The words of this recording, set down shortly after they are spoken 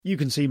You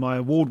can see my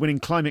award-winning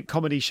climate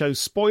comedy show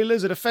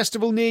Spoilers at a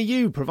festival near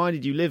you,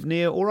 provided you live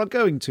near or are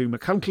going to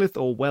Machynlleth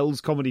or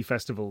Wells comedy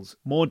festivals.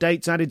 More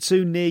dates added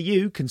soon near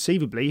you,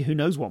 conceivably, who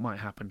knows what might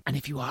happen. And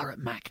if you are at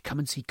Mac, come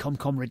and see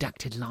ComCom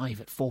Redacted live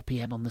at 4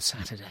 p.m. on the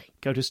Saturday.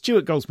 Go to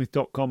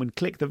stuartgoldsmith.com and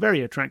click the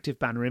very attractive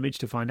banner image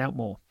to find out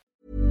more.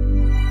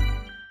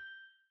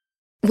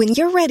 When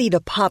you're ready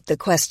to pop the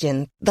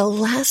question, the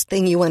last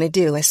thing you want to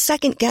do is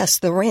second-guess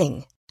the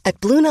ring. At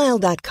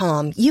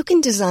BlueNile.com, you can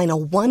design a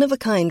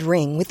one-of-a-kind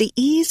ring with the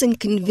ease and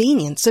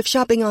convenience of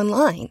shopping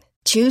online.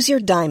 Choose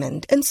your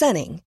diamond and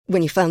setting.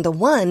 When you find the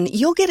one,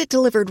 you'll get it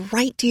delivered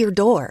right to your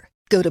door.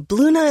 Go to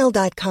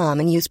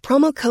BlueNile.com and use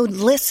promo code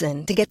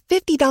LISTEN to get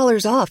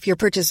 $50 off your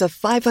purchase of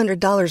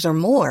 $500 or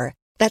more.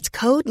 That's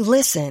code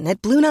LISTEN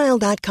at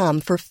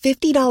BlueNile.com for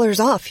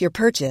 $50 off your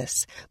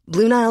purchase.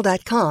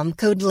 BlueNile.com,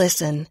 code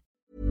LISTEN.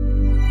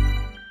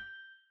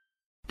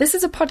 This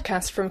is a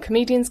podcast from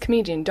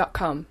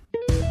comedianscomedian.com.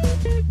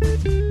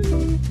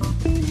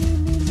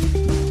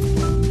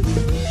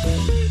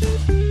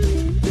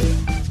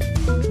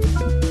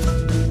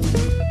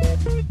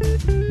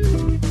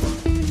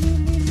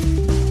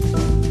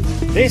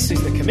 This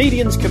is the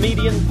Comedian's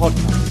Comedian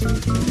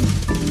podcast.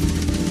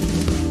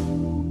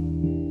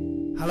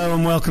 Hello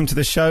and welcome to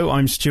the show.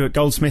 I'm Stuart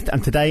Goldsmith,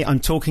 and today I'm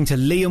talking to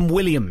Liam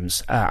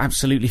Williams,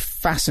 absolutely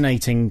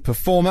fascinating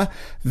performer,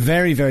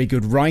 very, very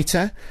good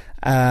writer.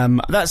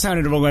 That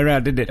sounded the wrong way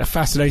around, didn't it? A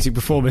fascinating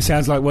performer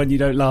sounds like one you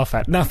don't laugh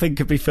at. Nothing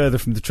could be further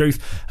from the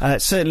truth.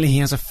 Certainly he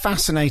has a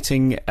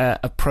fascinating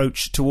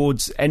approach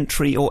towards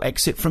entry or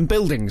exit from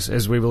buildings,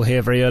 as we will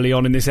hear very early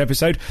on in this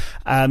episode.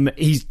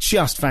 He's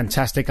just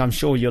fantastic. I'm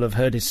sure you'll have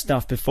heard his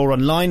stuff before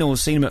online or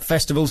seen him at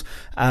festivals,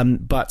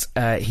 but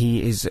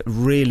he is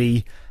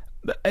really...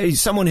 He's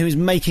someone who is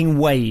making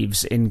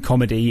waves in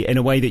comedy in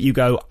a way that you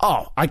go,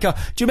 oh, I go. Do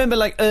you remember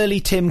like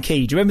early Tim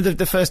Key? Do you remember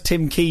the first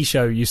Tim Key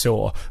show you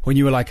saw when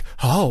you were like,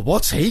 oh,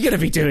 what's he going to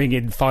be doing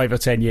in 5 or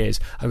 10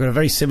 years? I've got a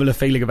very similar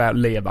feeling about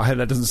Liam. I hope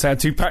that doesn't sound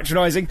too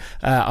patronising.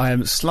 I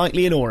am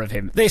slightly in awe of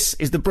him. This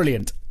is the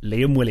brilliant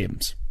Liam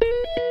Williams.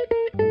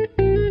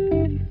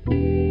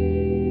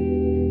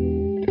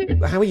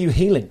 How are you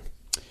healing?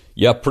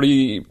 Yeah,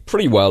 pretty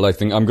well, I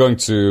think. I'm going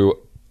to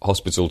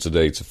hospital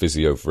today to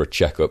physio for a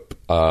checkup.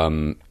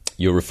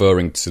 You're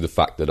referring to the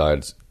fact that I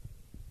had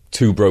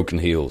 2 broken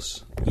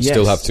heels. I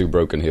still have 2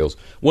 broken heels.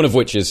 One of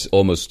which is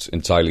almost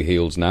entirely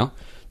healed now,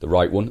 the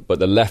right one, but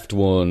the left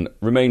one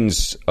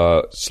remains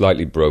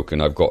slightly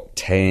broken. I've got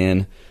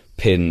 10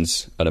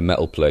 pins and a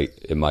metal plate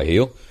in my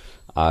heel,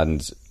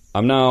 and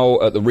I'm now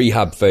at the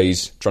rehab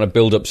phase, trying to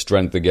build up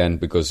strength again,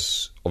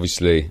 because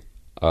obviously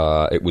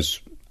it was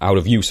out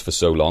of use for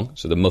so long,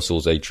 so the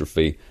muscles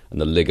atrophy and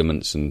the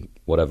ligaments and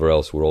whatever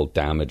else were all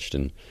damaged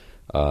and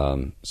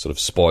sort of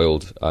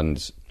spoiled,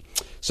 and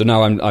so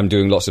now I'm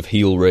doing lots of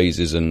heel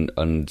raises and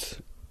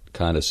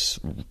kind of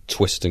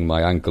twisting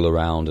my ankle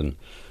around and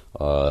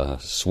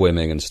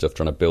swimming and stuff,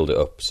 trying to build it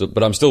up. So,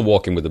 but I'm still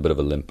walking with a bit of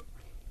a limp.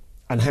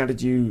 And how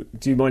did you...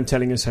 Do you mind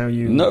telling us how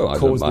you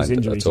caused this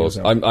injury to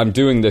yourself? I'm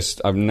doing this...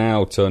 I've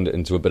now turned it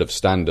into a bit of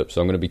stand-up, so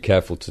I'm going to be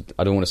careful to...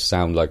 I don't want to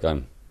sound like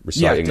I'm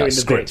reciting that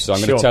script, so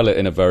I'm going to tell it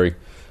in a very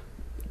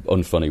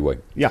unfunny way.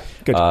 Yeah,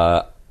 good.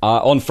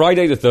 On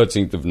Friday the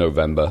 13th of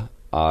November,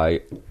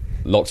 I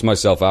locked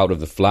myself out of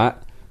the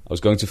flat. I was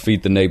going to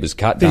feed the neighbour's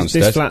cat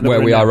downstairs, this flat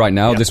where we are right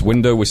now. Yeah. This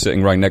window we're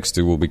sitting right next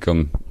to will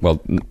become...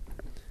 Well,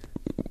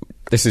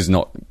 this is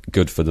not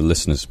good for the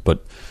listeners,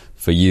 but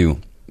for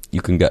you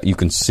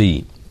can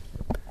see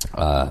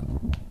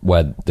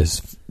where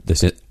this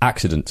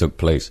accident took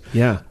place.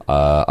 Yeah.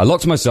 I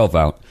locked myself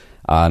out,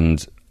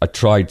 and I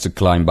tried to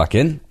climb back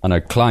in, and I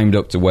climbed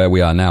up to where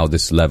we are now,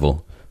 this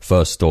level,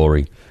 first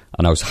story,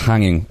 and I was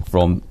hanging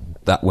from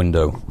that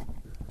window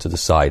to the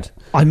side.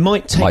 I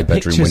might take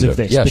pictures of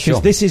this,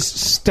 because this is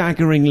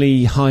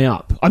staggeringly high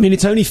up. I mean,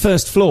 it's only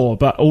first floor,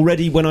 but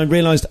already when I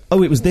realised,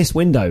 it was this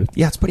window,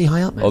 it's pretty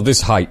high up, man. Oh, this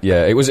height,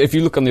 yeah. It was, if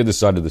you look on the other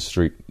side of the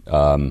street,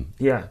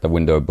 the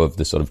window above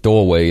the sort of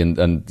doorway,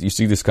 and you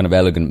see this kind of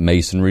elegant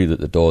masonry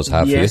that the doors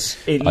have here.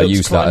 It looks I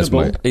use climbable.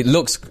 That as my... It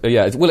looks,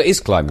 it is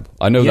climbable.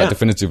 I know that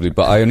definitively,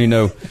 but I only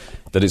know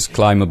that it's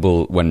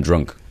climbable when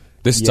drunk.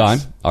 This time,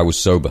 I was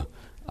sober,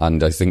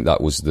 and I think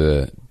that was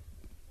the...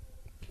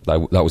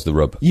 That was the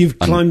rub. You've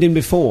climbed in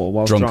before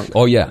while drunk?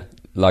 Oh, yeah.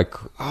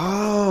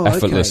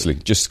 Effortlessly.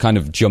 Okay. Just kind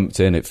of jumped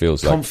in, it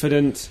feels like.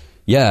 Confident.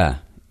 Yeah.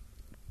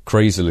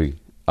 Crazily.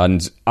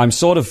 And I'm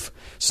sort of...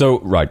 So,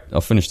 right, I'll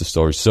finish the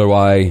story. So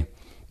I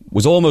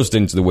was almost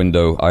into the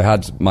window. I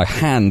had my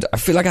hand... I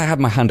feel like I had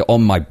my hand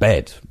on my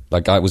bed.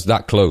 Like I was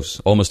that close,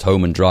 almost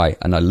home and dry.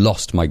 And I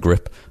lost my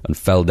grip and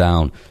fell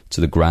down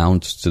to the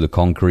ground, to the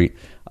concrete.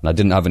 And I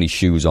didn't have any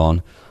shoes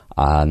on.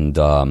 And...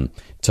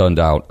 turned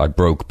out I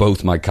broke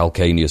both my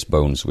calcaneus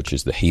bones, which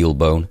is the heel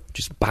bone, which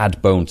is a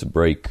bad bone to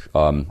break.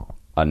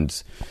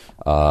 And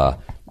I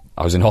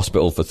was in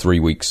hospital for 3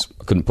 weeks.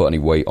 I couldn't put any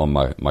weight on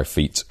my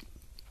feet,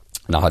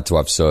 and I had to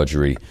have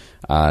surgery.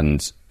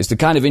 And it's the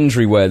kind of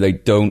injury where they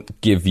don't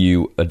give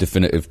you a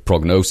definitive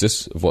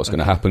prognosis of what's going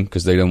to happen,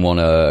 because they don't want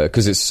to,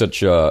 because it's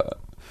such a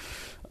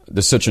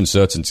there's such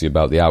uncertainty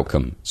about the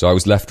outcome. So I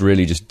was left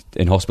really just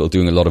in hospital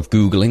doing a lot of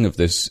Googling of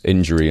this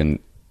injury and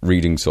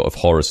reading sort of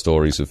horror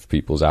stories of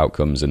people's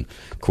outcomes and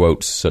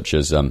quotes such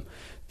as,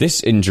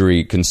 this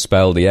injury can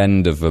spell the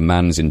end of a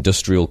man's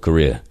industrial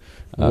career.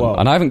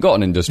 And I haven't got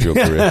an industrial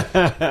career,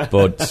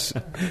 but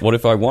what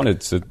if I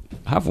wanted to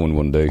have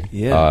one day?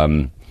 Yeah.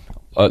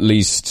 At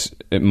least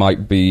it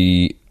might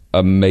be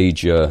a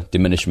major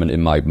diminishment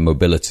in my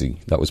mobility.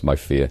 That was my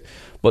fear.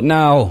 But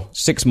now,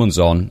 6 months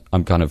on,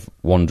 I'm kind of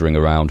wandering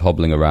around,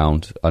 hobbling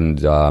around,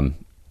 and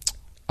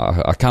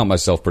I count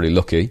myself pretty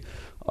lucky.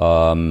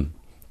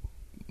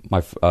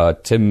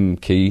 Tim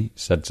Key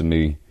said to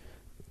me,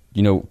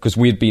 you know, because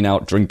we had been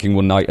out drinking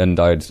one night and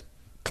I'd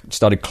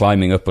started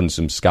climbing up on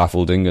some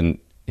scaffolding, and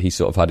he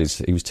sort of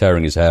he was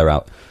tearing his hair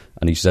out,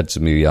 and he said to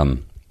me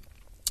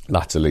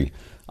latterly,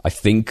 I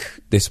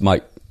think this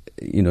might,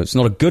 you know, it's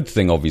not a good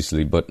thing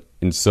obviously, but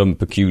in some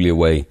peculiar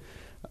way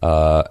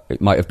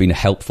it might have been a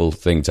helpful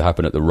thing to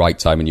happen at the right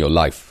time in your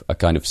life, a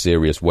kind of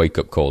serious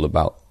wake-up call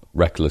about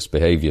reckless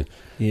behaviour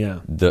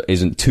that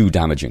isn't too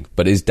damaging,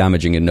 but is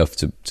damaging enough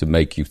to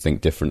make you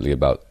think differently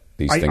about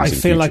these things. I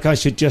feel like I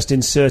should just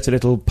insert a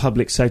little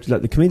public safety.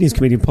 Like, the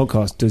Comedian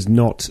podcast does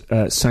not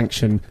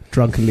sanction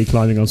drunkenly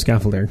climbing on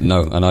scaffolding.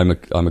 No, and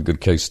I'm a good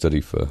case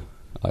study for.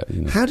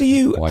 You know, how do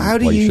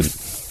you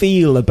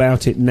feel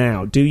about it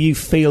now? Do you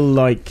feel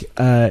like?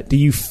 Do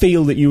you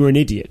feel that you were an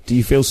idiot? Do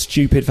you feel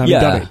stupid for having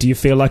done it? Do you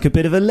feel like a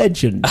bit of a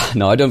legend?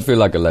 No, I don't feel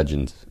like a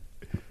legend,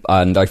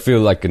 and I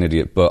feel like an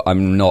idiot, but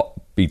I'm not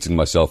beating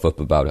myself up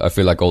about it. I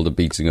feel like all the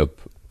beating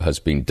up has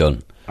been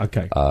done.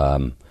 Okay.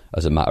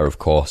 As a matter of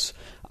course,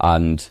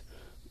 and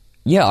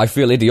yeah, I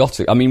feel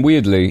idiotic. I mean,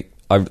 weirdly,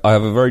 I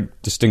have a very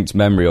distinct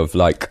memory of,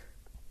 like,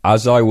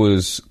 as I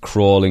was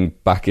crawling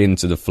back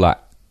into the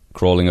flat,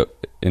 crawling up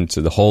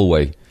into the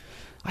hallway,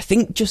 I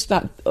think just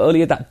that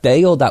earlier that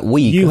day or that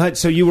week.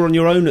 So you were on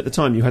your own at the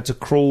time. You had to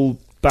crawl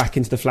back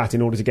into the flat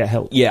in order to get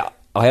help. Yeah,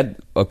 I had.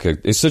 Okay,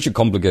 it's such a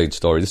complicated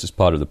story. This is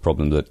part of the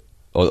problem that,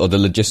 or the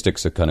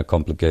logistics are kind of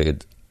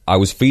complicated. I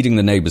was feeding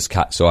the neighbour's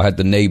cat, so I had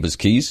the neighbour's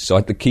keys. So I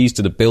had the keys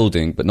to the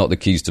building, but not the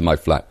keys to my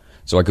flat.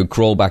 So I could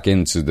crawl back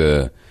into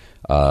the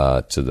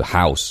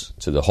house,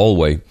 to the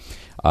hallway.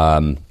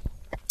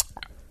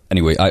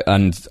 Anyway,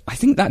 I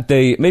think that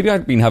day, maybe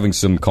I'd been having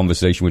some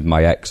conversation with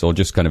my ex, or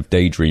just kind of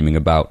daydreaming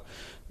about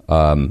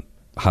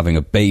having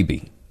a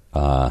baby.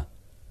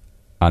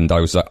 And I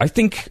was like, I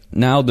think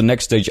now the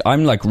next stage,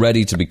 I'm like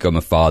ready to become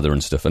a father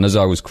and stuff. And as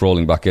I was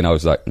crawling back in, I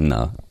was like,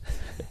 no.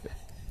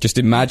 Just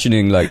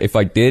imagining, like, if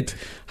I did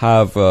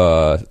have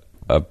a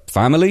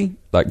family,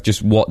 like,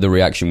 just what the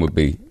reaction would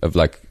be of,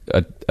 like,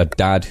 a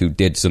dad who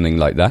did something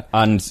like that.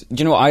 And,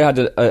 you know, I had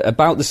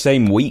about the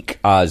same week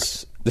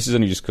as... This has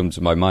only just come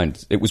to my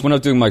mind. It was when I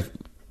was doing my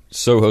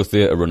Soho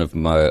Theatre run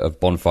of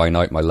Bonfire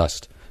Night, my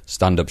last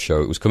stand-up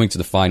show. It was coming to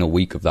the final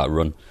week of that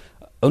run.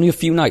 Only a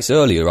few nights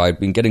earlier, I'd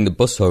been getting the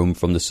bus home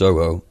from the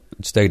Soho,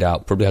 stayed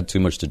out, probably had too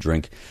much to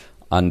drink,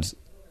 and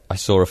I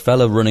saw a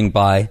fella running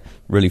by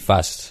really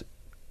fast,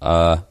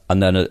 and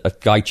then a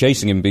guy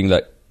chasing him being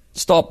like,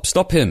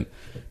 stop him,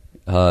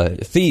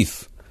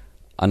 thief.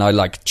 And I,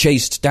 like,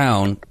 chased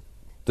down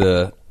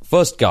the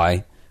first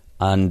guy,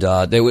 and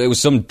it was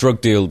some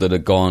drug deal that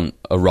had gone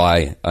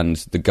awry, and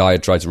the guy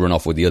had tried to run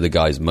off with the other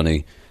guy's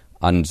money.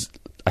 And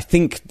I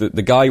think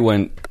the guy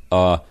went,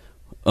 are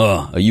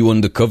you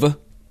undercover?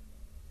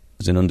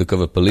 As in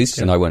undercover police?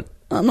 Yeah. And I went,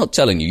 I'm not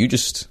telling you, you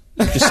just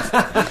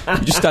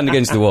stand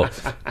against the wall.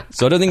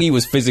 So I don't think he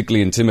was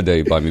physically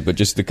intimidated by me, but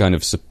just the kind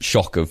of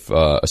shock of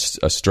a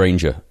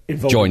stranger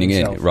joining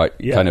himself in, right?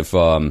 Yeah. Kind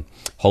of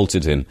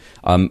halted him.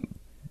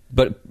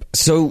 But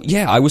so,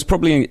 yeah, I was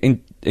probably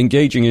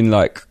engaging in,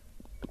 like,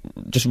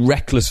 just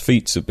reckless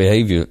feats of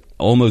behaviour.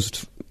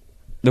 Almost,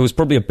 there was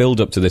probably a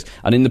build-up to this.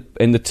 And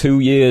in the 2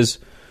 years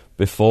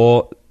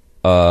before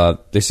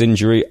this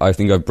injury, I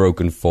think I've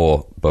broken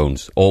 4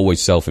 bones,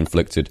 always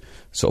self-inflicted,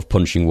 sort of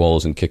punching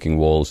walls and kicking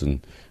walls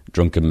and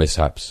drunken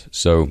mishaps.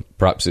 So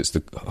perhaps it's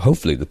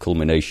hopefully the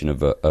culmination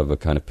of a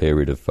kind of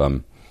period of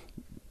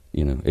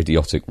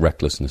idiotic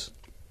recklessness.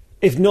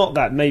 If not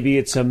that, maybe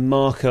it's a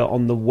marker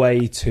on the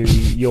way to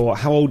your...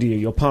 How old are you?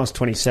 You're past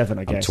 27,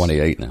 I guess. I'm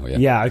 28 now, yeah.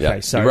 Yeah, okay. Yeah.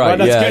 So, you're right,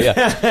 well,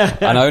 yeah.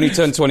 And I only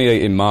turned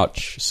 28 in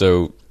March,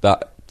 so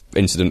that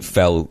incident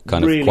fell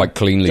kind of really quite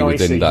cleanly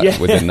dicey.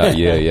 within that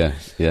year,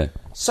 yeah.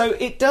 So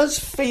it does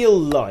feel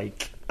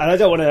like... And I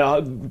don't want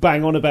to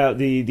bang on about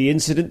the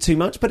incident too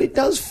much, but it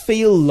does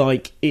feel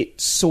like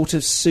it sort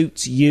of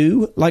suits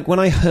you. Like when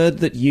I heard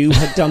that you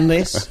had done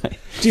this. Right.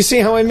 Do you see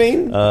how I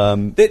mean?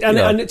 And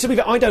to be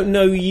fair, I don't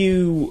know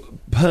you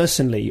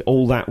personally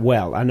all that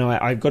well, and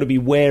I've got to be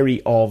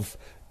wary of...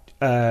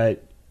 it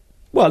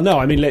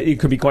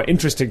could be quite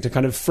interesting to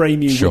kind of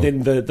frame you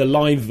within the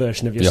live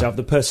version of yourself,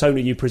 the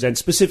persona you present,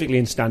 specifically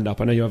in stand-up.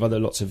 I know you have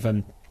lots of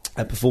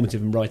performative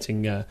and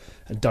writing and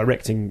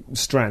directing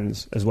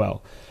strands as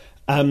well.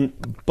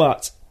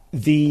 But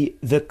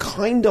the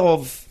kind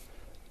of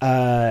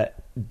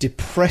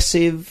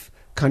depressive,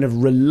 kind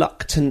of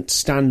reluctant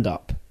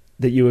stand-up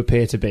that you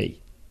appear to be,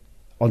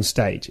 on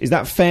stage. Is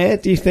that fair?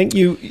 Do you think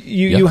you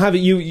have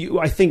you?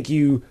 I think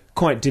you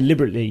quite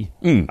deliberately,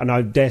 and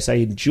I dare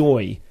say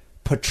enjoy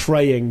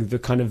portraying the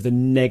kind of the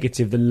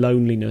negative, the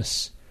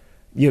loneliness.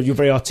 You're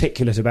very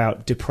articulate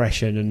about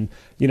depression, and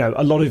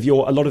a lot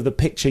of the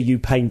picture you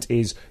paint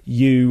is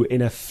you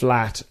in a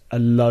flat,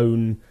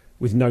 alone,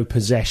 with no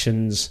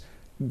possessions,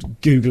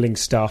 googling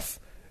stuff.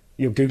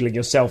 You're googling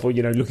yourself, or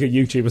looking at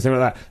YouTube or something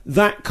like that.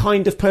 That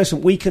kind of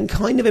person, we can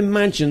kind of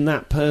imagine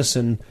that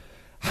person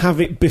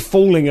have it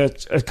befalling a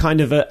kind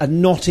of a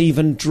not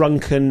even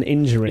drunken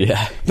injury.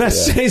 Yeah,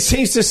 it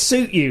seems to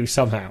suit you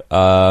somehow.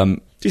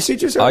 Do you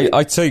suit yourself?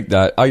 I take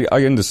that.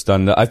 I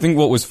understand that. I think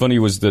what was funny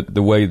was that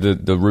the way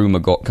the rumour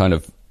got kind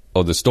of,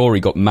 or the story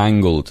got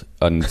mangled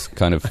and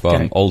kind of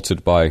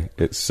altered by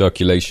its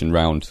circulation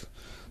round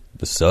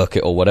the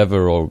circuit or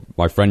whatever, or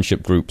my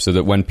friendship group, so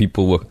that when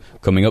people were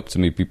coming up to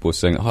me, people were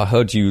saying, I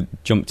heard you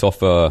jumped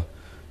off a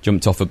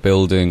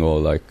building, or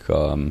like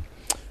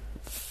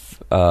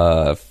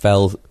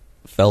fell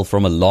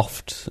from a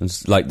loft.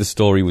 And like the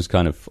story was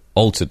kind of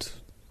altered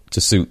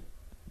to suit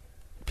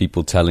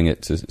people telling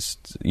it to,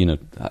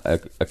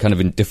 a kind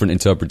of different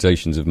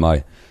interpretations of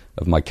my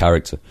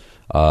character.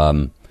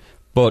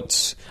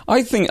 But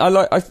I think I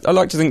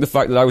like to think the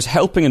fact that I was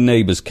helping a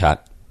neighbour's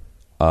cat.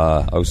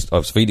 I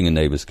was feeding a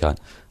neighbour's cat,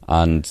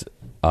 and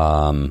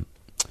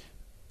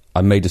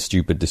I made a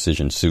stupid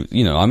decision. So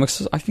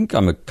I think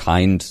I'm a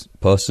kind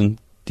person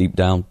deep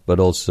down, but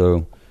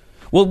also,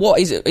 well, what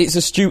is it?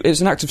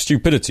 It's an act of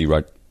stupidity,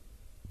 right?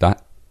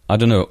 That I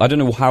don't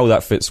know how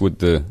that fits with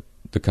the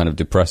kind of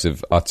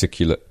depressive,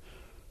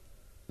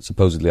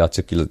 supposedly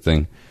articulate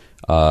thing.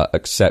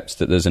 Accepts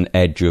that there's an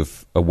edge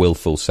of a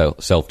willful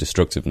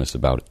self-destructiveness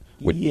about it.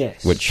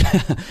 Which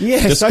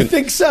yes, I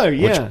think so.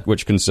 Yeah,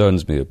 which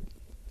concerns me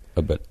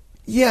a bit.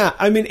 Yeah,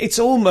 I mean, it's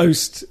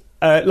almost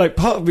like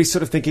part of me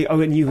sort of thinking,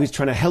 and you was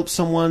trying to help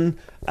someone,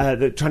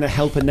 trying to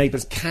help a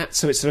neighbour's cat,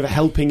 so it's sort of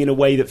helping in a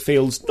way that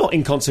feels not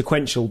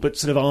inconsequential, but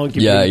sort of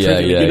arguably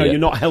trivial. You're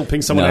not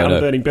helping someone out of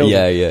a burning building.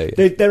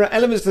 There are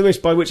elements to this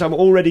by which I'm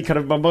already kind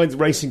of, my mind's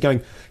racing,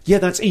 going, yeah,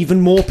 that's even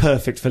more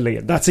perfect for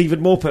Liam. That's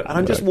even more perfect. And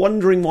I'm just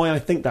wondering why I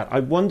think that. I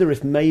wonder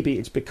if maybe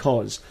it's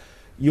because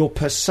your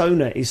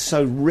persona is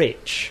so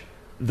rich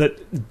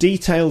that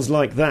details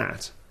like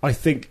that, I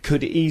think,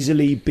 could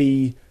easily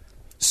be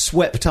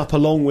swept up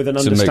along with an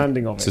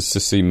understanding of it. To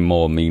seem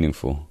more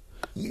meaningful.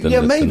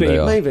 Maybe.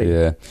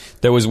 Yeah.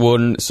 There was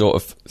one sort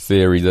of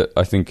theory that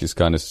I think is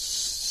kind of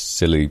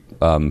silly,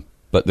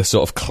 but the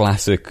sort of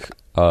classic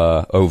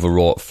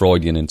overwrought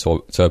Freudian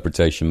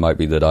interpretation might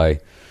be that I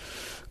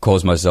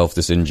caused myself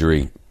this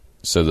injury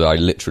so that I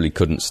literally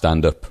couldn't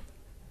stand up,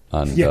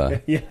 and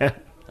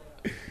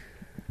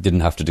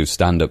didn't have to do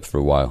stand-up for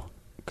a while,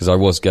 because I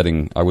was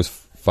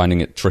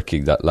finding it tricky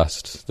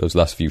those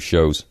last few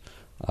shows.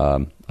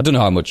 I don't know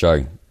how much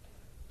I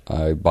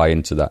buy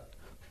into that,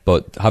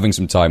 but having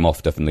some time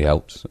off definitely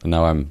helped, and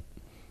now I'm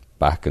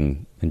back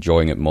and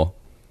enjoying it more.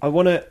 I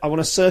want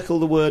to circle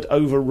the word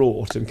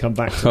overwrought and come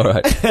back to All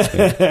right.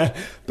 Yeah.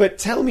 But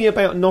tell me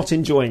about not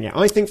enjoying it.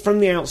 I think from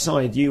the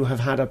outside you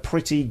have had a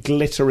pretty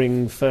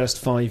glittering first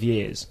 5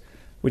 years.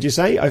 Would you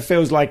say? It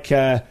feels like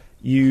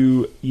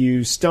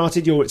you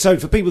started your... So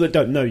for people that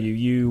don't know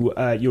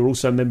you're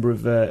also a member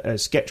of a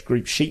sketch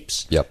group,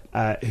 Sheeps,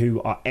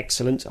 who are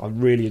excellent. I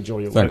really enjoy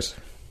your work. Thanks.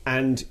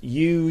 And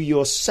you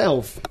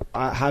yourself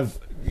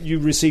you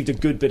received a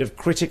good bit of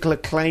critical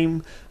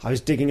acclaim. I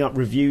was digging up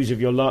reviews of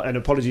your and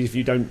apologies if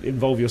you don't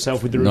involve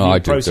yourself with the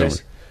review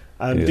process.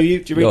 Do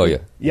you? Do you read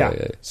them?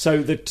 Yeah.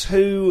 So the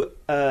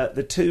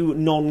two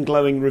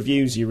non-glowing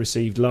reviews you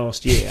received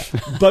last year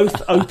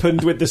both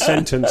opened with the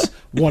sentence,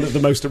 "One of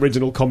the most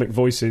original comic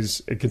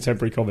voices in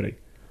contemporary comedy."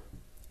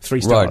 3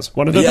 stars. Right.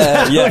 One of them.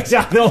 Yeah. I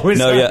thought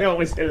it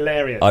was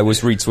hilarious. I was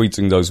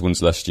retweeting those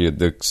ones last year.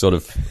 The sort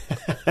of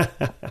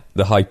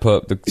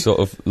the sort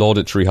of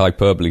laudatory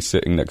hyperbole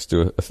sitting next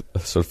to a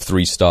sort of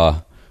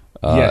 3-star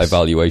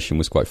evaluation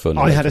was quite fun.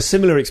 I had a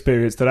similar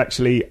experience that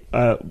actually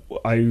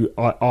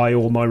I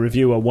or my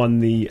reviewer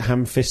won the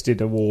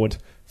Ham-Fisted Award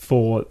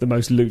for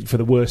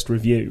the worst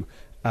review.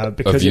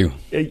 Because of you?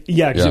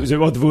 Because it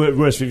was the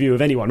worst review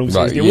of anyone.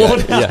 Obviously, the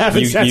award. Yeah. I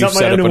haven't set up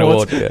my own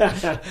award.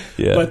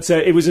 Yeah. But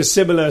it was a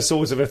similar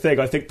sort of a thing.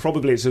 I think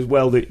probably it's as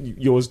well that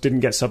yours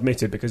didn't get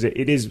submitted, because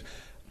it is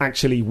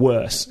actually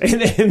worse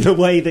in the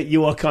way that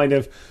you are kind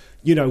of,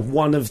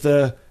 one of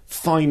the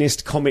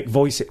finest comic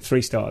voice at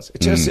 3 stars.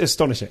 It's just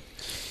astonishing.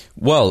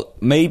 Well,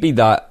 maybe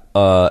that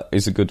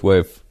is a good way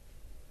of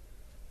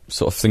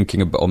sort of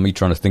thinking about, or me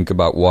trying to think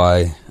about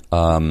why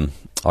I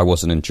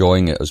wasn't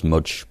enjoying it as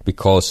much,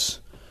 because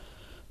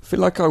I feel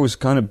like I was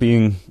kind of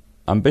being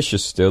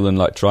ambitious still and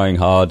like trying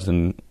hard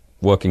and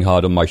working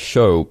hard on my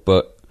show,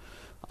 but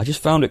I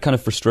just found it kind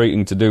of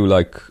frustrating to do.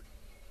 Like,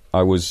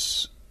 I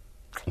was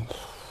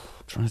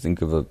trying to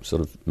think of a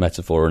sort of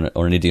metaphor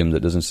or an idiom that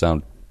doesn't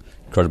sound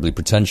incredibly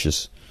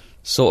pretentious.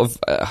 Sort of,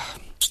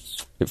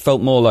 it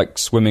felt more like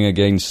swimming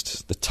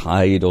against the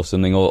tide or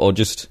something, or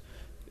just,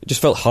 it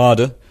just felt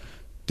harder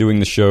doing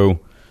the show.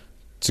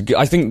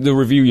 I think the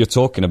review you're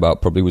talking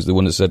about probably was the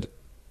one that said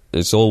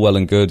it's all well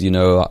and good,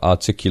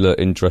 articulate,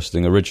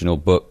 interesting, original,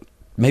 but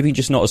maybe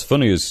just not as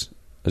funny as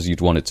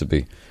you'd want it to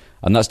be.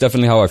 And that's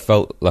definitely how I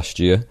felt last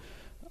year.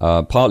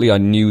 Partly I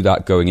knew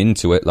that going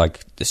into it,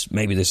 like,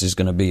 maybe this is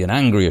going to be an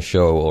angrier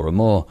show or a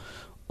more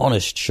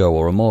honest show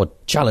or a more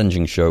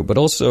challenging show. But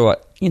also,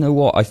 you know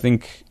what, I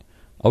think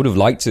I would have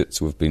liked it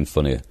to have been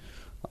funnier.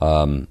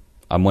 And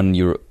when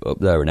you're up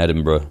there in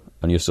Edinburgh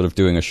and you're sort of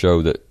doing a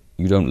show that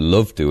you don't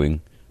love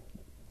doing,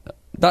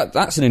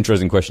 that's an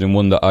interesting question, and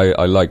one that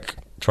I like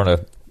trying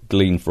to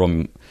glean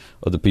from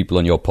other people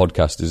on your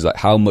podcast, is like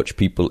how much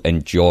people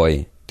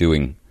enjoy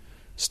doing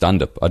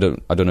stand-up. I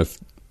don't know if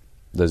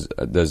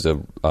there's a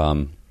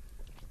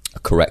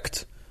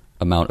correct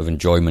amount of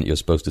enjoyment you're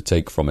supposed to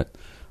take from it,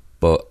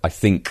 but I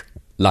think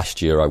last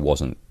year I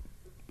wasn't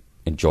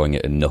enjoying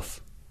it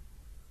enough,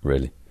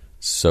 really.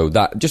 So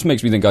that just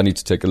makes me think I need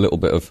to take a little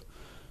bit of,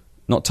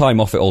 not time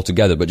off it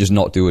altogether, but just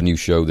not do a new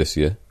show this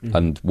year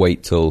and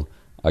wait till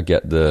I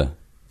get the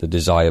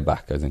desire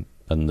back, I think,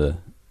 and the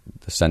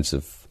sense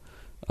of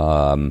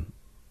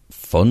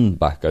fun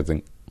back, I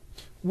think.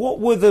 What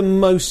were the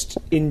most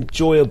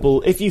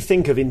enjoyable, if you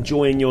think of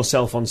enjoying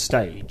yourself on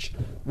stage,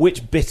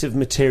 which bit of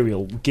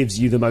material gives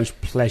you the most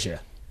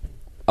pleasure?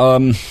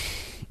 I'd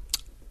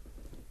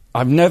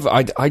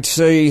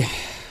say...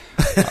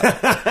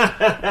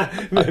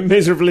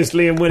 Miserablest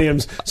Liam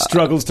Williams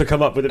struggles to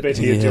come up with a bit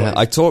he enjoys.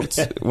 I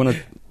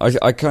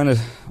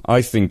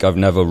think I've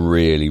never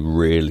really,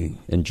 really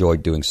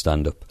enjoyed doing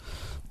stand-up.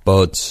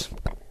 But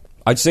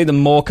I'd say the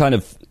more kind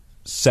of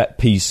set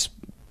piece-y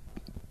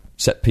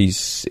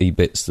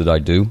bits that I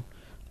do,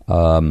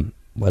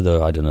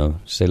 whether, I don't know,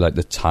 say like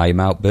the Time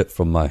Out bit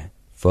from my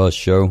first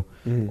show,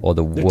 or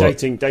the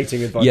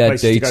dating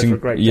advice, to go for a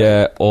great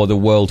day. Or the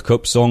World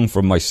Cup song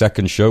from my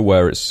second show,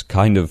 where it's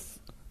kind of,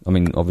 I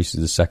mean,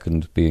 obviously the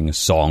second being a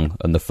song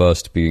and the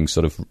first being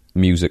sort of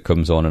music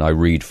comes on and I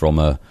read from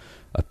a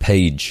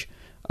page.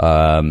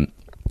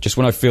 Just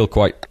when I feel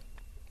quite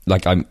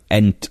like I'm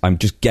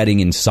just getting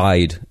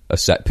inside a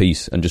set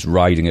piece and just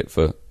riding it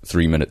for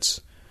 3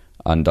 minutes,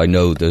 and I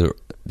know the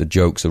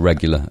jokes are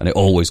regular and it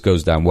always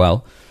goes down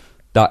well,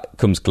 that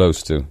comes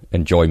close to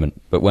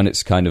enjoyment. But when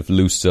it's kind of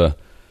looser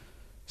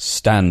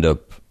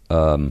stand-up,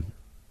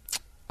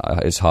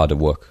 it's harder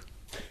work.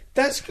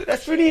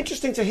 That's really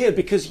interesting to hear,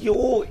 because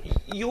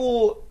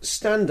your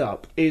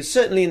stand-up is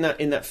certainly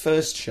in that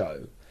first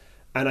show,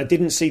 and I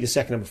didn't see the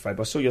second, I'm afraid,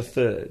 but I saw your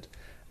third.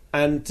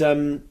 And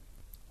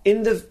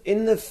in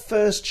the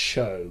first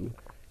show,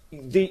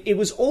 it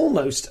was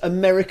almost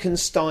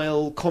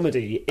American-style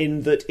comedy,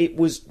 in that it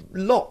was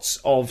lots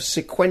of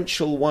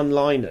sequential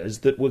one-liners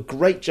that were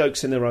great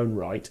jokes in their own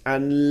right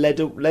and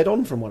led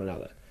on from one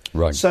another.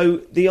 Right. So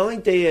the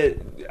idea,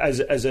 as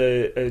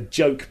a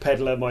joke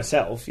peddler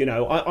myself,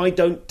 I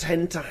don't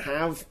tend to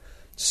have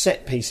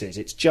set pieces.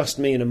 It's just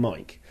me and a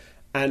mic.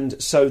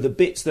 And so the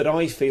bits that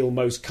I feel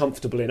most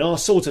comfortable in are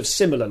sort of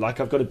similar.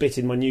 Like, I've got a bit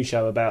in my new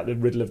show about the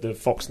riddle of the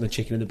fox and the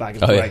chicken in the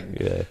bag of grain.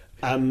 Yeah.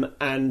 And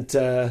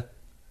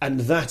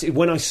that,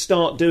 when I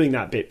start doing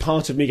that bit,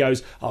 part of me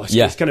goes,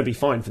 it's going to be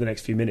fine for the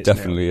next few minutes.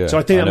 Definitely, now. yeah. So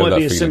I think that might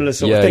be a similar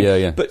sort of thing.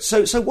 Yeah. But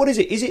so what is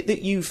it? Is it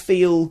that you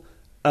feel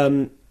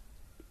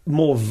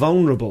more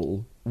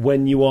vulnerable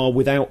when you are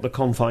without the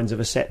confines of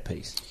a set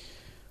piece?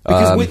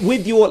 Because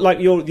with your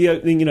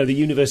the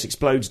universe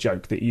explodes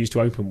joke that you used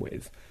to open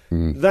with,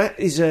 that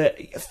is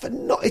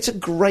it's a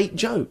great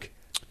joke,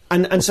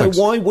 and so thanks.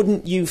 Why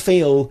wouldn't you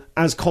feel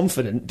as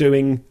confident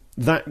doing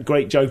that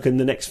great joke and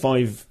the next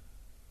 5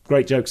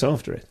 great jokes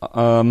after it?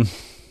 I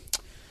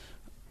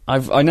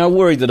now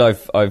worry that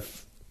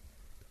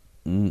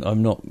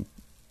I'm not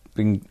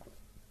being.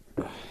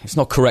 It's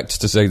not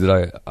correct to say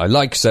that I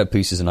like set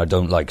pieces and I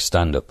don't like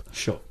stand-up.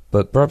 Sure.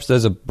 But perhaps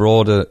there's a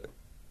broader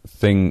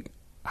thing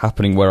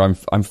happening where I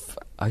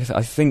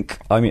think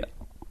I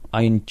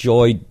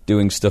enjoy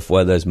doing stuff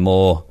where there's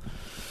more,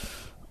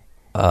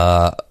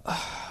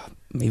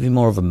 maybe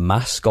more of a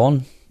mask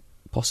on,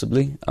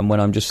 possibly. And when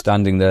I'm just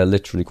standing there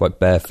literally quite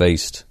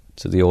barefaced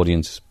to the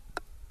audience,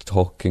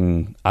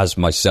 talking as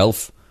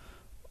myself,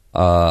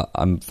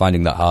 I'm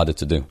finding that harder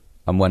to do.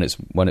 And when it's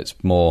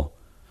more...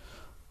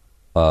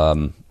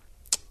 although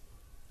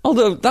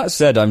that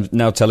said, I'm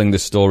now telling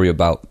this story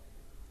about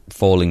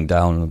falling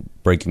down and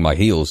breaking my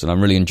heels, and I'm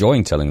really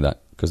enjoying telling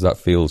that, because that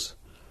feels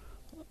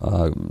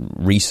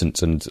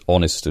recent and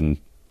honest and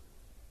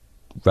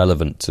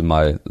relevant to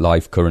my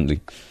life currently.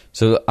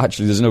 So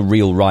actually there's no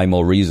real rhyme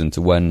or reason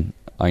to when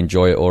I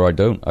enjoy it or I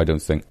don't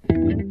think.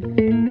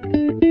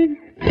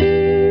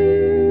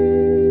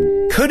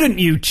 Couldn't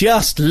you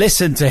just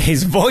listen to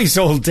his voice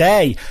all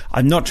day?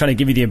 I'm not trying to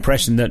give you the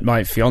impression that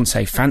my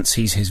fiancée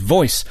fancies his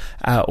voice,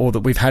 or that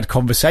we've had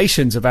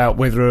conversations about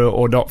whether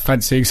or not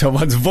fancying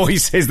someone's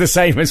voice is the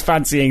same as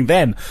fancying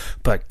them.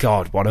 But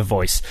God, what a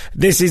voice.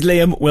 This is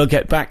Liam. We'll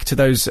get back to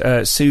those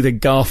soothing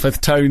Garforth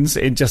tones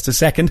in just a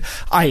second.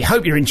 I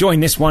hope you're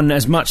enjoying this one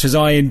as much as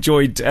I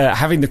enjoyed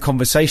having the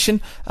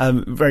conversation.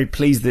 Very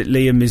pleased that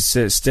Liam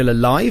is still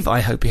alive.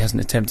 I hope he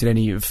hasn't attempted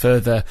any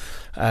further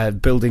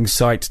building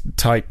site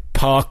type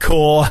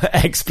parkour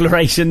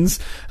explorations,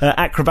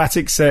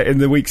 acrobatics in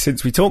the week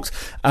since we talked.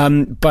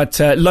 But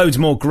loads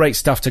more great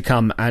stuff to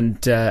come,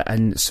 and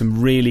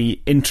some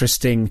really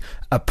interesting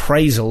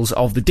appraisals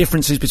of the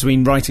differences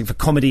between writing for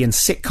comedy and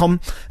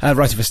sitcom,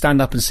 writing for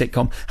stand-up and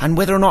sitcom, and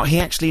whether or not he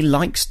actually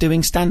likes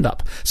doing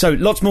stand-up. So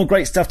lots more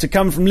great stuff to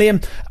come from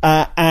Liam,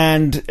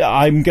 and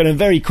I'm going to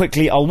very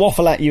quickly, I'll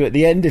waffle at you at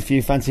the end if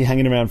you fancy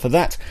hanging around for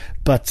that.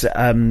 But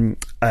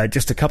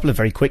just a couple of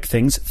very quick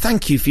things.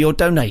 Thank you for your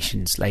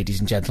donations, ladies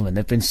and gentlemen.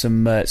 There have been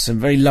some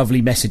very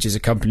lovely messages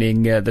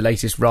accompanying the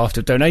latest raft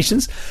of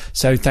donations.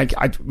 So thank you.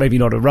 Maybe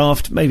not a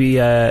raft, maybe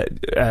a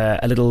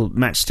little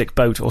matchstick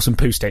boat or some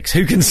poo sticks.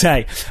 Who can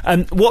say?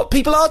 What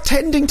people are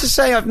tending to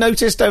say, I've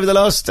noticed over the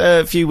last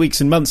few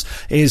weeks and months,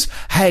 is,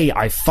 hey,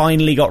 I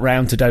finally got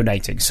round to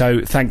donating.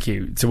 So thank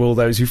you to all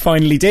those who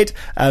finally did.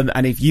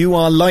 And if you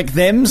are like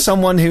them,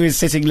 someone who is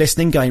sitting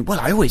listening going, well,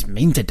 I always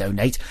mean to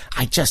donate,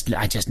 I just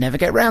never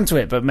get round to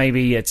it. But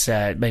maybe it's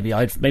maybe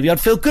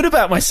I'd feel good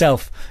about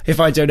myself if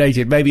I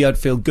donated. Maybe I'd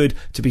feel good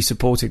to be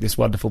supporting this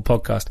wonderful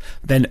podcast.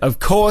 Then of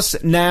course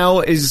now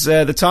is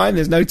the time.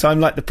 There's no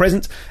time like the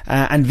present.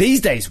 And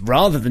these days,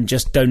 rather than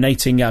just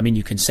donating, I mean,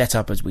 you can set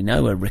up, as we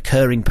know, a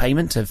recurring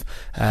payment of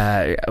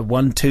 £1, £2,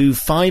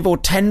 £5 or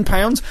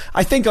 £10.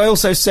 I think I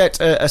also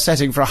set a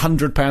setting for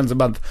 £100 a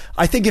month.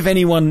 I think if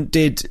anyone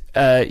did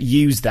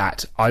use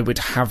that, I would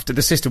have to.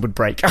 The system would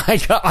break.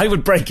 I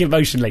would break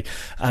emotionally.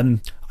 I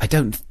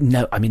don't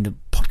know. I mean, the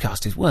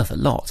podcast is worth a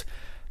lot.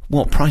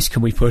 What price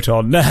can we put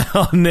on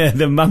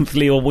the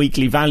monthly or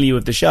weekly value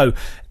of the show?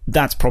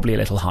 That's probably a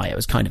little high. It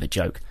was kind of a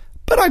joke.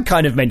 But I'm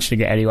kind of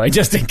mentioning it anyway,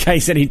 just in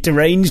case any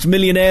deranged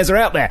millionaires are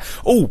out there.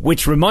 Oh,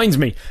 which reminds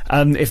me,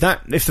 if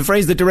the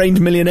phrase "the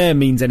deranged millionaire"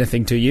 means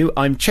anything to you,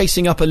 I'm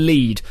chasing up a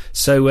lead.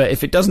 So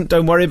if it doesn't,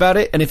 don't worry about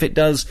it. And if it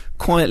does,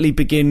 quietly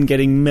begin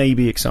getting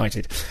maybe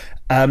excited.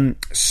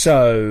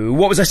 So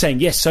what was I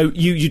saying? Yes, so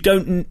you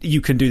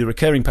can do the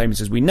recurring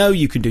payments, as we know.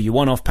 You can do your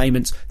one-off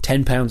payments,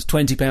 £10,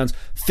 £20,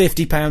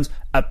 £50,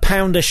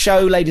 £1 a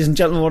show, ladies and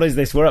gentlemen. What is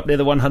this? We're up near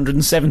the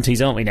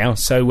 170s, aren't we now?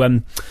 So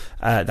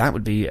that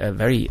would be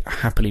very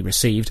happily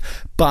received.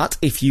 But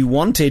if you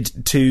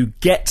wanted to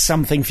get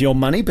something for your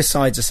money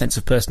besides a sense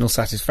of personal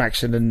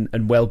satisfaction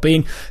and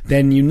well-being,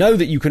 then you know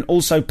that you can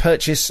also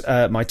purchase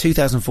my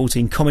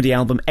 2014 comedy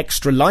album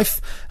Extra Life.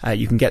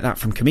 You can get that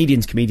from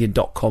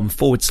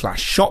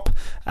comedianscomedian.com/shop.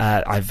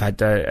 I've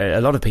had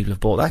a lot of people have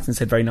bought that and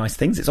said very nice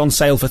things. It's on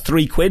sale for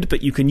 £3,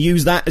 but you can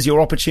use that as your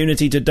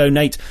opportunity to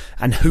donate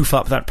and hoof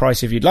up that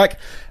price if you'd like.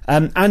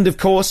 And of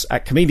course,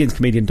 at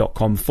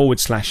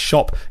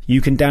comedianscomedian.com/shop,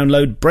 you can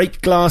download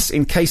Break Glass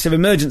in case of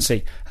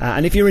emergency.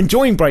 And if you're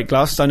enjoying Break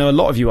Glass, as I know a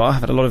lot of you are,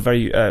 I've had a lot of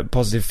very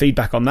positive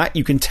feedback on that.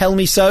 You can tell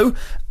me so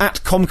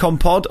at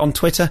ComComPod on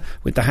Twitter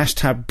with the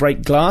hashtag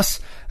Break Glass.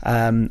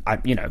 There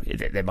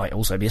might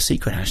also be a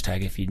secret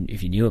hashtag if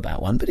you knew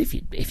about one, but if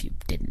you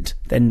didn't,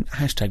 then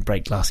hashtag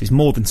Break Glass is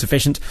more than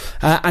sufficient.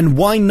 And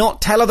why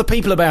not tell other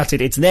people about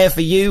it? It's there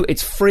for you.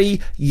 It's free.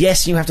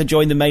 Yes, you have to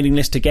join the mailing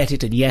list to get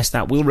it, and yes,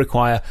 that will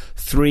require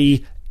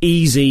 3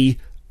 easy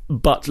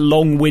but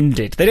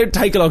long-winded. They don't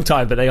take a long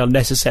time, but they are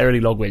necessarily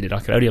long-winded. I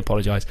can only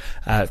apologise.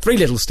 3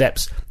 little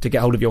steps to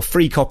get hold of your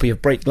free copy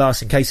of Break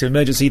Glass in case of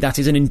emergency. That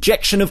is an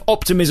injection of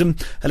optimism,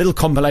 a little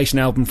compilation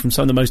album from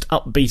some of the most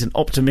upbeat and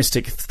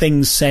optimistic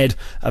things said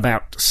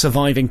about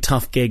surviving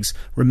tough gigs,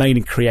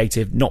 remaining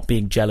creative, not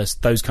being jealous,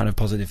 those kind of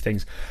positive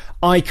things.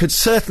 I could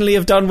certainly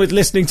have done with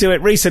listening to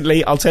it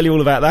recently. I'll tell you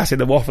all about that in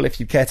the waffle if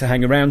you care to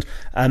hang around.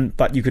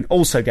 But you can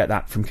also get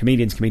that from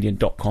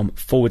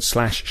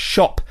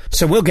comedianscomedian.com/shop.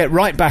 So we'll get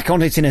right back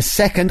on it in a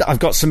second. I've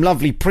got some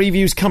lovely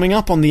previews coming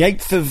up on the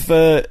 8th of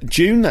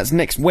June. That's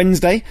next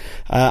Wednesday.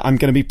 I'm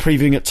going to be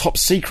previewing at Top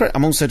Secret.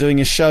 I'm also doing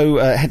a show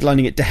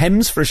headlining at De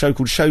Hems for a show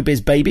called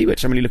Showbiz Baby,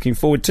 which I'm really looking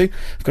forward to.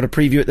 I've got a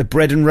preview at the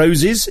Bread and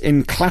Roses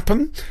in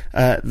Clapham,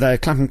 the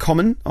Clapham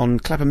Common on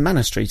Clapham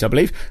Manor Street, I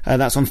believe.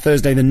 That's on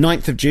Thursday the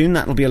 9th of June.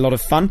 That'll be a lot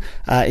of fun.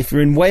 If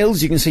you're in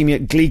Wales, you can see me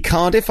at Glee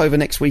Cardiff over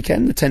next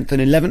weekend, the 10th and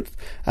 11th.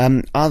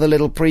 Other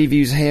little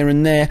previews here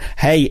and there.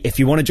 Hey, if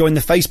you want to join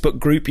the Facebook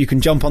group, you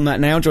can jump on that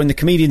now. Join the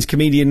Comedians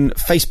Comedian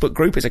Facebook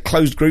group. It's a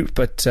closed group,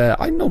 but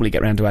I normally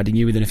get around to adding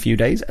you within a few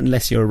days,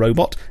 unless you're a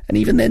robot, and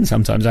even then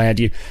sometimes I add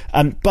you.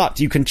 But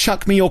you can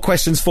chuck me your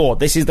questions for.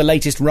 This is the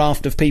latest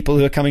raft of people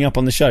who are coming up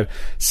on the show.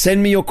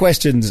 Send me your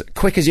questions,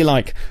 quick as you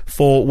like,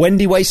 for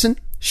Wendy Wason,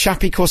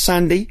 Shappy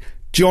Khorsandi,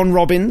 John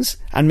Robbins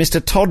and Mr.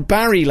 Todd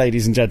Barry,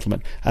 ladies and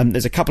gentlemen.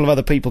 There's a couple of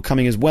other people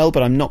coming as well,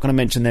 but I'm not going to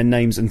mention their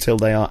names until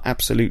they are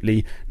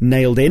absolutely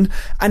nailed in.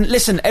 And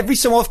listen, every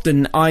so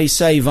often I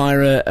say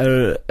via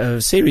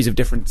a series of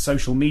different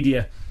social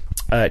media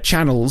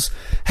channels,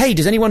 hey,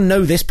 does anyone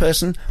know this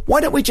person? Why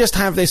don't we just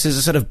have this as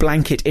a sort of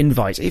blanket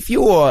invite? If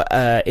you're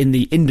in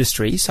the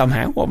industry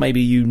somehow, or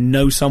maybe you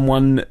know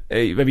someone,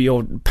 maybe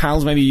your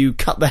pals, maybe you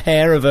cut the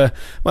hair of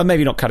well,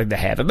 maybe not cutting the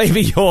hair, but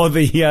maybe you're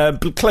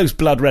the close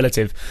blood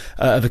relative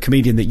of a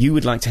comedian that you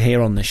would like to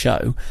hear on the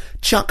show,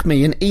 chuck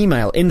me an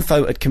email,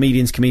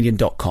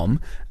 info@comedianscomedian.com,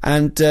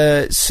 and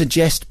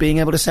suggest being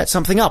able to set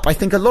something up. I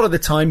think a lot of the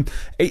time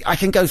I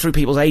can go through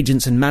people's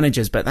agents and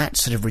managers, but that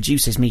sort of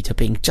reduces me to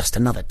being just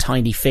another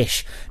tiny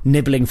fish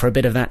nibbling for a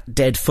bit of that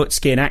dead foot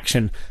skin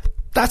action.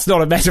 That's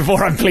not a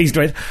metaphor I'm pleased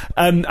with.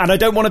 And I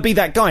don't want to be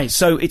that guy.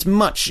 So it's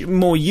much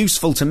more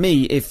useful to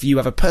me if you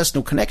have a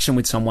personal connection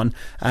with someone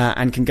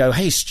and can go,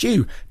 hey,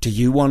 Stu, do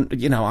you want,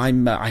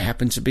 I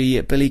happen to be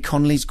Billy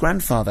Connolly's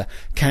grandfather.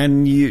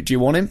 Do you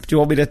want him? Do you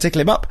want me to tickle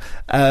him up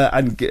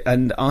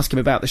and ask him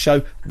about the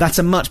show? That's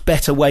a much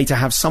better way to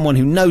have someone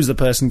who knows the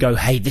person go,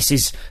 hey, this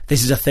is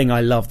a thing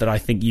I love that I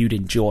think you'd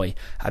enjoy.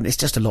 And it's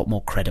just a lot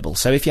more credible.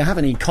 So if you have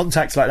any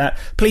contacts like that,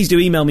 please do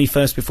email me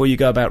first before you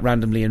go about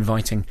randomly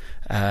inviting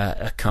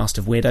a cast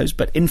of weirdos,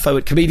 but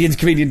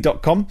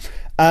info@comedianscomedian.com.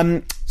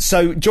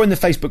 So join the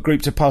Facebook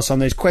group to pass on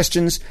those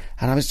questions.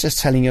 And I was just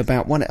telling you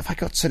about one. If I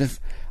got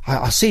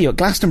I'll see you at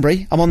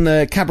Glastonbury. I'm on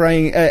the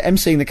cabaret,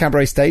 emceeing the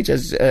cabaret stage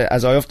as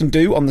I often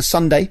do on the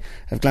Sunday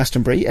of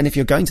Glastonbury. And if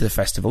you're going to the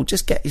festival,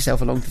 just get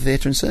yourself along to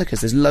Theatre and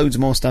Circus. There's loads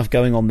more stuff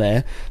going on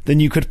there than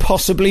you could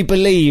possibly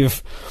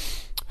believe.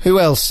 Who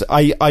else?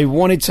 I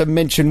wanted to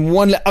mention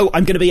one. I'm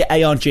going to be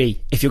at ARG.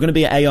 If you're going to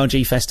be at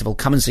ARG Festival,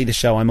 come and see the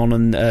show. I'm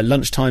on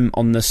lunchtime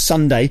on the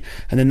Sunday,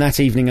 and then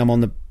that evening I'm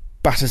on the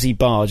Battersea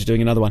Barge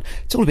doing another one.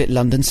 It's all a bit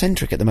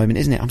London-centric at the moment,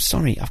 isn't it? I'm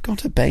sorry. I've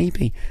got a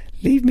baby.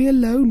 Leave me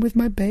alone with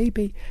my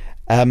baby.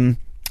 I'm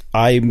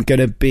going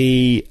to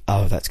be...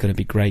 Oh, that's going to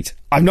be great.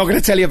 I'm not going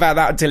to tell you about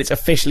that until it's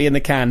officially in the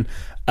can.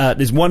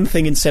 There's one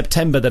thing in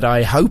September that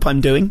I hope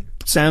I'm doing.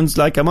 Sounds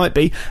like I might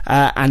be.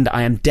 And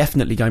I am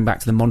definitely going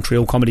back to the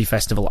Montreal Comedy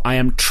Festival. I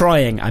am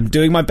trying. I'm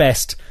doing my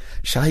best.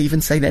 Shall I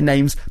even say their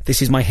names?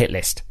 This is my hit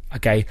list.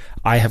 Okay.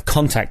 I have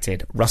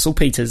contacted Russell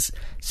Peters,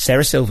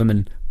 Sarah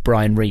Silverman,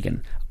 Brian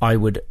Regan. I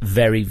would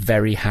very,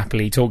 very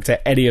happily talk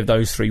to any of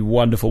those three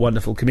wonderful,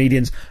 wonderful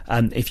comedians.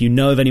 If you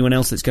know of anyone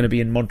else that's going to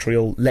be in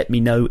Montreal, let me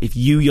know. If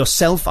you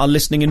yourself are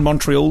listening in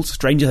Montreal,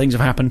 stranger things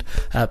have happened,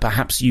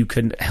 perhaps you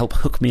can help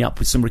hook me up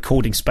with some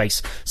recording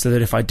space so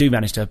that if I do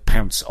manage to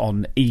pounce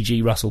on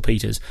E.G. Russell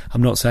Peters,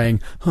 I'm not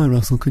saying, hi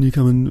Russell, can you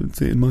come and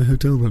sit in my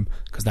hotel room?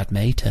 Because that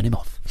may turn him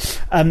off.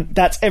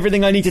 That's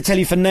everything I need to tell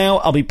you for now.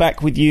 I'll be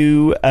back with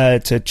you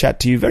to chat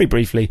to you very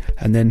briefly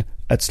and then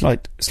at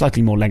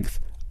slightly more length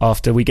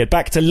after we get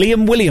back to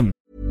Liam Williams.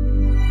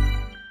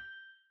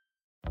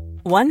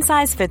 One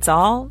size fits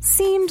all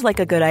seemed like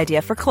a good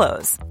idea for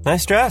clothes.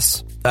 Nice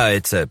dress.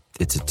 It's a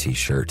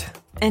t-shirt.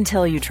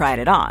 Until you tried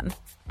it on.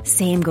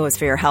 Same goes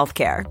for your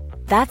healthcare.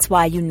 That's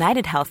why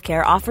United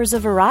Healthcare offers a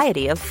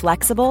variety of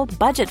flexible,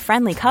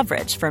 budget-friendly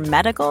coverage for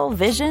medical,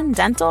 vision,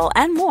 dental,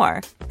 and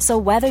more. So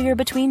whether you're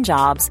between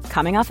jobs,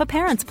 coming off a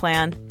parent's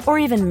plan, or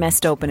even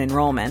missed open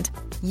enrollment,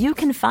 you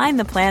can find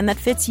the plan that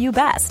fits you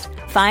best.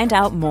 Find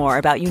out more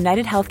about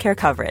United Healthcare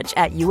coverage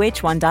at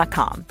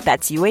uh1.com.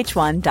 That's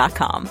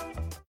uh1.com.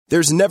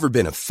 There's never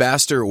been a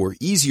faster or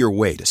easier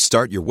way to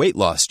start your weight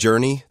loss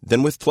journey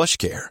than with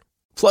PlushCare.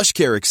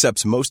 PlushCare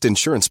accepts most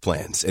insurance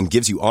plans and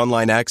gives you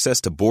online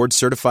access to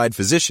board-certified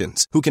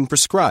physicians who can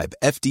prescribe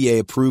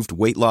FDA-approved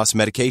weight loss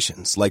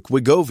medications like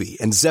Wegovy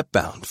and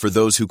Zepbound for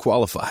those who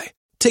qualify.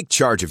 Take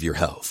charge of your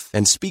health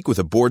and speak with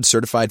a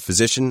board-certified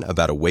physician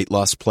about a weight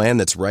loss plan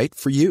that's right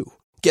for you.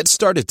 Get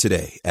started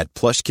today at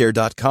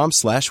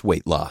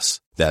plushcare.com/weightloss.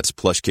 That's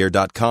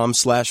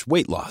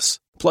plushcare.com/weightloss.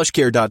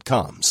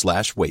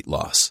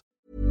 plushcare.com/weightloss.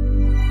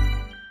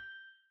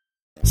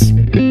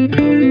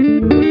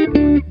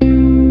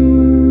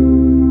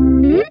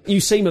 You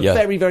seem a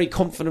very, very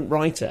confident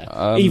writer,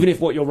 even if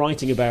what you're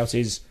writing about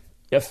is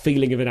a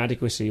feeling of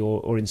inadequacy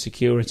or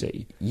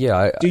insecurity.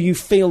 Yeah. Do you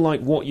feel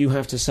like what you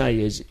have to say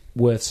is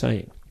worth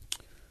saying?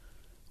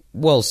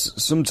 Well,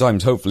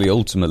 sometimes, hopefully,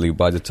 ultimately,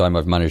 by the time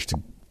I've managed to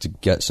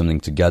get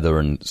something together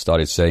and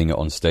started saying it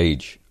on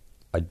stage,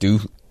 I do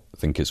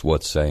think it's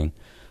worth saying.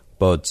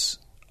 But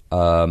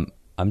I'm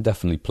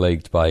definitely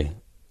plagued by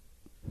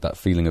that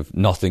feeling of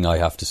nothing I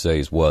have to say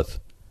is worth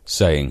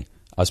saying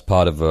as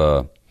part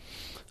of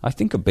I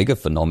think a bigger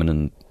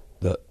phenomenon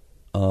that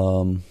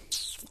I'm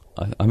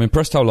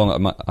impressed how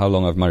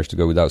long I've managed to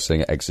go without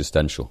saying it,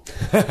 existential.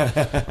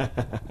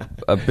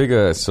 A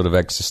bigger sort of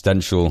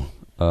existential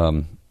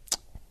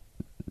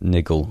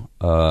niggle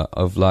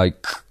of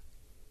like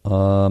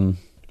that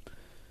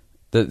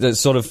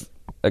sort of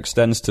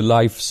extends to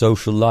life,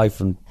 social life,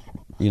 and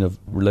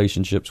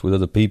relationships with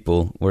other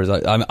people. Whereas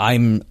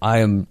I'm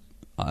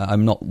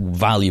not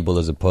valuable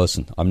as a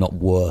person. I'm not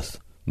worth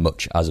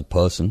much as a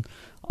person.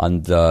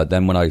 And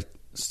then when I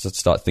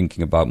start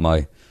thinking about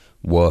my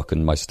work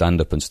and my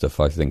stand-up and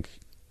stuff, I think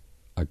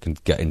I can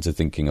get into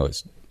thinking,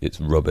 it's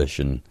rubbish,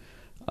 and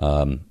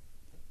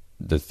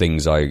the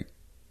things I'm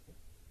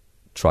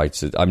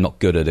not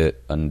good at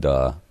it, and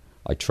the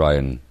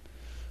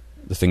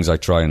things I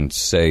try and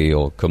say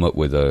or come up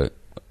with are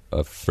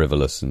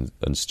frivolous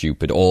and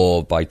stupid,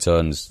 or by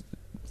turns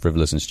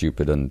frivolous and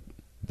stupid, and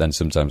then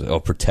sometimes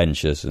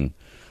pretentious and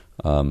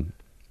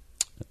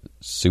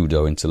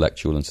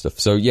pseudo-intellectual and stuff.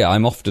 So yeah,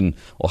 I'm often,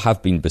 or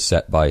have been,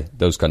 beset by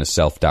those kind of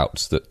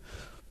self-doubts that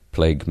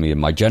plague me in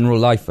my general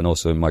life and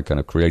also in my kind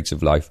of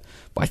creative life.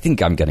 But I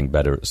think I'm getting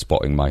better at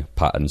spotting my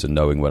patterns and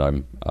knowing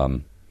when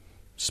I'm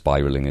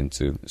spiraling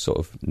into sort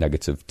of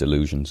negative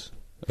delusions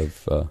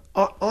of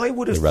I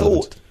would have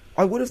irrelevant.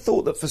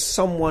 thought that for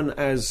someone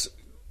as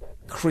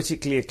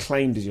critically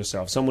acclaimed as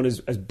yourself, someone as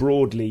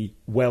broadly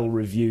well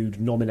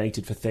reviewed,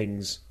 nominated for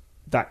things,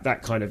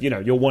 that kind of,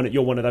 you're one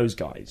of those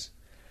guys.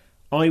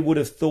 I would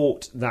have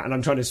thought that, and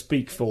I'm trying to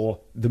speak for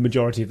the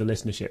majority of the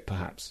listenership,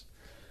 perhaps.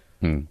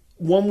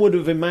 One would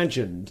have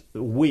imagined,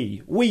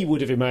 we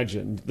would have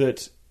imagined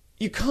that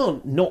you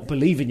can't not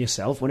believe in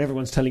yourself when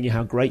everyone's telling you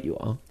how great you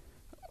are.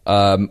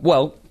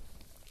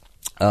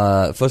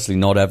 Firstly,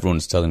 not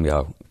everyone's telling me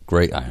how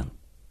great I am.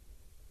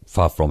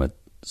 Far from it.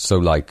 So,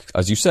 like,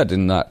 as you said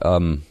in that,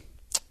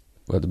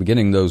 at the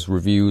beginning, those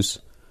reviews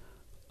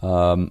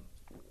kind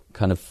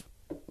of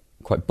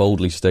quite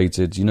boldly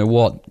stated, you know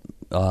what,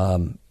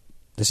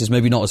 this is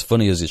maybe not as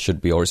funny as it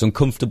should be, or it's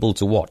uncomfortable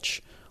to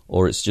watch,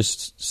 or it's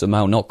just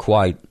somehow not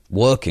quite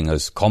working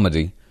as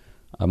comedy.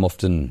 I'm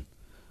often,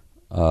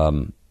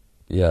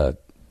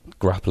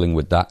 grappling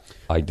with that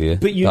idea.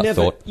 But you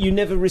never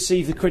never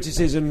receive the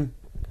criticism,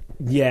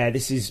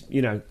 this is,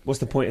 what's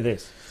the point of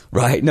this?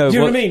 Right, no. Do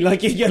you know what I mean?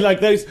 Like, like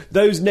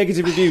those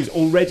negative reviews,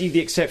 already the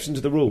exception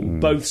to the rule,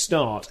 both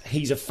start,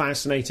 he's a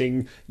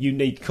fascinating,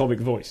 unique comic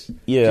voice.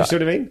 Yeah. Do you see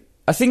what I mean?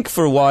 I think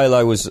for a while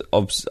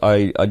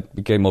I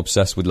became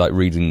obsessed with, like,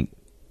 reading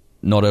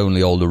not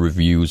only all the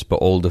reviews, but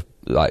all the,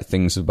 like,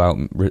 things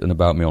written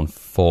about me on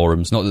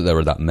forums. Not that there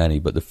are that many,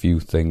 but the few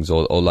things,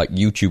 or like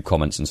YouTube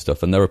comments and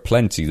stuff. And there are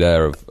plenty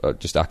there of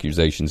just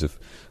accusations of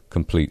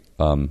complete,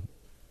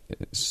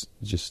 it's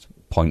just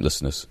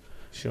pointlessness.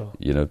 Sure.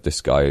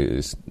 This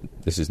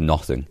is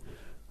nothing.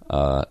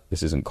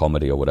 This isn't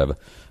comedy or whatever.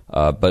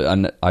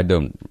 And I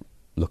don't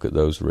look at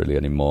those really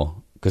anymore,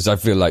 because I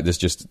feel like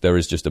there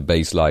is just a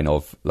baseline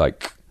of,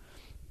 like,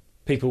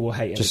 people will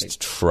hate just anything.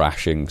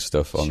 trashing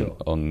stuff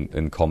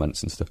in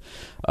comments and stuff.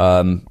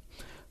 I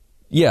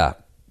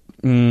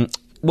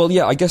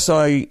guess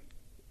I,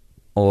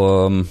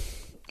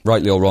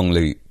 rightly or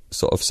wrongly,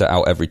 sort of set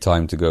out every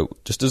time to go,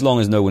 just as long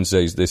as no one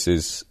says this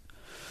is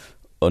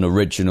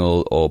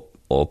unoriginal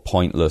or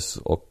pointless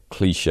or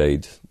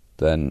cliched,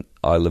 then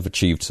I'll have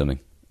achieved something.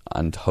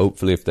 And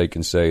hopefully if they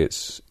can say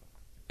it's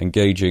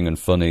engaging and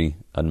funny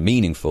and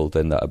meaningful,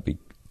 then that would be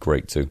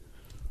great too.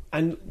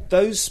 And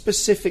those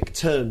specific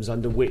terms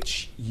under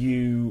which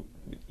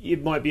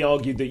it might be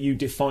argued that you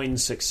define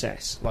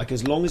success, like,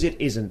 as long as it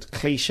isn't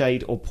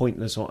cliched or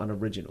pointless or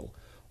unoriginal,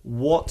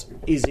 what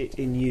is it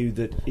in you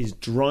that is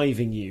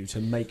driving you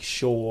to make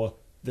sure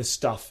the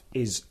stuff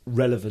is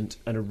relevant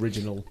and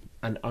original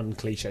and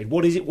uncliched?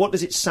 What is it? What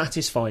does it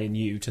satisfy in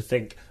you to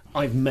think,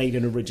 I've made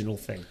an original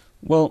thing?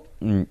 Well,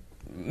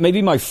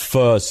 maybe my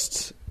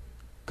first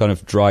kind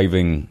of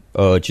driving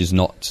urge is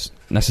not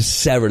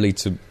necessarily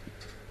to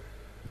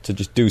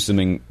just do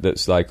something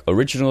that's, like,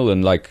 original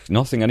and like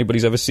nothing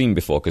anybody's ever seen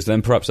before, because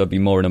then perhaps I'd be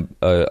more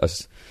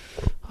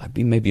I'd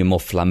be maybe a more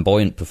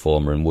flamboyant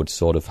performer and would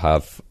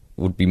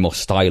be more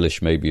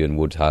stylish maybe, and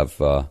would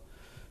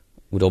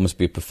almost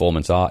be a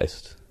performance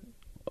artist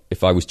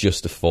if I was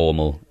just a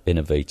formal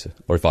innovator,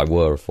 or if I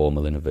were a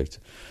formal innovator.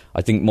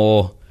 I think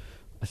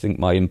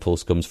my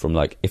impulse comes from,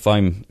 like, if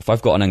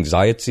I've got an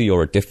anxiety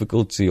or a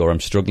difficulty, or I'm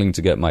struggling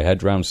to get my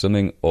head around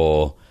something,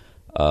 or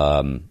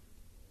I'm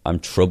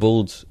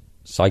troubled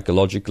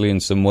psychologically in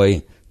some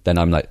way, then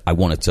I'm like, I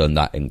want to turn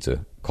that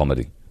into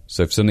comedy.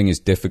 So if something is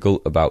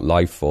difficult about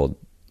life or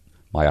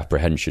my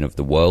apprehension of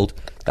the world,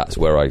 that's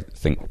where I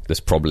think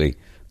there's probably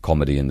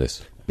comedy in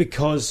this.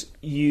 Because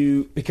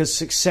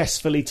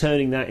successfully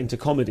turning that into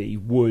comedy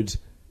would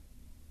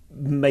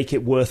make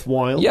it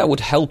worthwhile? Yeah, it would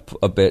help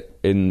a bit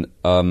in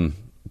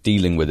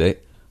dealing with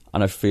it.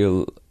 And I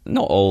feel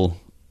not all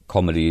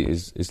comedy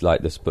is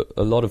like this, but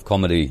a lot of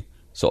comedy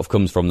sort of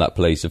comes from that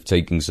place of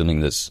taking something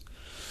that's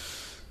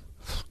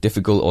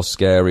difficult or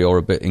scary or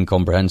a bit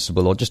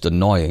incomprehensible or just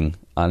annoying,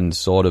 and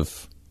sort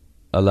of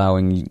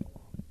allowing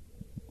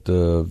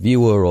the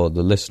viewer or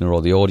the listener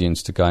or the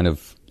audience to kind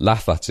of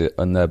laugh at it,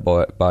 and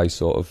thereby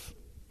sort of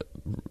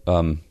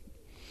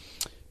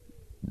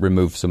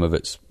remove some of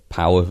its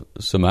power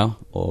somehow,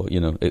 or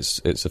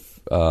its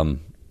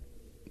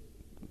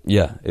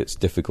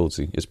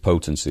difficulty, its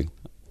potency.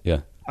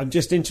 Yeah, I'm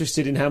just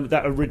interested in how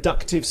that a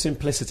reductive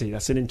simplicity.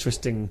 That's an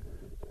interesting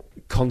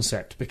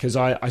concept, because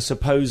I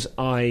suppose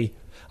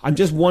I'm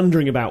just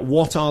wondering about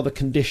what are the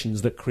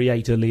conditions that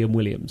create a Liam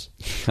Williams.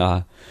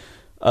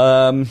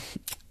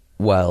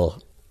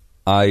 Well,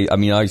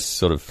 I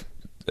sort of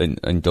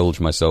indulge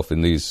myself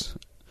in these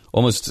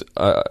almost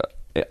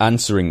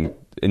answering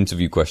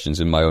interview questions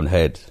in my own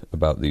head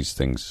about these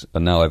things,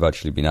 and now I've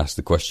actually been asked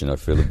the question, I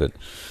feel a bit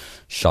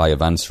shy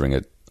of answering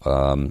it.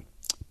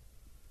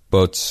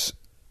 But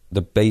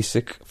the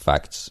basic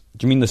facts.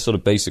 Do you mean the sort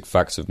of basic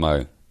facts of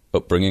my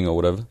upbringing or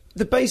whatever?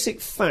 the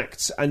basic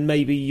facts and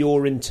maybe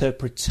your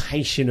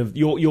interpretation of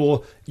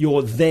your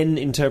then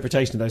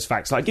interpretation of those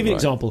facts. Like, I'll give you an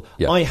example.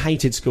 Yeah. I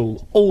hated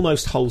school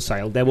almost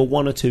wholesale. There were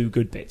one or two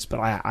good bits, but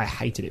I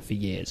hated it for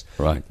years.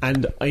 Right.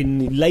 And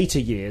in later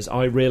years,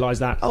 I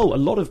realised that, a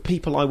lot of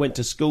people I went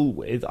to school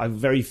with, I have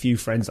very few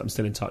friends that I'm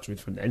still in touch with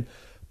from then,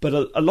 but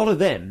a lot of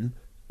them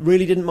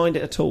really didn't mind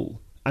it at all.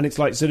 And it's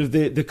like sort of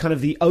the kind of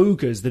the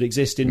ogres that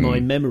exist in my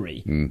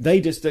memory.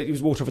 It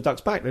was water off a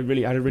duck's back. They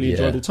really had a really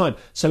enjoyable time.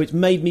 So it's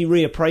made me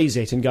reappraise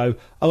it and go,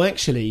 oh,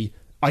 actually,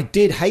 I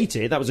did hate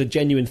it. That was a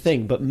genuine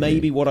thing. But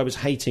maybe what I was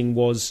hating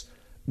was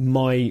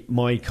my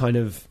kind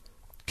of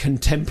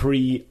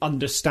contemporary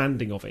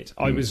understanding of it.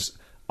 I was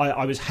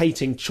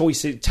hating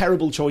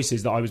terrible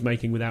choices that I was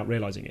making without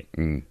realising it.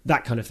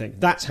 That kind of thing.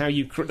 That's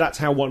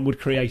how one would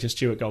create a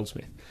Stuart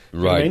Goldsmith. You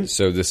know what I mean?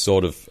 So the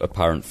sort of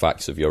apparent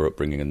facts of your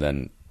upbringing and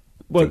then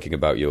thinking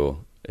about your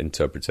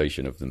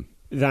interpretation of them.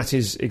 That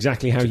is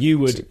exactly how you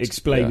would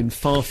explain in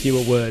far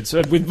fewer words,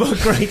 with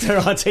greater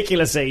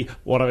articulacy,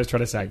 what I was trying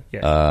to say.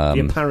 Yeah.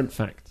 The apparent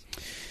fact.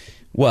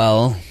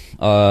 Well,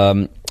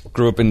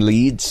 grew up in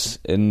Leeds,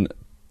 in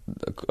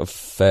a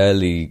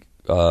fairly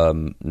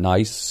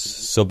nice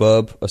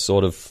suburb, a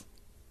sort of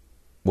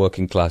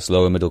working class,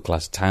 lower middle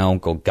class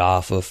town called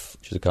Garforth,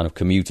 which is a kind of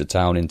commuter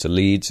town into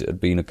Leeds. It had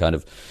been a kind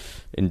of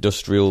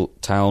industrial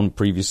town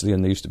previously,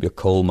 and there used to be a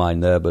coal mine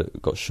there, but it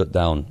got shut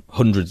down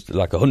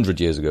 100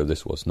 years ago.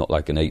 This was not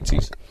like an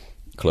 80s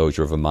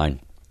closure of a mine,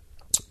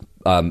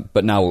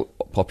 but now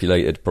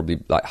populated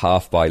probably like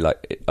half by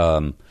like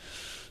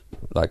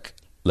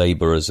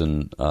labourers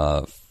and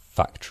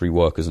factory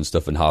workers and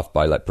stuff, and half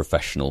by like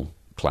professional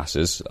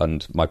classes.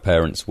 And my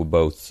parents were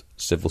both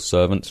civil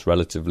servants,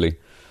 relatively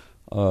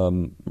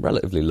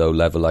low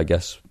level, I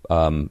guess.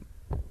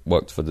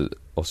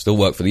 Still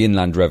work for the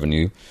Inland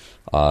Revenue.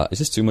 Is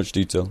this too much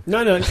detail?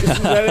 No,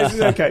 this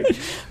is okay.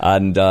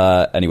 And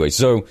anyway,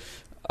 so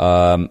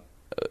I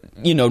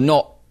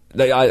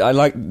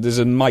like. There's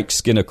a Mike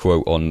Skinner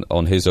quote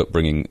on his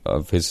upbringing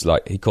of his,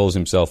 like, he calls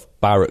himself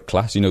Barrack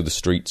class. You know, the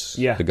streets,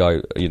 the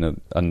guy,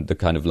 and the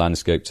kind of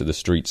landscape to the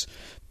streets.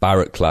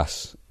 Barrack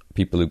class,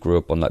 people who grew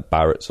up on like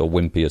Barratts or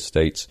Wimpy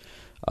estates,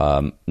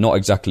 not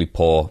exactly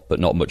poor, but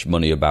not much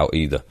money about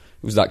either.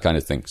 It was that kind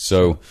of thing.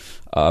 So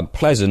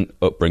pleasant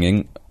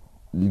upbringing.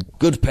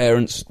 Good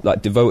parents,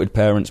 like devoted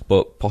parents,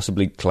 but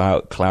possibly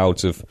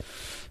clouds of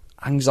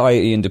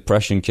anxiety and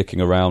depression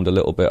kicking around a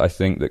little bit, I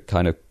think, that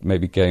kind of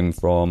maybe came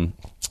from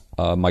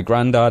my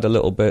granddad a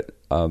little bit.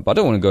 But I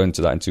don't want to go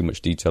into that in too much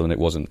detail, and it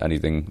wasn't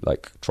anything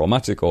like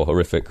traumatic or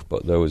horrific,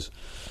 but there was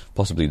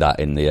possibly that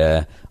in the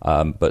air.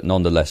 But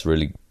nonetheless,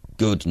 really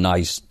good,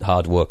 nice,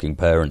 hard-working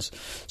parents.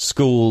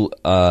 School,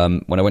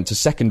 when I went to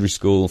secondary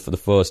school for the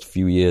first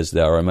few years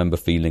there, I remember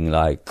feeling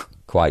like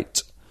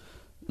quite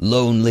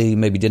lonely,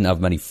 maybe didn't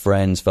have many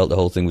friends, felt the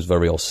whole thing was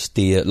very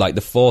austere. Like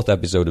the 4th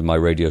episode of my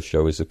radio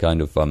show is a kind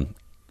of,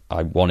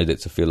 I wanted it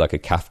to feel like a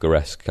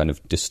Kafkaesque kind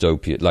of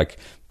dystopia, like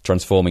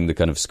transforming the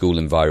kind of school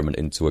environment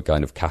into a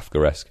kind of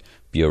Kafkaesque,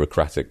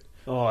 bureaucratic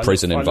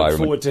prison environment. I look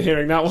forward to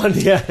hearing that one,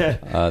 yeah.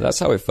 That's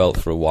how it felt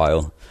for a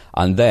while.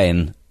 And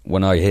then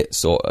when I hit,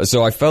 so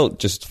I felt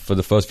just for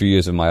the first few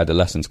years of my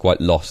adolescence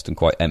quite lost and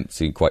quite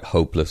empty, quite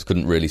hopeless,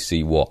 couldn't really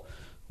see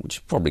which is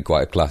probably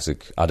quite a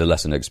classic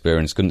adolescent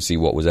experience, couldn't see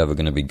what was ever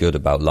going to be good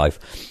about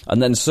life.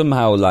 And then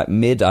somehow, like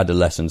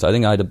mid-adolescence, I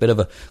think I had a bit of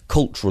a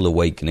cultural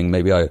awakening.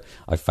 Maybe I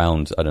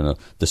found, I don't know,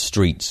 the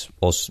streets,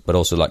 but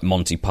also like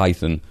Monty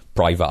Python,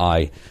 Private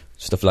Eye,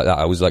 stuff like that.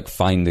 I was like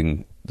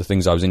finding the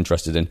things I was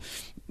interested in.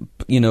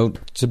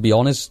 To be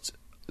honest,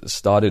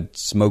 started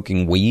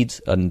smoking weed,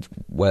 and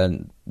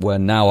where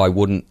now I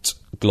wouldn't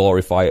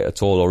glorify it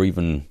at all or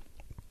even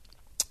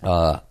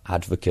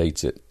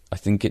advocate it. I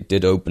think it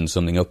did open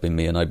something up in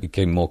me, and I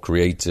became more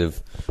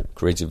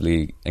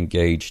creatively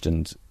engaged,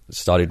 and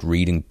started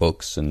reading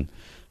books and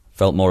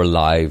felt more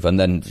alive, and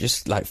then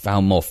just like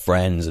found more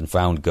friends and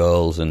found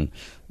girls, and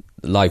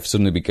life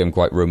suddenly became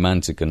quite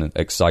romantic and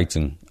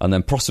exciting. And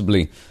then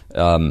possibly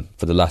for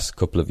the last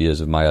couple of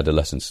years of my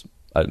adolescence,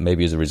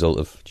 maybe as a result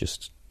of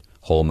just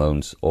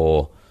hormones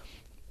or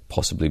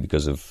possibly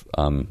because of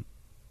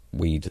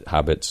weed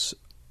habits,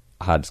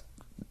 had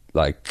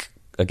like,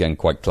 again,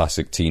 quite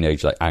classic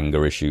teenage like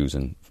anger issues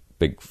and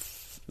big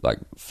like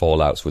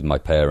fallouts with my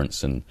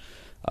parents, and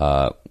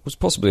was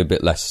possibly a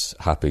bit less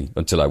happy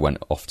until I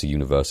went off to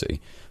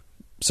university.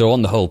 So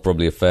on the whole,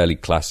 probably a fairly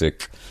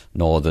classic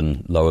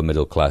northern lower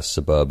middle class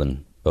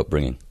suburban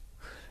upbringing.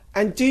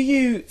 And do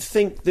you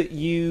think that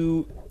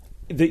your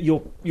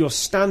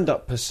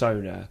stand-up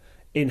persona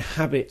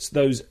inhabits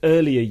those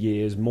earlier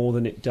years more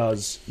than it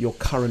does your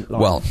current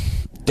life? Well,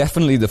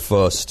 definitely the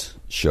first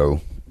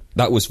show.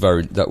 That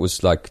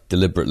was like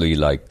deliberately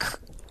like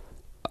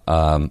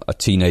a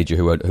teenager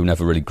who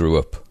never really grew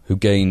up, who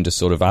gained a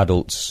sort of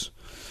adult's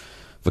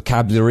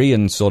vocabulary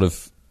and sort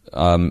of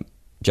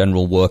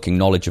general working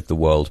knowledge of the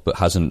world, but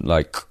hasn't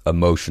like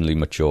emotionally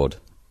matured.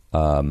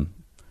 And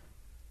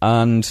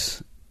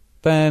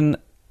then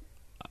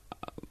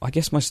I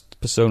guess my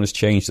persona's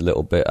changed a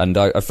little bit, and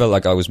I felt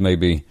like I was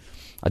maybe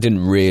I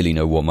didn't really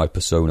know what my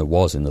persona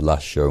was in the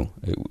last show.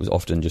 It was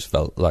often just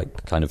felt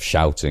like kind of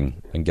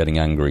shouting and getting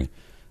angry,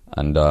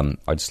 and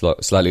I'd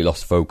slightly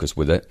lost focus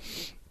with it.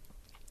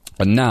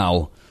 And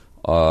now,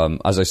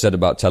 as I said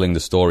about telling the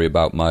story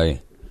about my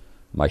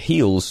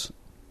heels,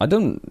 I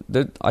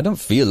don't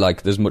feel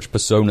like there's much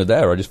persona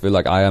there. I just feel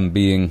like I am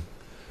being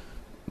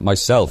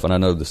myself, and I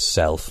know the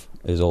self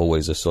is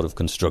always a sort of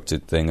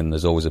constructed thing, and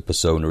there's always a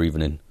persona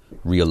even in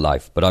real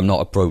life, but I'm not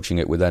approaching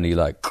it with any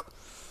like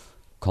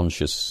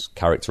conscious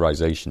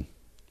characterization.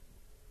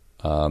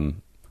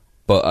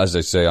 But as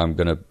I say, I'm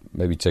going to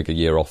maybe take a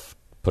year off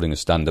putting a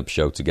stand-up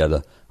show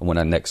together, and when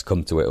I next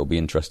come to it, it'll be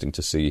interesting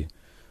to see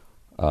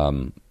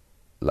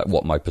like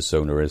what my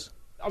persona is.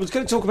 I was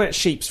going to talk about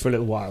Sheeps for a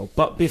little while,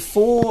 but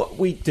before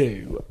we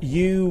do,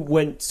 you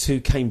went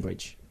to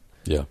Cambridge.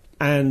 Yeah.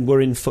 And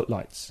were in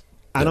Footlights.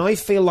 And I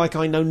feel like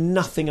I know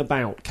nothing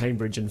about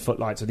Cambridge and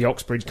Footlights, or the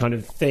Oxbridge kind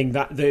of thing,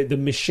 that the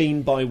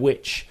machine by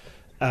which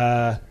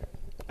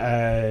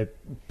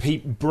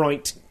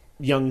bright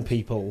young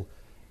people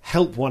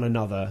help one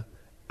another,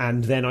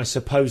 and then I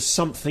suppose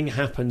something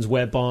happens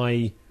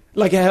whereby,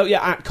 like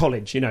at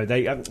college, you know,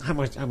 they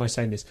how am I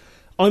saying this?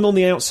 I'm on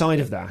the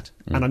outside of that,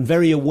 and I'm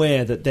very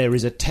aware that there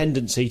is a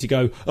tendency to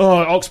go, oh,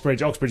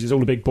 Oxbridge is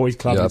all a big boys'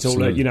 club. Yeah, it's all,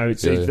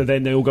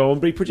 then they all go on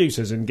be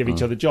producers and give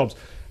each other jobs.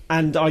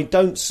 And I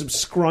don't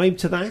subscribe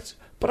to that,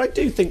 but I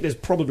do think there's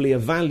probably a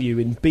value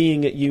in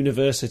being at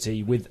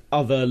university with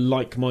other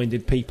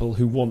like-minded people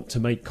who want to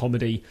make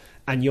comedy,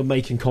 and you're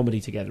making comedy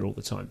together all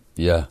the time.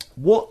 Yeah.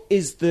 What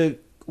was,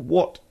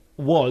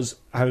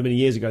 however many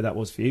years ago that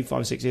was for you, 5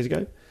 or 6 years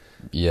ago?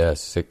 Yeah,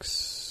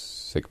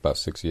 about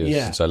 6 years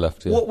since I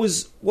left. Yeah. What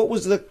was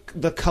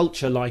the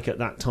culture like at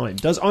that time?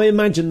 I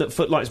imagine that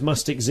Footlights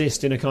must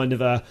exist in a kind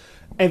of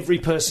every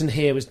person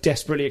here was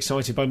desperately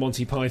excited by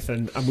Monty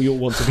Python, and we all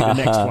want to be the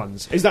next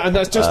ones. Is that? And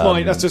that's just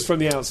that's just from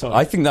the outside.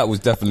 I think that was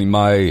definitely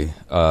my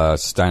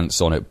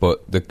stance on it.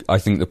 But I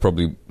think the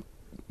probably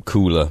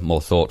cooler,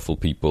 more thoughtful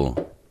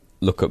people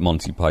look at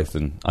Monty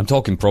Python. I'm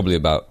talking probably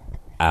about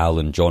Al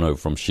and Jono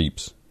from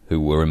Sheeps,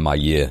 who were in my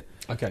year.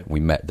 Okay. We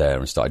met there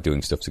and started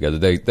doing stuff together.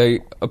 They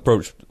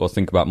approached or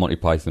think about Monty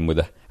Python with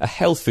a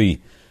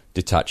healthy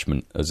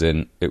detachment, as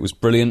in it was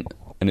brilliant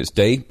in its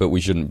day, but we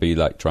shouldn't be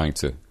like trying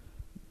to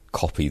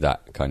copy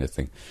that kind of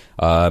thing.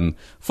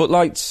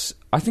 Footlights,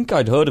 I think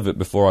I'd heard of it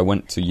before I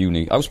went to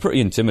uni. I was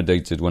pretty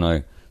intimidated when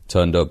I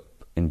turned up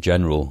in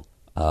general.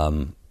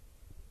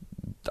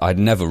 I'd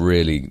never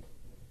really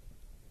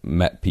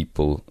met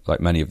people like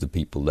many of the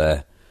people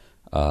there,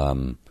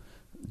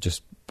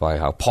 just by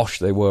how posh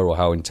they were or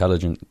how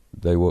intelligent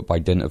they were, by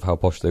dint of how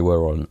posh they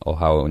were or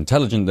how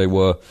intelligent they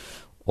were,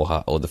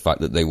 or the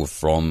fact that they were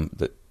from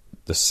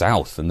the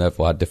South and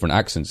therefore had different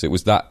accents. It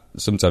was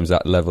sometimes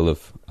that level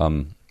of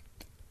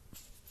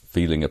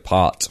feeling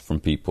apart from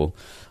people.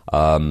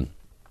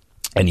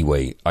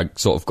 Anyway, I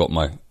sort of got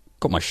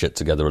my shit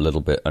together a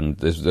little bit, and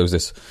there was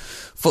this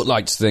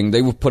Footlights thing.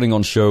 They were putting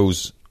on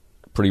shows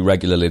pretty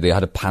regularly. They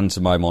had a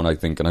pantomime on, I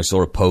think, and I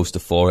saw a poster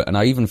for it, and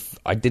I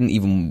didn't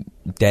even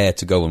dare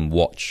to go and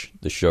watch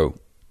the show.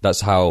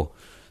 That's how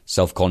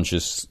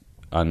self-conscious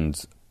and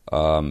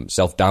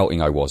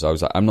self-doubting I was. I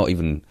was like, I'm not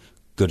even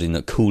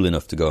cool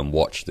enough to go and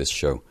watch this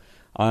show.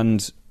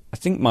 And I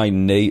think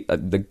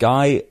the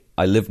guy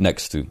I lived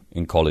next to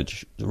in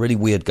college, a really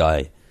weird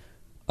guy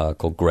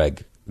called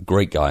Greg, a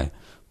great guy.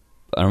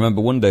 I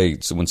remember one day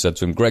someone said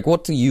to him, Greg,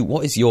 what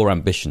is your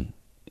ambition?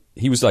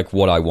 He was like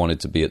what I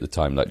wanted to be at the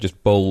time, like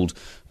just bold.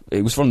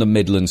 He was from the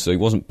Midlands, so he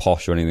wasn't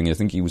posh or anything. I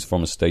think he was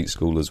from a state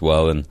school as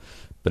well,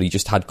 but he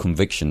just had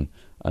conviction.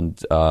 And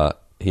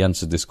he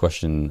answered this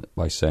question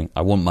by saying,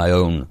 I want my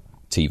own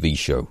TV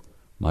show,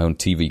 my own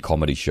TV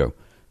comedy show.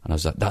 And I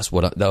was like,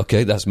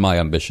 that's my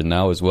ambition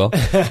now as well.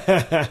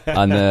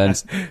 And then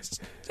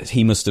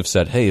he must have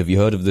said, hey, have you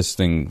heard of this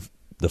thing,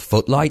 The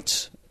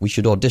Footlights? We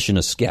should audition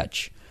a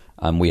sketch.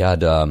 And we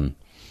had,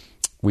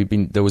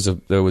 there was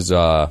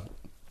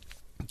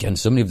again,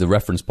 so many of the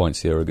reference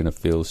points here are going to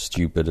feel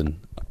stupid and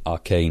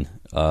arcane.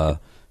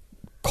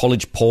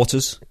 College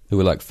porters, who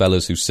are like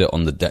fellas who sit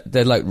on the deck.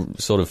 They're like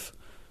sort of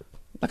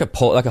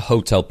like a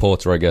hotel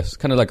porter, I guess,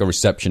 kind of like a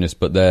receptionist,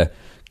 but they're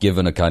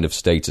given a kind of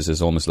status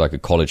as almost like a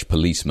college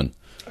policeman.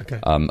 Okay.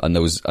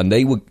 And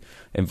they were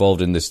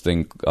involved in this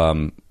thing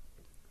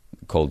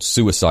called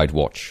Suicide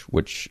Watch,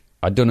 which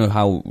I don't know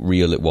how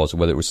real it was, or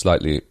whether it was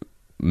slightly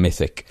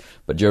mythic.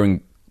 But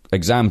during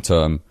exam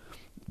term,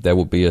 there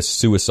would be a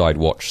suicide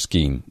watch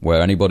scheme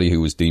where anybody who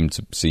was deemed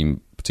to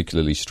seem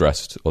particularly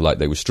stressed or like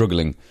they were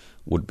struggling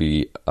would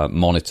be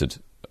monitored,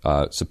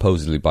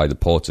 supposedly by the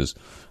porters.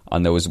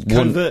 And there was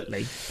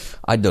covertly.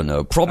 I don't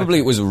know. Probably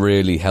It was a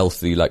really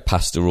healthy, like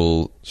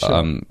pastoral,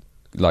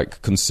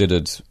 like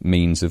considered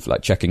means of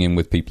like checking in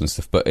with people and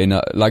stuff. But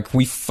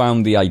we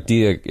found the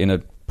idea in a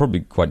probably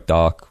quite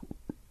dark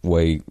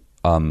way.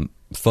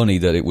 Funny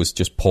that it was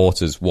just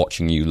porters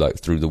watching you like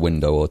through the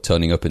window or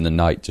turning up in the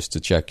night just to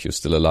check you're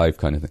still alive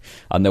kind of thing.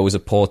 And there was a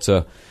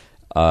porter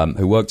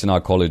who worked in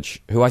our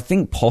college who I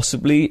think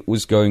possibly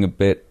was going a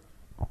bit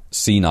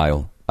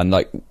senile and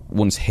like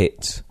once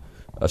hit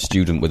a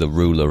student with a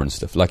ruler and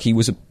stuff. Like, he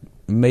was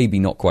maybe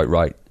not quite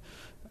right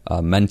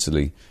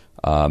mentally,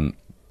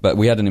 but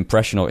we had an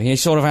impression of he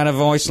sort of had a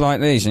voice like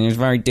this, and he was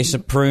very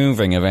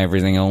disapproving of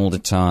everything all the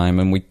time,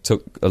 and we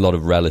took a lot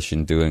of relish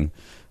in doing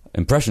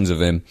impressions of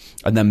him,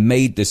 and then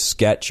made this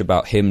sketch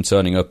about him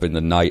turning up in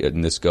the night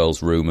in this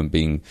girl's room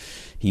and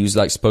he was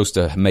like supposed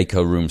to make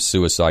her room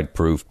suicide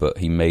proof, but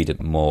he made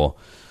it more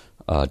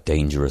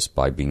dangerous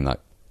by being like,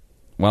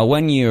 well,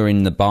 when you're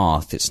in the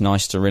bath, it's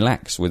nice to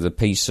relax with a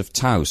piece of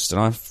toast, and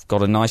I've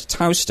got a nice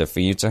toaster for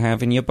you to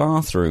have in your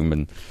bathroom.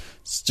 And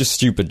it's just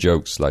stupid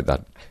jokes like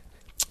that,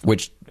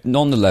 which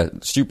nonetheless,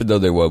 stupid though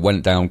they were,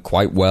 went down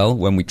quite well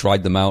when we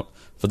tried them out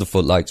for the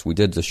Footlights. We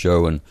did the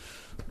show and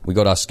we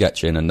got our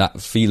sketch in, and that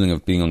feeling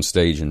of being on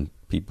stage and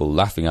people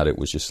laughing at it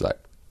was just like,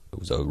 it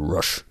was a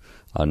rush.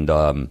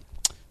 And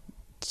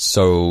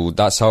so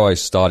that's how I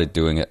started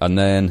doing it. And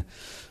then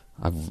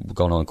I've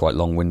gone on quite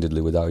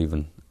long-windedly without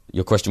even...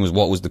 Your question was,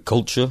 what was the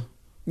culture?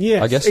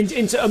 Yes, I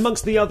guess.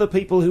 Amongst the other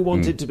people who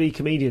wanted to be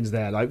comedians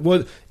there, like,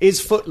 is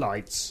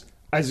Footlights,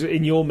 as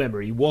in your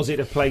memory, was it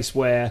a place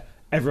where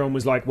everyone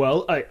was like,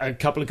 well, a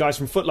couple of guys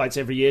from Footlights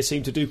every year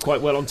seem to do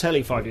quite well on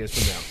telly 5 years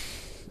from now?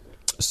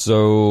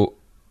 So,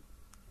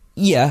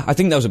 yeah, I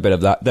think there was a bit of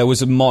that. There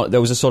was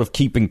a sort of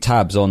keeping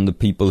tabs on the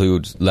people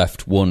who'd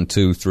left 1,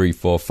 2, 3,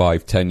 4,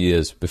 5, 10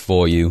 years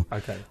before you.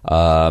 Okay.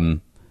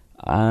 And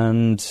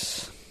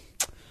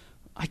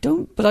I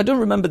don't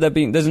remember there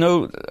being. There's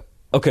no.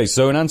 Okay,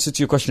 so in answer to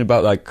your question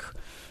about like,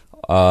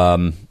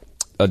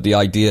 the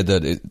idea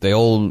that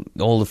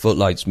all the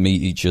Footlights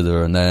meet each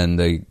other and then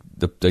they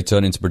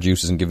turn into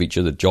producers and give each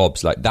other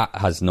jobs, like that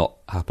has not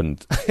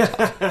happened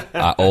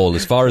at all.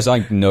 As far as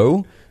I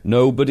know,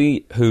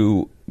 nobody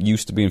who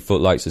used to be in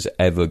Footlights has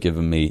ever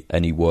given me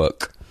any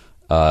work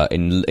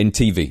in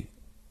TV,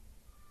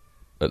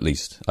 at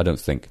least, I don't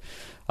think.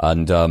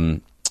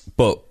 And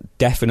but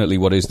definitely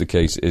what is the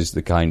case is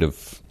the kind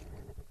of,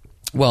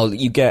 well,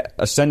 you get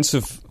a sense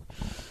of,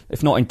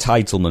 if not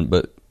entitlement,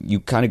 but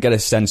you kind of get a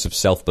sense of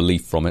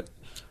self-belief from it.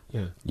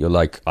 Yeah. You're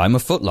like, I'm a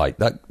Footlight,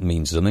 that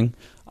means something.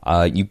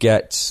 You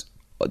get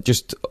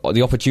just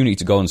the opportunity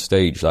to go on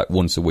stage like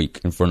once a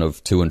week in front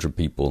of 200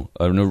 people,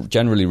 a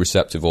generally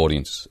receptive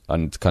audience,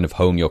 and kind of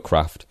hone your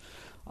craft.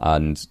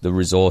 And the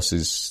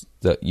resources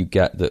that you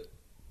get that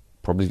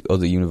probably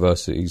other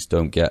universities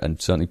don't get,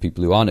 and certainly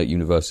people who aren't at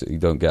university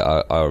don't get,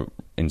 are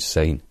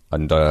insane.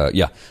 And I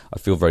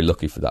feel very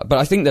lucky for that. But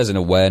I think there's an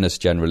awareness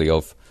generally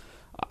of,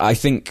 I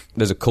think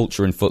there's a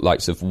culture in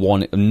Footlights of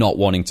not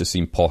wanting to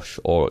seem posh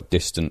or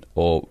distant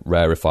or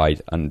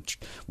rarefied, and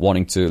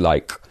wanting to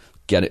like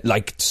get it.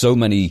 Like so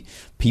many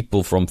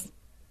people from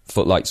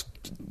Footlights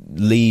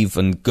leave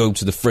and go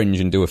to the Fringe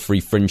and do a free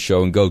Fringe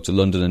show and go to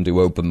London and do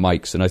open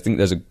mics. And I think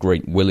there's a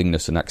great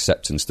willingness and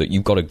acceptance that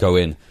you've got to go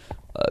in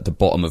at the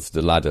bottom of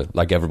the ladder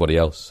like everybody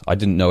else. I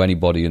didn't know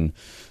anybody and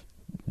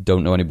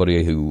don't know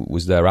anybody who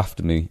was there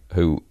after me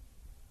who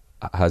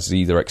has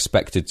either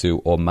expected to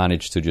or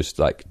managed to just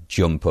like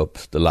jump up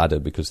the ladder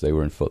because they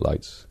were in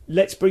Footlights.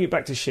 Let's bring it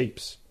back to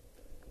Sheeps.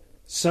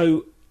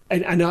 So,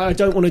 and I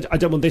don't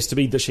want this to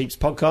be the Sheeps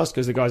podcast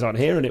because the guys aren't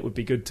here, and it would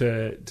be good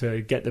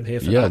to get them here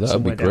for that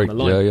somewhere down the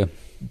line. Yeah.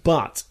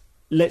 But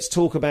let's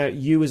talk about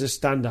you as a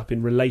stand-up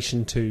in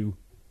relation to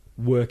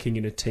working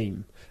in a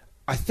team.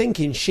 I think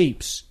in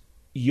Sheeps,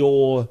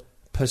 your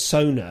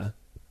persona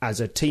as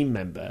a team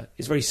member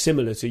is very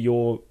similar to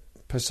your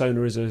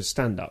persona as a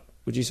stand-up.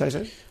 Would you say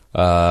so?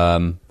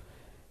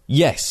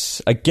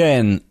 Yes.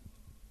 Again,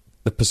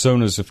 the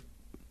personas have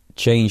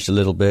changed a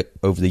little bit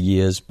over the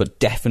years, but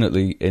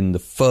definitely in the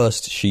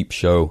first Sheep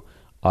show,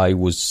 I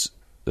was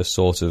the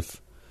sort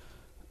of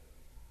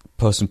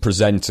person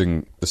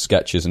presenting the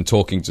sketches and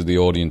talking to the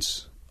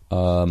audience.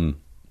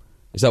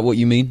 Is that what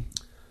you mean?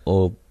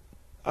 Or...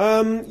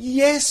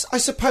 yes, I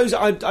suppose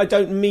I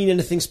don't mean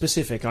anything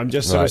specific. I'm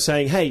just sort of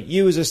saying, hey,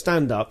 you as a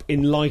stand-up,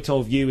 in light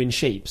of you in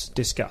Sheeps,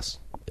 discuss.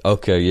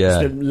 Okay,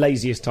 yeah. It's the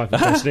laziest type of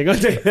questioning I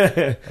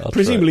do.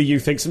 Presumably you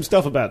think some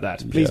stuff about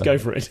that. Please go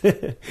for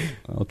it.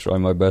 I'll try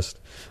my best.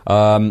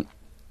 I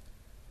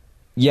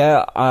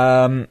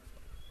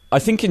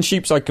think in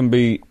Sheeps I can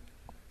be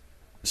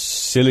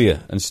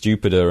sillier and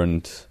stupider,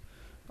 and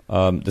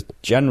the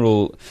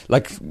general...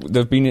 Like,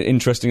 there have been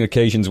interesting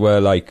occasions where,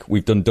 like,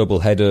 we've done double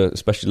header,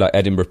 especially like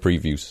Edinburgh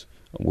previews.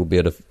 We'll be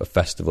at a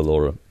festival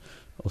or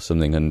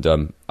something,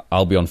 and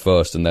I'll be on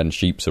first, and then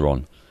Sheeps are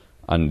on.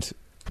 And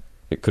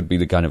it could be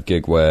the kind of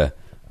gig where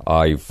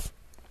I've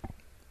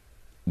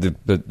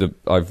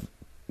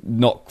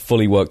not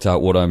fully worked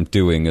out what I'm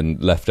doing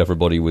and left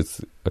everybody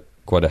with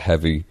quite a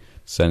heavy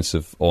sense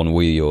of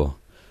ennui or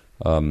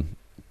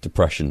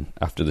depression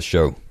after the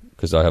show,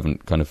 because I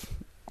haven't kind of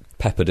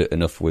peppered it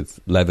enough with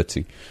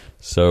levity.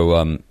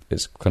 So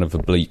it's kind of a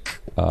bleak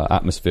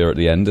atmosphere at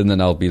the end, and then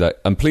I'll be like,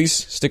 and please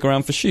stick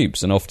around for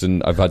Sheeps. And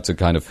often I've had to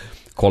kind of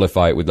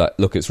qualify it with like,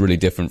 look, it's really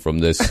different from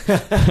this.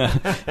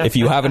 If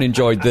you haven't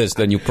enjoyed this,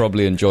 then you'll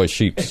probably enjoy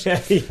Sheeps.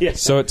 Yeah.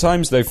 So at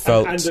times they've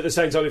felt... And at the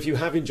same time, if you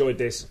have enjoyed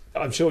this,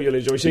 I'm sure you'll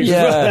enjoy Sheeps.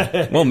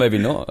 Yeah. Well, maybe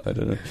not. I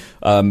don't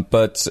know.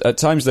 But at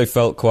times they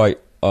felt quite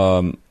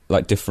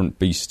like different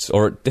beasts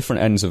or at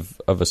different ends of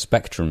a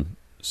spectrum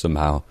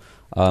somehow.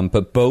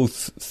 But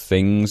both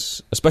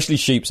things, especially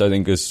Sheeps, I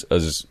think,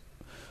 has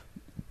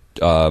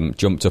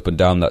jumped up and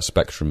down that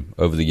spectrum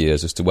over the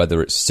years as to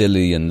whether it's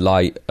silly and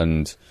light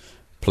and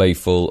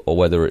playful or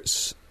whether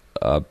it's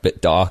a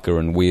bit darker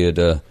and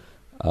weirder.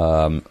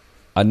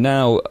 And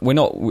now we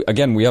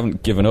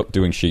haven't given up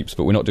doing Sheeps,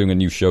 but we're not doing a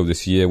new show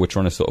this year. We're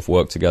trying to sort of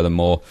work together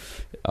more,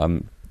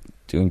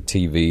 doing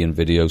TV and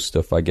video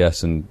stuff, I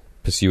guess, and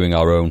pursuing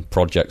our own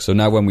projects. So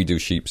now when we do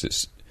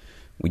Sheeps,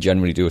 we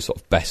generally do a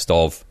sort of best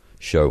of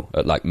show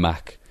at like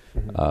Mac,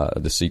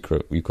 the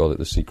Secret. We call it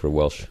the Secret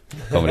Welsh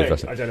Comedy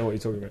Festival. I don't know what you're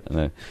talking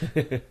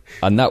about.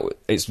 And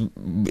it's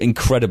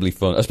incredibly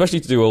fun, especially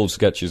to do old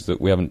sketches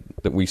that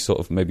we sort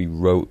of maybe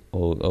wrote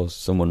or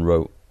someone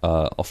wrote.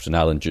 Often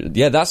Al and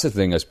that's the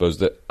thing, I suppose,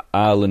 that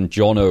Al and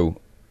Jono,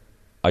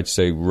 I'd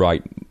say,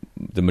 write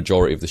the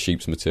majority of the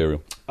Sheeps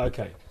material.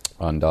 Okay.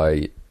 And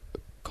I,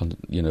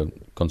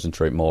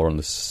 concentrate more on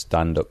the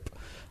stand-up.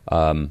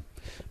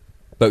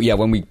 But yeah,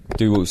 when we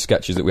do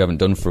sketches that we haven't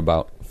done for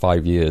about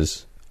 5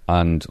 years,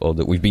 or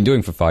that we've been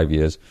doing for 5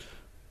 years,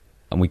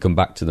 and we come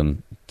back to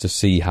them to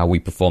see how we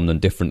perform them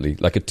differently,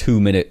 like a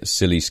 2-minute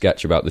silly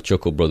sketch about the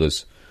Chuckle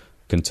Brothers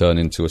can turn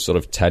into a sort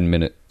of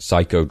 10-minute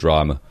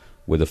psychodrama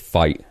with a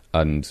fight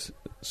and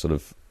sort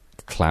of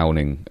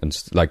clowning, and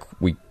like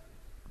we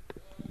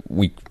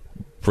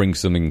bring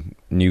something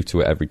new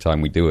to it every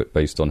time we do it,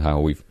 based on how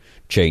we've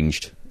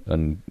changed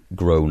and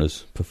grown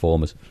as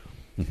performers.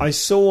 I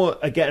saw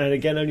again and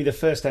again only the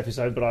first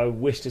episode, but I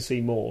wish to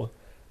see more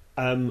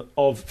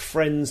of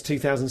Friends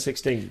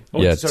 2016.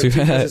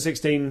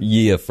 2016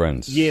 Year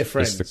Friends. Year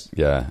Friends.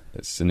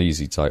 It's an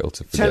easy title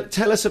to forget.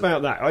 Tell us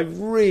about that. I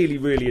really,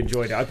 really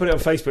enjoyed it. I put it on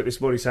Facebook this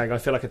morning saying I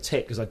feel like a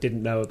tit because I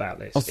didn't know about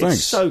this. Oh, thanks.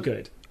 It's so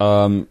good.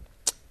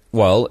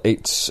 Well,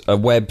 it's a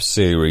web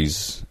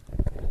series.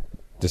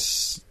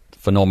 This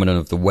phenomenon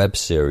of the web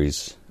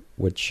series,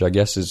 which I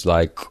guess is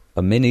like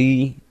a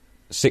mini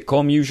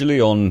sitcom, usually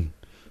on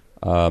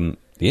the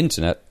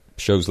internet.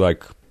 Shows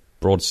like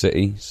Broad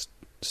City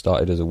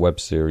started as a web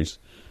series,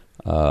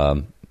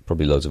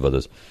 probably loads of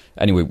others.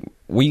 Anyway,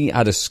 we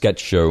had a sketch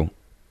show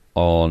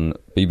on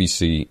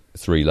BBC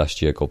 3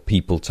 last year called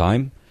People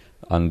Time,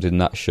 and in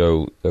that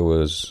show there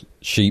was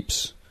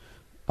Sheeps,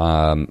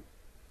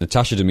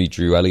 Natasha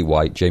Demetriou, Ellie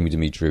White, Jamie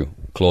Demetriou,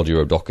 Claudia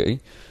O'Doherty,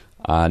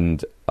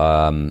 and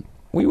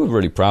we were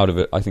really proud of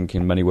it. I think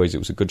in many ways it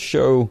was a good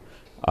show,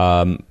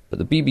 but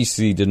the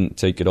BBC didn't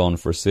take it on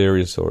for a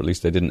series, or at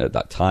least they didn't at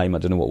that time. I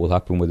don't know what will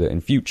happen with it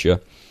in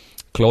future.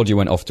 Claudia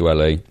went off to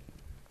LA,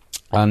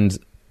 and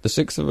the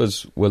six of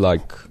us were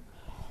like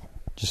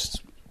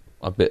just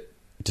a bit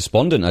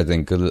despondent, I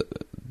think,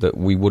 that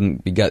we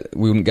wouldn't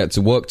get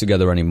to work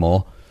together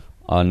anymore.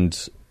 And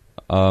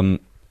I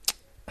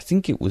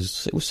think it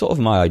was sort of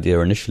my idea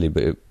initially,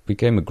 but it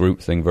became a group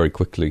thing very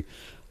quickly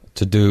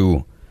to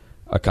do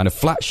a kind of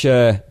flat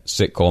share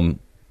sitcom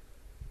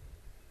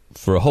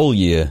for a whole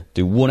year,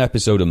 do one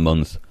episode a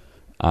month.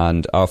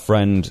 And our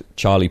friend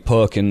Charlie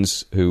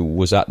Perkins, who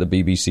was at the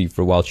BBC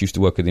for a while, she used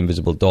to work at the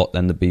Invisible Dot,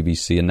 then the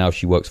BBC, and now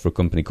she works for a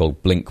company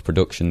called Blink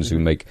Productions, who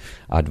make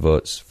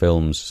adverts,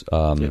 films,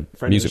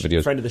 music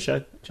videos. Friend of the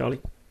show,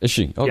 Charlie. Is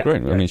she? Oh, yeah,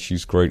 great. I mean,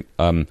 she's great.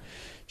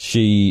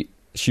 She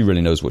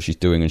really knows what she's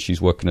doing, and she's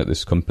working at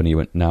this company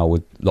now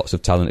with lots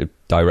of talented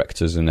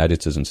directors and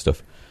editors and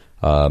stuff.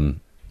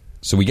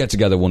 So we get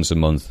together once a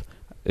month.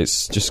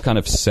 It's just kind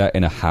of set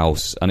in a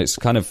house, and it's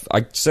kind of,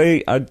 I'd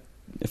say,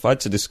 if I had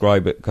to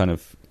describe it kind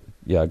of,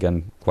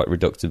 again, quite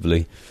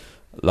reductively,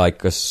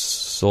 like a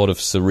sort of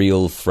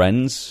surreal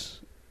Friends.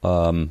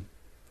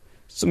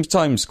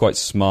 Sometimes quite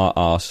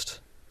smart-arsed,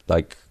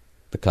 like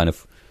the kind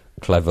of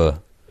clever...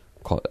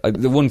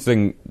 The one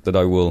thing that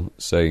I will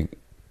say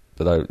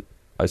that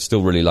I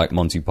still really like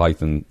Monty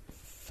Python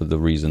for the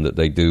reason that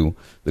they do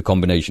the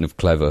combination of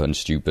clever and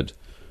stupid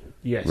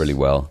really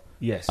well.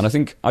 Yes. And I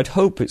think, I'd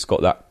hope it's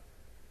got that,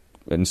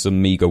 in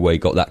some meager way,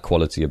 got that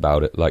quality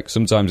about it. Like,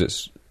 sometimes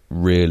it's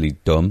really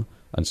dumb,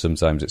 and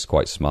sometimes it's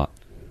quite smart.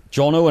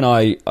 Jono and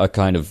I are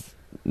kind of...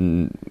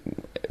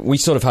 we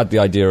sort of had the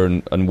idea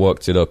and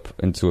worked it up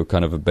into a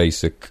kind of a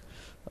basic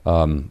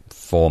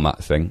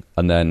format thing.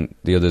 And then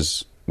the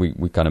others,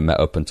 we kind of met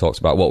up and talked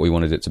about what we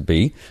wanted it to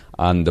be.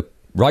 And the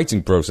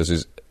writing process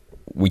is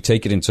we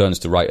take it in turns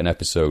to write an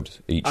episode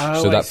each.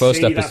 Oh, so that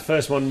that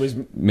first one was...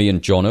 me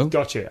and Jono.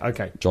 Gotcha,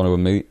 okay. Jono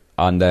and me.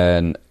 And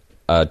then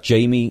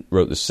Jamie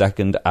wrote the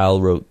second,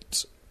 Al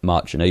wrote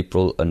March and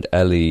April, and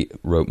Ellie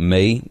wrote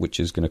May, which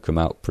is going to come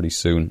out pretty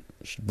soon.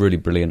 Really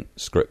brilliant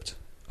script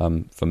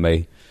for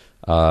May.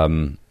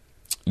 And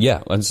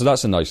so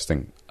that's a nice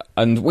thing.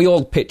 And we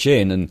all pitch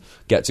in and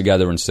get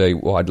together and say,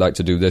 well, I'd like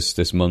to do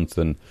this month,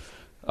 and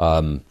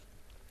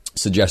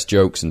suggest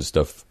jokes and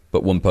stuff.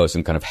 But one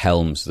person kind of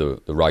helms the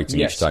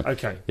writing each time.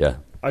 Okay. Yeah.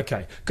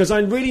 Okay. Because I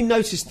really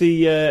noticed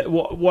the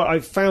what I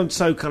found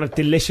so kind of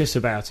delicious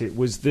about it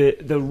was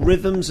the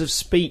rhythms of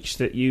speech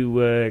that you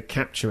were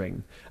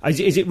capturing.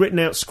 Is it written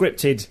out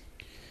scripted?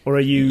 Or are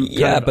you?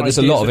 But there's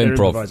a lot of improv.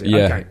 improvising?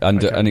 Yeah, Okay,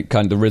 and okay. and it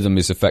kind of, the rhythm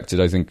is affected,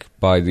 I think,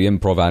 by the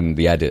improv and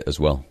the edit as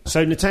well.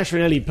 So Natasha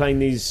and Ellie playing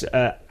these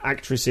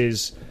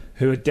actresses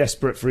who are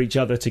desperate for each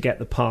other to get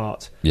the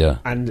part. Yeah.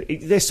 And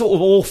they're sort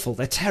of awful.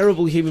 They're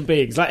terrible human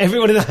beings. Like,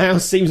 everyone in the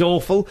house seems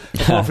awful,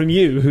 apart from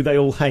you, who they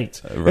all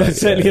hate. Right,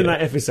 Certainly yeah, in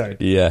that episode.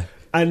 Yeah.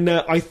 And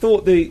I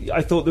thought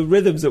the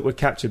rhythms that were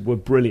captured were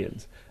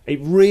brilliant. It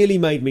really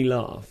made me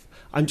laugh.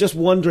 I'm just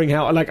wondering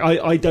how. Like,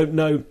 I don't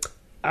know.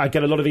 I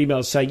get a lot of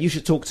emails saying you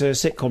should talk to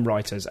sitcom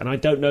writers, and I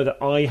don't know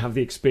that I have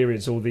the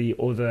experience or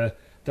the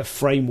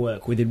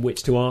framework within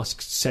which to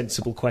ask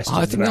sensible questions.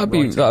 I think about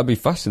writing. that'd be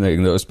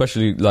fascinating, though,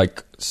 especially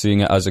like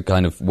seeing it as a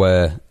kind of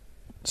where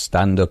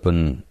stand-up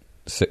and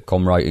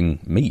sitcom writing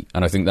meet.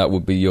 And I think that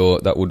would be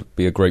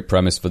a great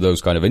premise for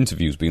those kind of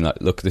interviews, being like,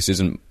 look, this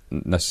isn't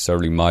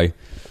necessarily my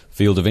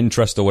field of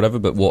interest or whatever,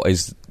 but what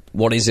is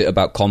it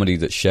about comedy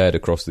that's shared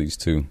across these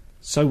two?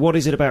 So what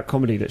is it about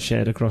comedy that's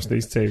shared across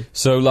these two?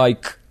 So,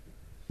 like,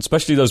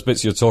 especially those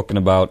bits you're talking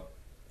about,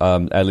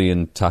 Ellie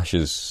and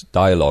Tasha's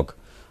dialogue.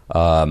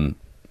 Jono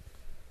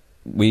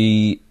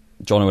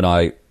and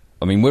I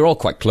mean, we're all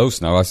quite close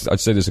now. I'd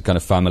say there's a kind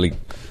of family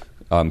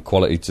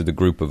quality to the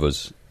group of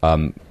us.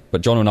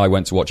 But Jono and I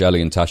went to watch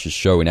Ellie and Tasha's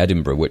show in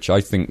Edinburgh, which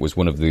I think was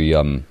one of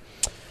the...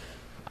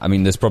 I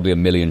mean, there's probably a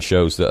million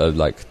shows that are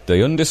like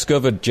the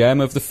undiscovered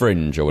gem of the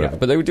Fringe or whatever. Yeah.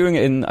 But they were doing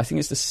it in, I think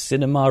it's the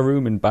cinema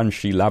room in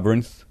Banshee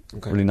Labyrinth.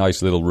 Okay. Really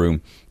nice little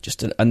room.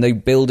 And they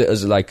build it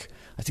as like...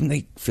 I think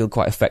they feel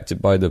quite affected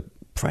by the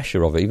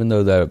pressure of it, even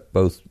though they're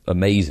both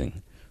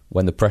amazing.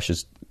 When the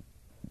pressure's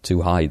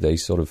too high, they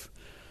sort of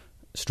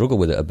struggle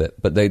with it a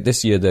bit. But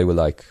last year they were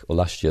like,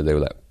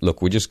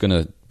 look, we're just going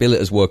to bill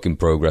it as work in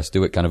progress,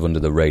 do it kind of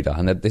under the radar.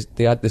 And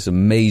they had this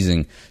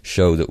amazing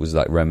show that was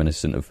like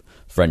reminiscent of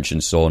French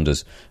and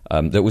Saunders.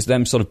 That was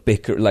them sort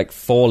of like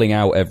falling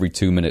out every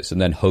 2 minutes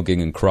and then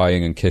hugging and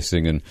crying and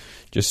kissing and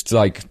just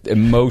like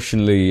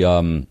emotionally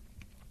up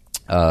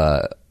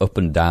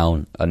and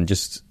down and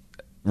just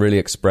really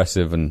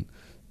expressive and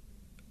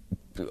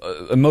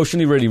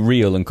emotionally really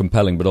real and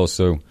compelling, but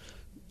also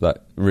like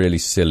really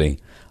silly.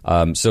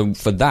 So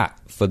for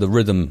the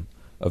rhythm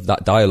of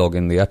that dialogue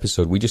in the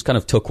episode, we just kind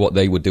of took what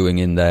they were doing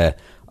in their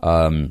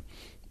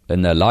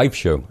live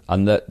show,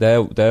 and their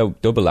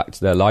double act,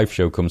 their live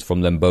show, comes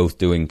from them both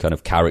doing kind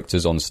of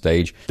characters on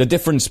stage. The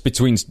difference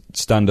between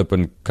stand-up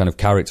and kind of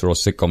character or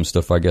sitcom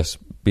stuff, I guess,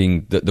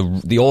 being that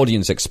the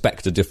audience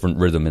expect a different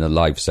rhythm in a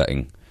live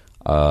setting,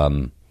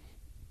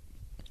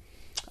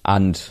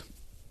 and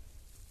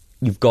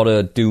you've got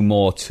to do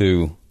more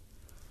to...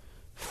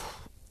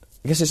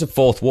 I guess it's a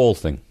fourth wall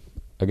thing.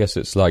 I guess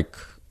it's like,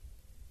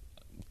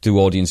 do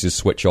audiences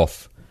switch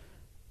off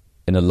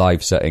in a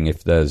live setting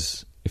if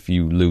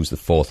you lose the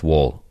fourth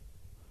wall?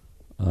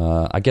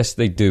 I guess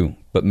they do,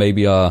 but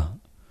maybe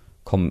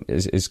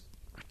is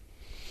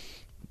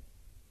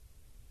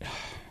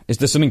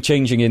there something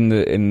changing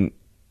in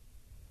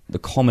the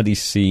comedy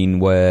scene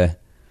where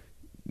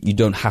you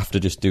don't have to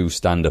just do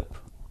stand up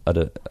at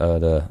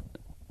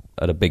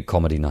a big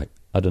comedy night?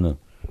 I don't know.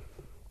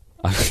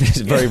 It's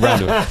very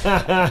random.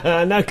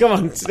 No, come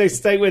on,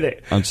 stay with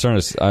it. I'm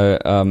trying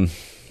to.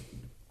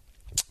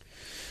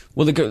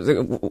 Well,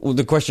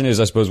 the question is,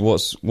 I suppose,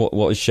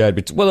 what is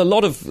shared? Well, a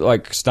lot of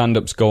like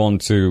stand-ups go on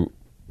to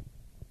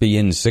be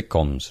in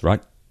sitcoms,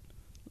 right?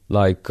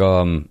 Like,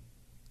 and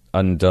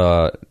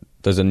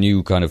there's a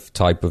new kind of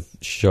type of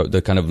show,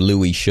 the kind of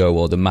Louis show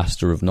or the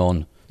Master of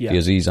None, the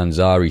Aziz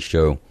Ansari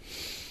show.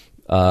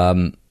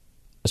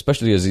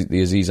 Especially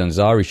the Aziz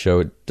Ansari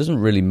show, it doesn't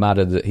really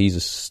matter that he's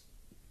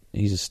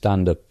a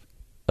stand-up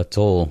at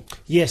all.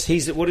 Yes,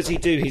 what does he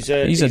do? He's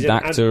an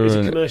actor. He's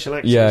a commercial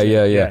actor.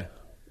 Yeah.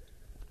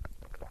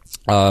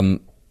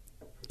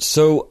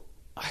 So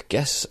I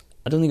guess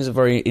I don't think it's a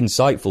very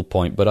insightful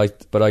point, but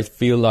I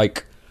feel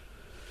like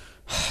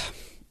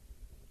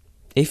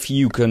if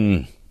you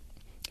kind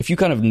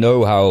of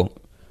know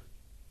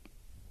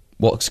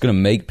what's going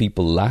to make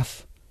people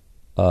laugh,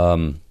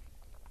 then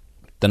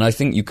I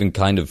think you can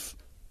kind of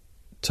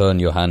turn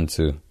your hand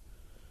to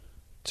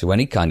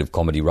any kind of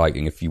comedy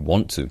writing if you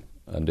want to,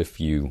 and if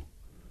you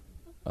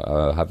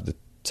have the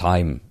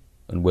time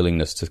and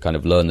willingness to kind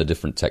of learn the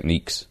different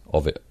techniques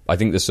of it. I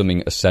think there's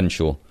something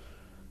essential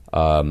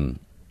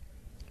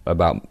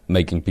about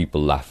making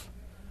people laugh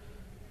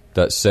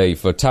that, say,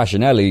 for Tash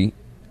and Ellie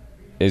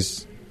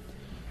is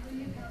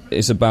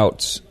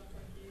about...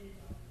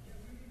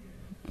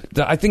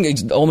 I think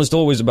it's almost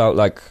always about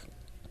like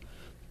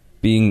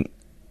being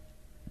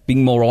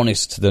more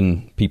honest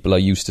than people are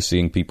used to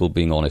seeing people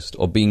being honest,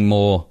 or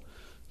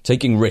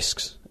taking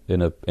risks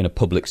in a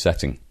public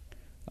setting,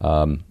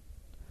 and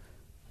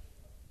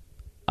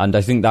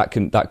I think that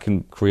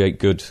can create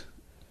good.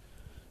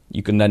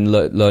 You can then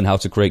learn how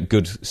to create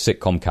good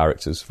sitcom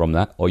characters from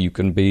that, or you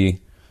can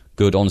be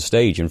good on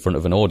stage in front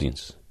of an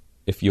audience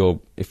if you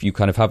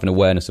kind of have an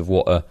awareness of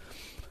what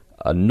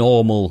a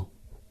normal...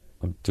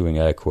 I'm doing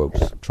air quotes,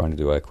 trying to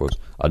do air quotes.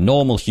 A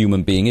normal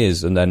human being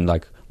is, and then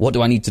like what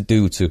do I need to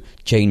do to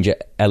change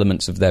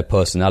elements of their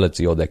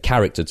personality or their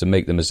character to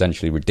make them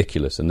essentially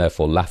ridiculous and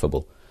therefore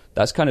laughable?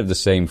 That's kind of the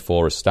same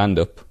for a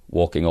stand-up,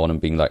 walking on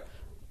and being like,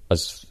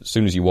 as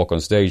soon as you walk on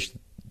stage,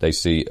 they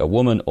see a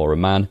woman or a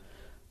man,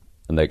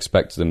 and they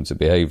expect them to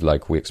behave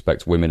like we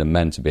expect women and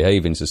men to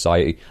behave in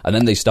society, and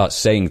then they start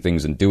saying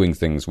things and doing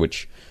things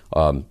which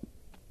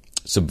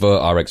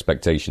subvert our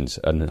expectations,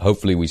 and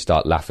hopefully we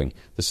start laughing.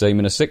 The same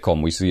in a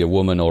sitcom. We see a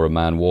woman or a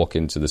man walk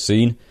into the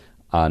scene,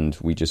 and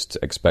we just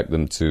expect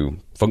them to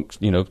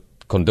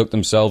conduct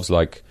themselves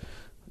like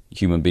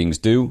human beings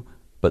do,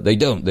 but they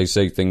don't. They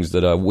say things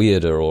that are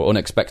weirder or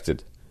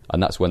unexpected,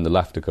 and that's when the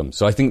laughter comes.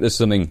 So I think there's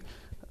something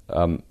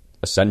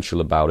essential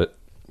about it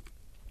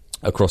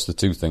across the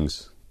two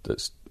things.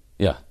 That's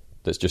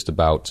just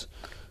about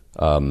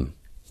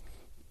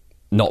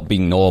not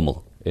being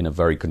normal in a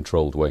very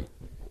controlled way.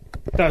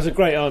 That was a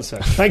great answer.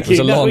 Thank you. It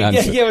was a long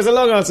answer. Yeah, it was a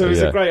long answer. It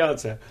was a great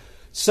answer.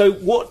 So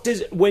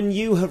when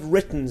you have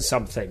written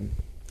something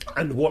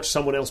and watched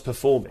someone else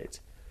perform it,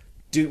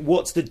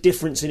 what's the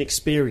difference in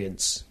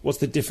experience? What's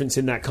the difference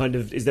in that kind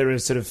of... Is there a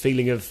sort of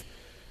feeling of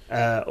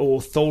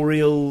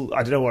authorial,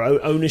 I don't know, or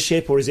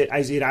ownership, or is it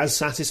as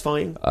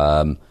satisfying?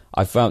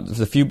 I found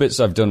the few bits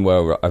I've done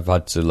where I've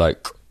had to,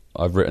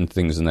 I've written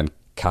things and then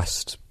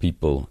cast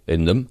people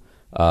in them.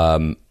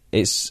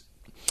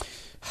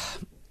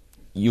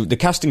 The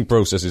casting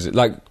process is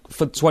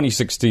for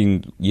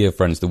 2016 Year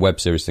Friends, the web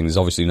series thing. There's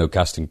obviously no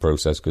casting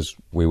process because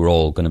we were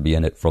all going to be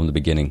in it from the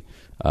beginning.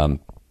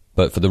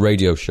 But for the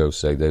radio show,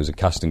 say, there's a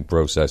casting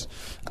process,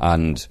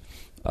 and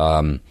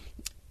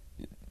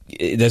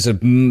there's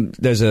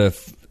a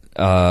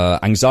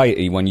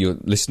anxiety when you're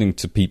listening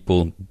to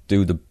people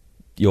do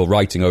your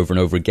writing over and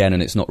over again,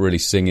 and it's not really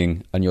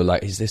singing, and you're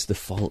like, is this the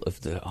fault of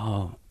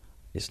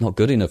it's not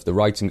good enough, the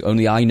writing,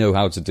 only I know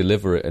how to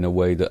deliver it in a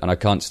way that, and I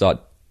can't start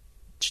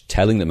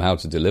telling them how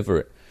to deliver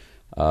it.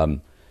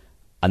 And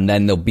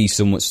then there'll be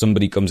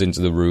somebody comes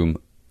into the room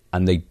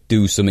and they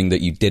do something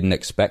that you didn't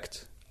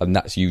expect, and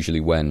that's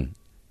usually when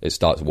it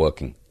starts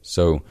working.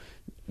 So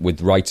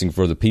with writing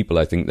for other people,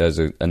 I think there's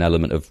an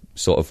element of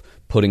sort of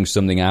putting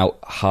something out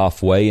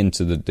halfway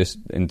into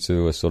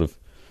a sort of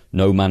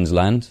no man's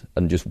land,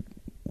 and just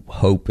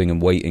hoping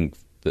and waiting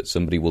that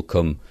somebody will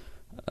come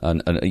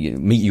and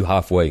meet you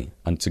halfway,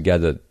 and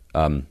together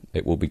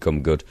it will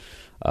become good.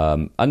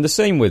 And the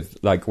same with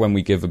when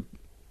we gave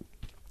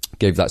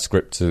that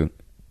script to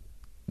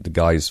the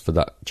guys for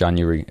that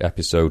January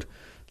episode,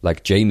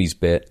 like Jamie's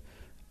bit,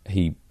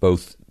 he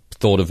both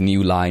thought of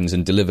new lines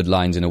and delivered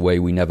lines in a way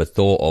we never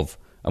thought of,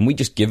 and we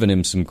just given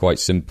him some quite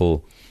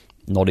simple,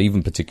 not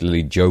even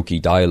particularly jokey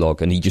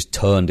dialogue, and he just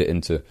turned it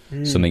into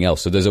something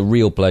else. So there's a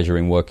real pleasure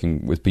in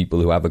working with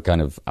people who have a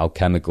kind of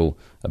alchemical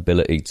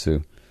ability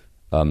to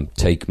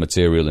take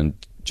material and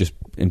just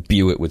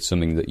imbue it with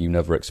something that you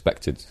never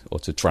expected, or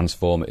to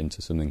transform it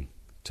into something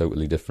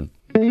totally different.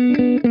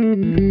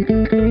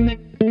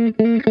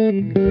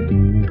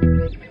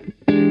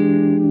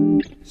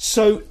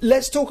 So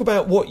let's talk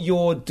about what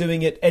you're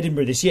doing at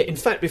Edinburgh this year. In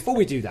fact, before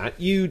we do that,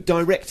 you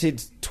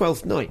directed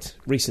Twelfth Night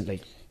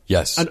recently.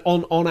 Yes. And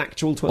on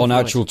actual 12th night. On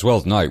actual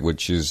 12th night,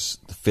 which is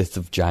the 5th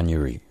of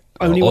January.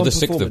 Only or one the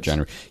 6th of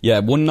January. Yeah,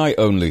 one night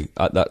only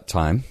at that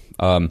time.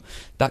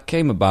 That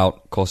came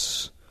about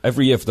because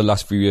every year for the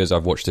last few years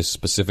I've watched this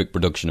specific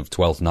production of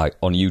Twelfth Night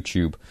on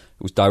YouTube.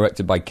 It was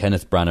directed by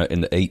Kenneth Branagh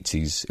in the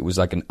 80s. It was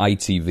like an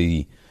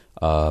ITV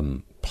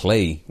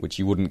play, which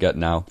you wouldn't get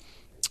now.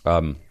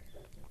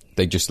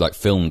 They just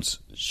filmed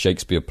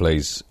Shakespeare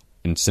plays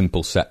in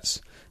simple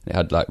sets. It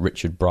had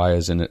Richard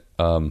Briers in it,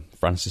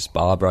 Francis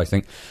Barber, I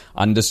think.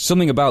 And there's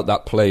something about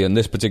that play and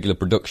this particular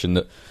production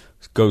that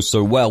goes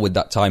so well with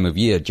that time of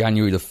year,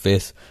 January the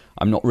 5th.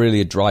 I'm not really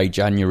a dry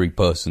January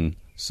person,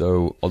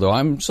 so although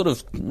I'm sort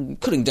of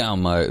cutting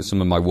down some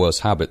of my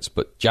worst habits,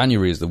 but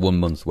January is the one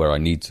month where I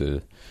need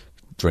to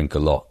drink a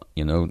lot,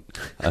 and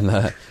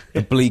the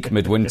bleak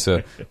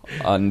midwinter.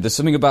 And there's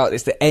something about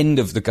it's the end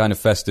of the kind of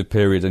festive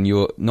period, and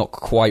you're not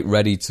quite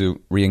ready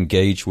to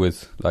re-engage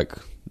with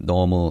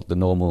the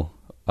normal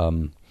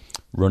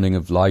running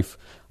of life.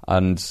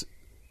 And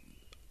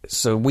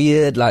so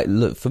weird,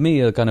 for me,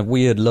 a kind of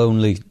weird,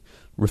 lonely,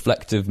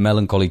 reflective,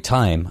 melancholy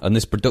time. And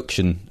this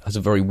production has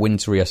a very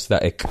wintry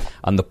aesthetic.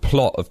 And the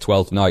plot of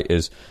Twelfth Night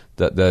is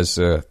that there's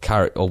a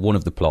character, or one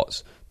of the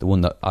plots, the one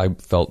that I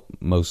felt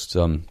most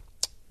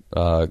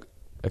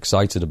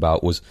excited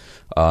about was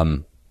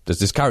there's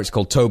this character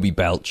called Toby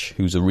Belch,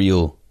 who's a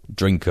real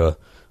drinker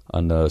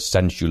and a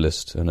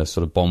sensualist and a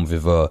sort of bon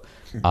vivant,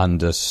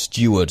 and a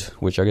steward,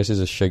 which I guess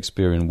is a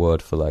Shakespearean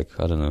word for I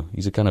don't know,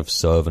 he's a kind of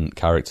servant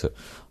character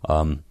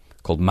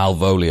called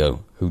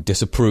Malvolio, who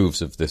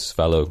disapproves of this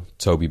fellow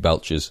Toby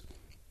Belch's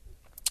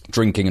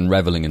drinking and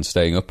revelling and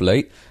staying up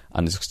late,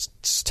 and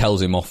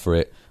tells him off for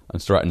it and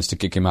threatens to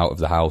kick him out of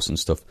the house and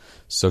stuff.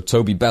 So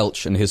Toby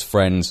Belch and his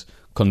friends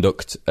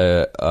conduct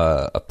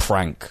a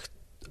prank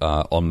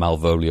on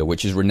Malvolio,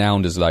 which is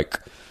renowned as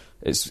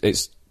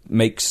it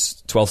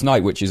makes Twelfth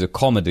Night, which is a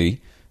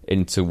comedy,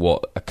 into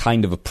what a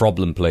kind of a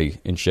problem play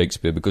in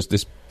Shakespeare, because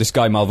this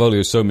guy Malvolio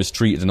is so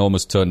mistreated and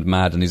almost turned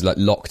mad, and he's like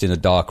locked in a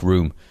dark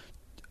room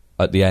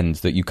at the end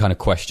that you kind of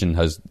question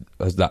is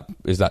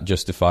that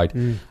justified?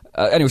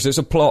 Anyway, so it's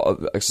a plot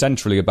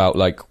centrally about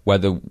like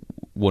whether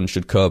one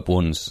should curb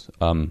one's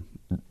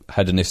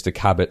hedonistic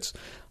habits.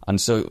 And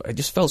so it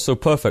just felt so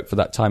perfect for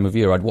that time of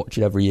year. I'd watch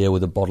it every year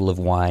with a bottle of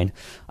wine.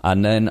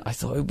 And then I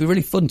thought it would be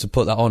really fun to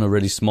put that on a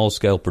really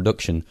small-scale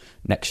production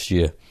next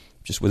year,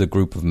 just with a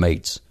group of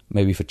mates,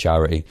 maybe for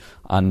charity.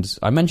 And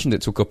I mentioned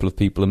it to a couple of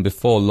people, and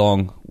before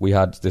long, we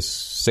had this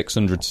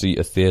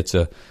 600-seater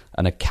theatre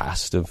and a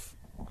cast of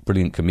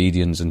brilliant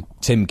comedians. And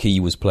Tim Key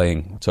was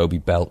playing Toby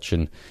Belch,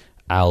 and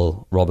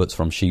Al Roberts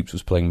from Sheeps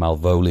was playing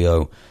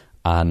Malvolio.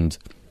 And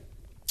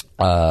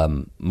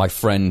my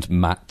friend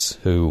Matt,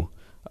 who...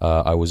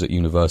 I was at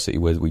university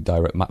with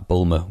Matt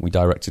Bulmer. We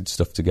directed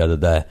stuff together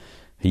there.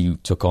 He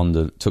took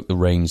the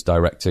reins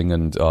directing,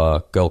 and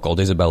a girl called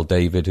Isabel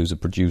David, who's a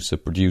producer,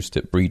 produced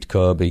it. Breed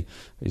Kirby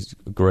is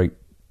a great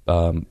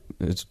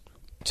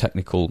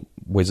technical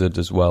wizard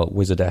as well,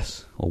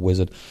 wizardess or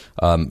wizard.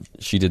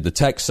 She did the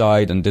tech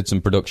side and did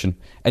some production.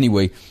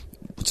 Anyway,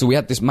 so we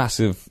had this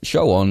massive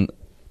show on,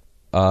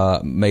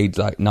 made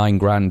like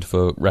 $9,000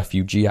 for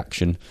refugee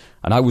action,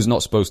 and I was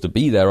not supposed to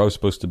be there. I was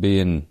supposed to be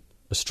in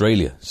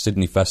Australia,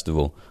 Sydney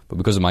Festival, but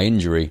because of my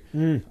injury,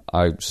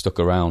 I stuck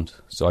around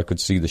so I could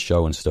see the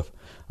show and stuff.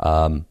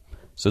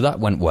 So that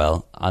went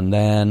well, and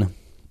then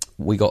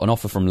we got an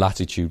offer from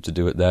Latitude to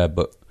do it there,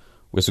 but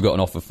we also got an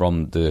offer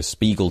from the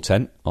Spiegel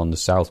tent on the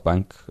South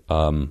Bank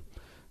to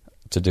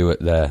do it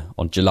there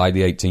on July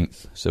the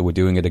 18th. So we're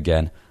doing it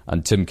again,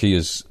 and Tim Key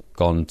has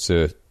gone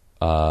to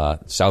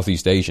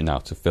Southeast Asia now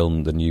to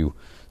film the new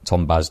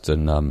Tom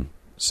Basden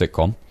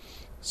sitcom.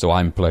 So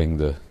I'm playing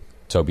the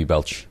Toby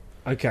Belch.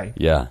 Okay.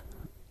 Yeah.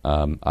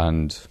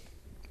 And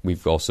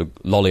we've also...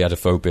 Lolly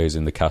Adefope is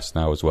in the cast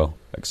now as well,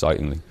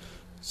 excitingly.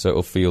 So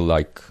it'll feel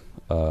like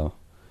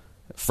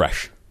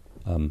fresh.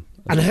 And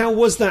how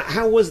was that...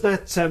 How was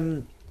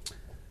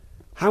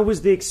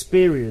the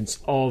experience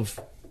of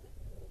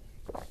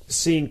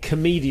seeing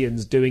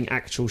comedians doing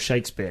actual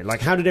Shakespeare?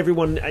 Like, how did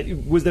everyone...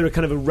 Was there a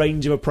kind of a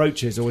range of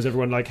approaches, or was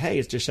everyone like, hey,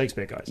 it's just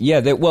Shakespeare, guys? Yeah,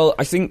 well,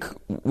 I think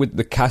with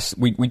the cast...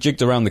 We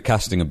jigged around the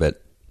casting a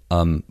bit.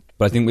 But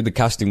I think with the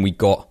casting, we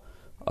got...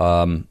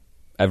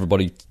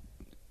 everybody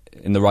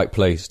in the right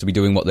place to be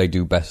doing what they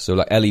do best. So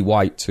like Ellie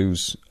White,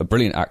 who's a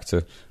brilliant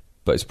actor,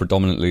 but is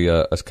predominantly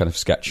a kind of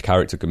sketch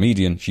character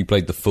comedian, she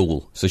played the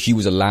fool. So she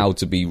was allowed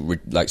to be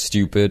like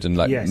stupid and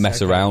like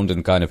mess around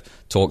and kind of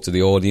talk to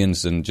the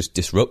audience and just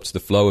disrupt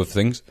the flow of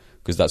things,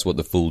 because that's what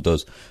the fool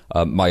does.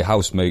 My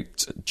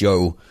housemate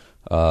Joe,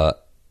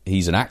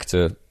 he's an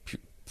actor,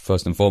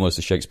 first and foremost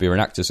a Shakespearean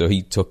actor, so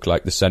he took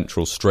like the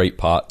central straight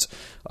part.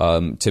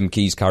 Tim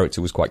Key's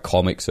character was quite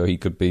comic, so he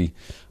could be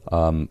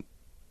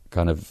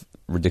kind of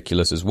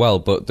ridiculous as well.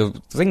 But the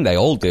thing they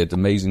all did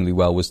amazingly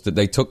well was that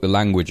they took the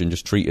language and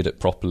just treated it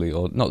properly,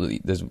 or not that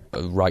there's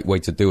a right way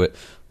to do it,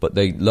 but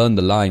they learned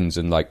the lines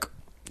and like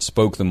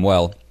spoke them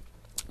well.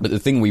 But the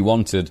thing we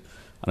wanted,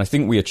 and I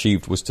think we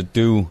achieved, was to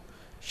do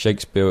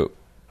Shakespeare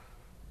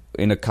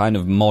in a kind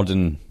of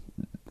modern...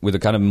 with a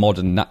kind of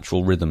modern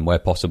natural rhythm where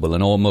possible,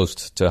 and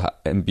almost to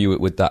imbue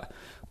it with that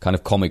kind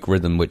of comic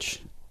rhythm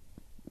which,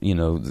 you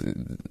know,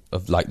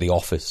 of like The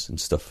Office and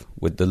stuff,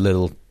 with the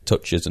little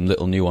touches and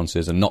little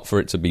nuances, and not for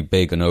it to be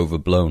big and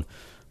overblown,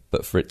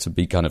 but for it to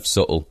be kind of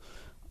subtle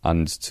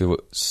and to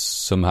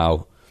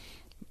somehow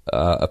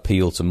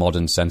appeal to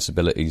modern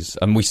sensibilities.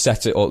 And we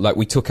set it all, like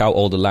we took out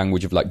all the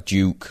language of like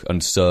Duke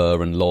and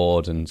Sir and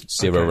Lord and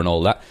Sirrah and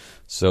all that,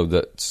 so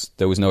that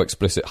there was no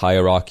explicit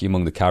hierarchy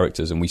among the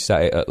characters, and we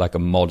set it at like a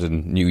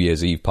modern New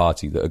Year's Eve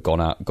party that had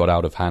got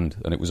out of hand,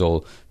 and it was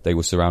all, they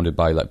were surrounded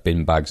by like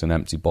bin bags and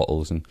empty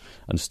bottles and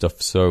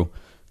stuff. So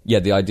yeah,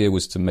 the idea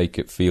was to make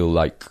it feel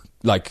like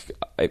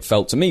it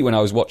felt to me when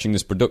I was watching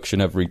this production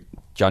every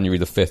January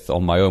the 5th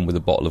on my own with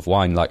a bottle of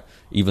wine, like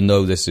even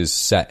though this is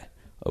set,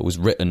 it was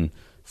written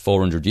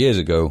 400 years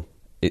ago,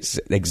 it's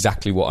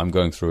exactly what I'm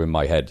going through in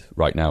my head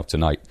right now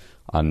tonight.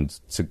 And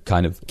to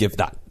kind of give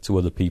that to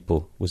other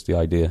people was the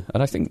idea.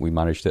 And I think we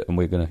managed it, and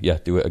we're going to,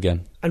 do it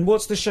again. And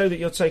what's the show that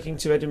you're taking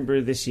to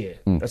Edinburgh this year?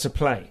 That's a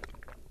play.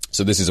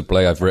 So this is a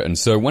play I've written.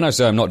 So when I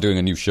say I'm not doing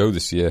a new show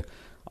this year,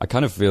 I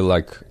kind of feel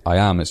like I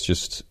am. It's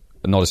just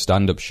not a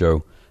stand-up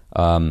show.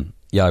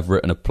 I've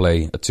written a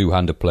play, a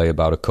two-hander play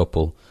about a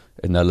couple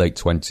in their late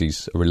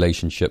 20s, a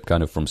relationship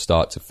kind of from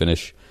start to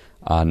finish.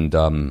 And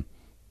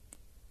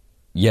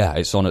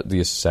it's on at the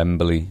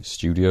Assembly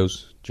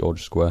Studios,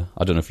 George Square.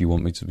 I don't know if you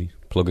want me to be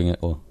plugging it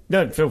or...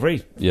 No, feel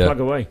free. Yeah,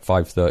 plug away.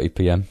 5:30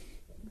 p.m.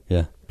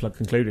 Yeah. Plug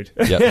concluded.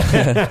 Yeah.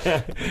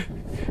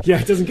 Yeah,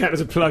 it doesn't count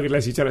as a plug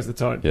unless you tell us the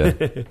time. Yeah.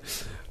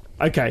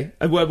 Okay.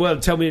 Well,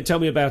 tell me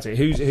about it.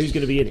 Who's going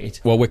to be in it?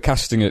 Well, we're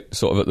casting it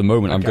sort of at the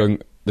moment. Okay. I'm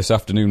going this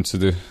afternoon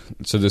to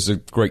so there's a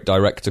great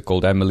director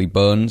called Emily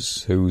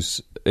Burns,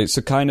 it's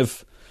a kind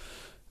of,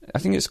 I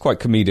think it's quite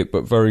comedic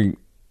but very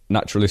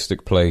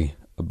naturalistic play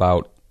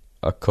about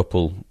a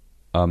couple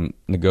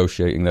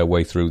negotiating their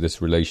way through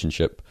this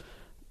relationship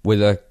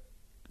with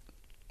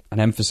an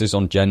emphasis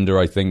on gender,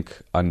 I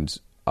think, and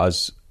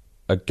as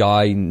a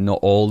guy not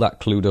all that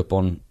clued up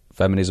on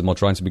feminism or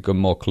trying to become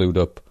more clued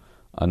up,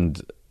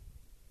 and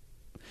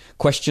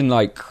question,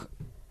 like,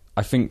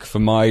 I think for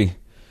my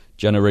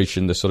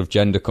generation, the sort of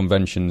gender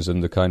conventions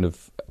and the kind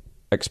of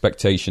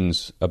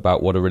expectations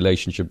about what a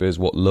relationship is,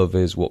 what love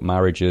is, what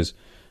marriage is,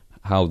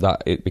 how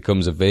that it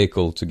becomes a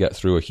vehicle to get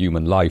through a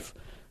human life,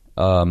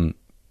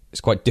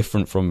 it's quite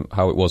different from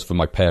how it was for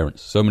my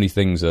parents. So many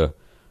things are,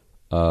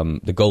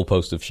 the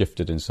goalposts have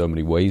shifted in so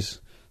many ways.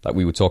 Like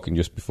we were talking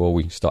just before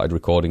we started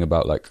recording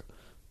about like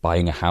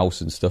buying a house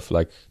and stuff.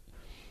 Like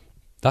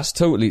that's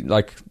totally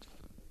like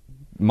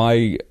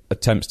my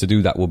attempts to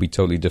do that will be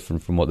totally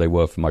different from what they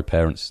were for my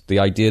parents. The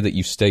idea that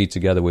you stay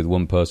together with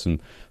one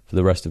person for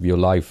the rest of your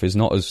life is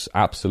not as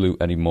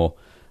absolute anymore.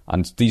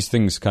 And these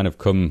things kind of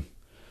come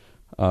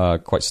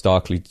quite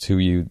starkly to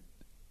you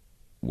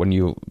when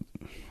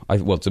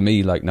to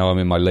me, like now I'm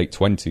in my late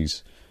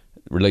 20s,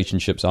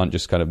 relationships aren't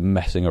just kind of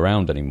messing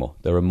around anymore.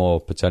 There are more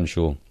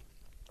potential,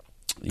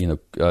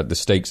 the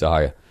stakes are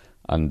higher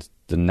and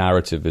the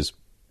narrative is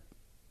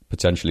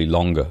potentially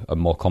longer and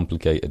more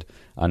complicated,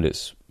 and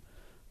it's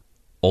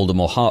all the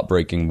more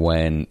heartbreaking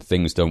when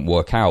things don't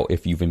work out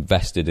if you've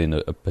invested in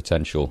a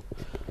potential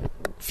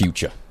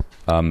future.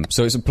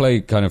 So it's a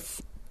play kind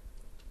of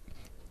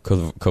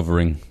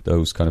covering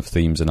those kind of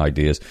themes and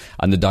ideas.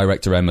 And the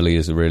director, Emily,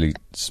 is a really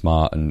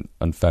smart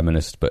and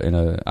feminist, but in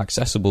an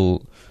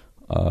accessible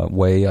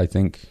way, I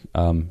think.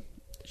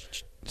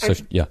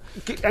 Yeah.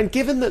 And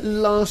given that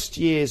last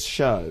year's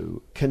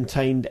show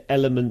contained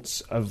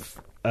elements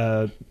of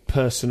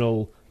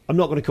personal, I'm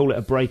not going to call it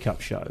a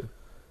breakup show,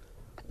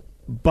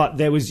 but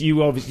there was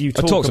you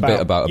talked a bit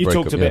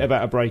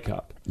about a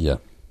breakup. Yeah.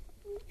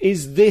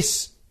 Is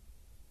this?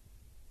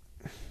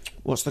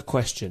 What's the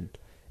question?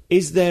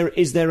 Is there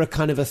a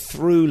kind of a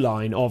through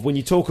line of when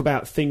you talk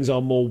about things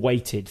are more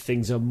weighted,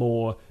 things are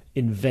more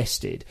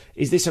invested?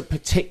 Is this a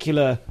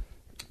particular?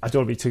 I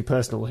don't want to be too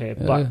personal here,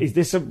 but is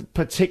this a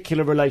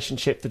particular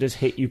relationship that has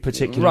hit you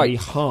particularly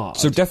hard?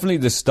 So definitely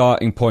the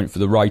starting point for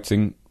the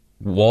writing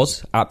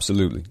was,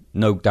 absolutely,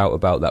 no doubt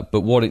about that.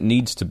 But what it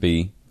needs to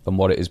be and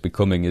what it is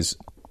becoming is,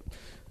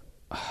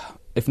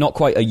 if not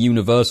quite a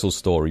universal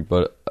story,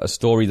 but a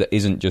story that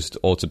isn't just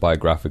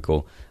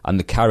autobiographical, and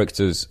the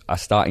characters are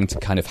starting to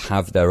kind of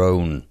have their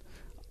own,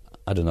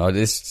 I don't know,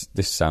 this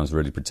sounds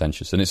really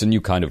pretentious, and it's a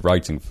new kind of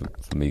writing for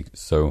me,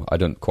 so I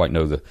don't quite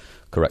know the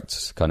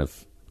correct kind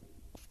of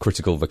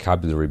critical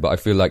vocabulary, but I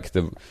feel like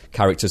the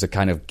characters are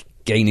kind of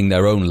gaining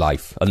their own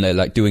life, and they're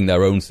like doing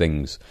their own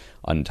things,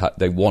 and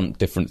they want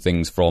different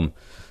things from,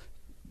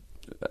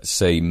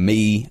 say,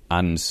 me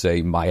and,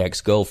 say, my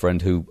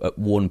ex-girlfriend, who at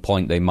one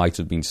point they might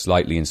have been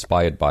slightly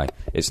inspired by.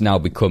 It's now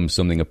become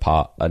something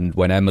apart. And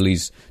when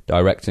Emily's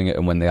directing it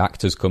and when the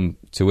actors come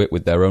to it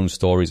with their own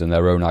stories and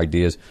their own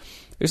ideas,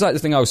 it's like the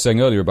thing I was saying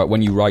earlier about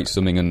when you write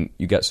something and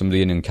you get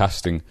somebody in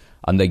casting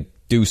and they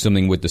do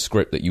something with the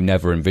script that you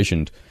never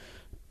envisioned.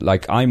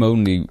 Like, I'm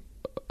only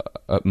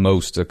at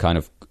most a kind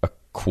of a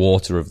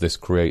quarter of this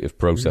creative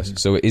process. Mm-hmm.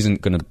 So it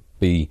isn't going to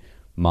be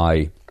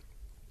my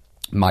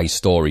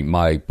story,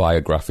 my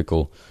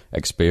biographical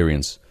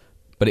experience.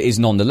 But it is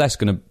nonetheless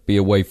going to be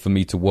a way for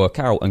me to work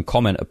out and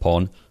comment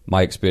upon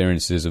my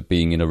experiences of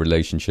being in a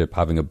relationship,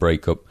 having a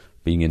breakup,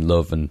 being in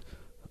love and,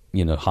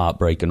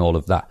 heartbreak and all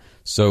of that.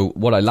 So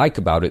what I like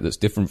about it that's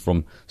different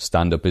from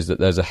stand-up is that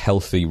there's a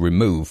healthy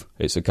remove.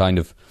 It's a kind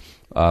of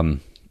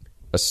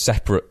a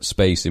separate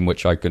space in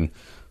which I can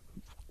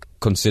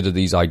consider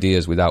these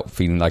ideas without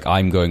feeling like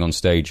I'm going on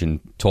stage and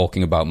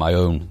talking about my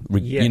own,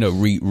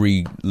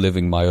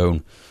 reliving my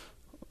own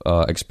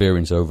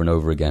experience over and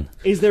over again.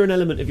 Is there an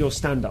element of your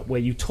stand-up where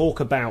you talk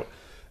about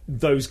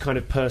those kind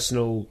of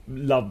personal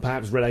love,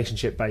 perhaps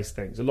relationship-based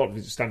things? A lot of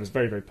your stand-up is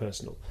very, very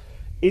personal.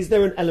 Is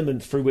there an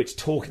element through which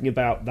talking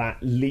about that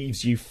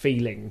leaves you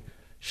feeling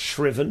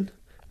shriven?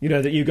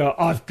 That you go,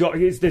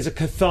 there's a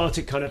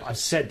cathartic kind of, I've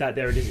said that,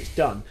 there it is, it's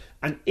done.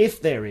 And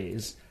if there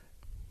is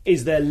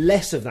there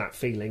less of that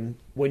feeling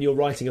when you're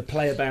writing a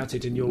play about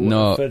it and you're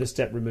a further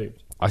step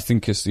removed? I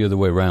think it's the other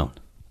way around.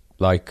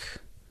 Like,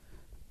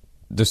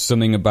 there's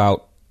something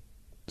about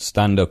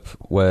stand-up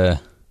where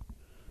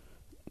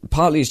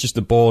partly it's just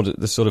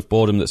the sort of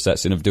boredom that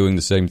sets in of doing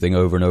the same thing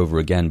over and over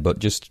again, but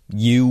just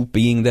you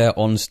being there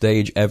on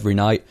stage every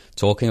night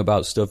talking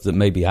about stuff that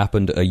maybe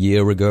happened a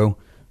year ago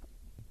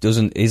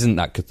isn't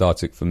that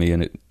cathartic for me,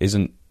 and it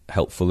isn't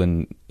helpful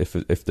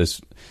if there's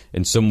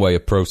in some way a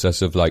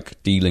process of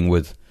like dealing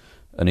with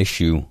an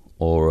issue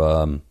or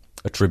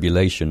a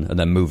tribulation and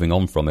then moving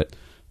on from it.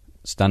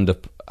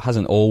 Stand-up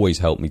hasn't always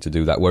helped me to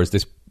do that, whereas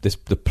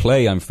the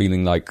play, I'm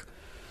feeling like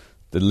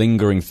the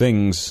lingering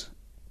things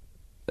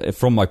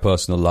from my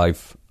personal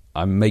life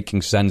I'm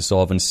making sense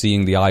of and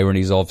seeing the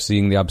ironies of,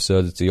 seeing the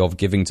absurdity of,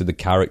 giving to the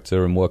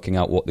character and working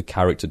out what the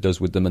character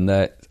does with them,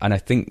 and I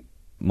think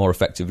more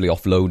effectively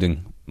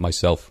offloading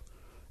myself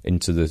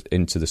into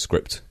the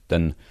script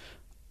than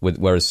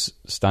whereas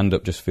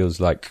stand-up just feels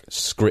like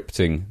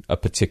scripting a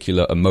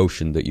particular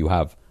emotion that you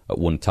have at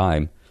one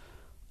time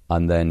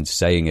and then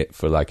saying it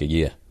for like a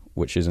year,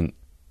 which isn't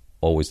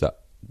always that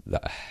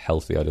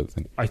healthy, I don't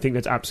think. I think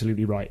that's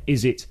absolutely right.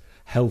 Is it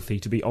healthy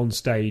to be on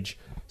stage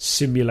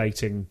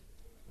simulating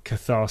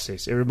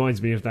catharsis? It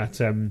reminds me of that.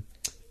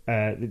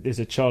 There's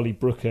a Charlie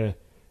Brooker.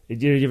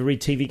 Did you ever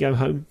read TV Go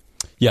Home?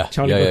 Yeah,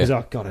 Charlie yeah, Brooker's. yeah.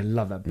 Oh God, I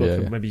love that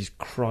book. Yeah. Maybe you just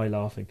cry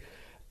laughing.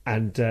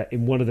 And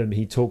in one of them,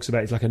 he talks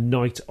about it's like a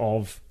night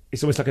of.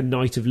 It's almost like a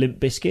night of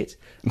Limp Bizkit.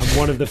 And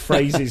one of the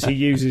phrases he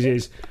uses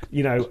is,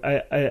 you know,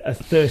 a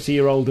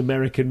 30-year-old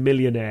American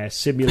millionaire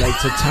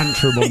simulates a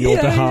tantrum on your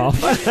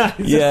behalf. What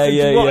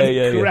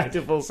an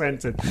incredible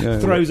sentence. Yeah.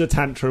 Throws a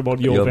tantrum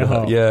on your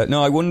behalf. Yeah,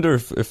 no, I wonder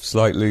if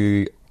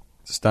slightly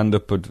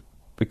stand-up would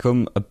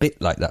become a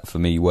bit like that for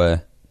me,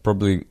 where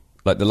probably,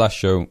 like the last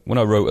show, when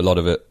I wrote a lot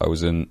of it, I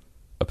was in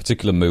a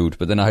particular mood,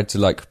 but then I had to,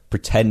 like,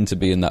 pretend to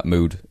be in that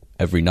mood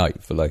every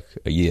night for, like,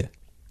 a year.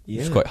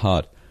 Yeah. It's quite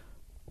hard.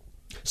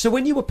 So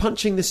when you were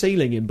punching the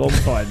ceiling in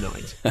Bonfire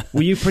Night,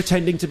 were you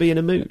pretending to be in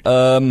a mood?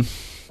 I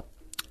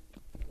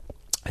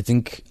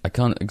think I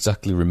can't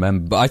exactly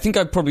remember, but I think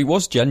I probably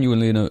was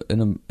genuinely in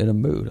a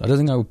mood. I don't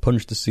think I would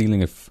punch the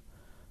ceiling if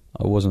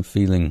I wasn't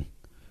feeling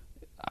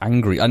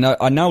angry. I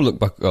now look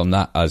back on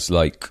that as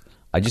like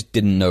I just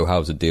didn't know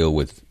how to deal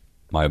with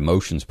my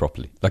emotions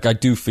properly. Like I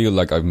do feel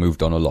like I've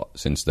moved on a lot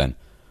since then,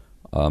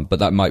 but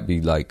that might be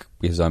like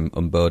because I'm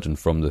unburdened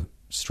from the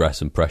stress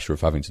and pressure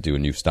of having to do a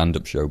new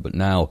stand-up show. But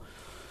now,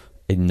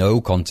 in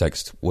no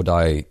context would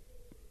I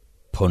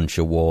punch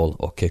a wall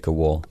or kick a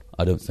wall.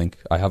 I don't think.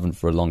 I haven't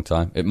for a long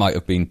time. It might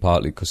have been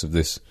partly because of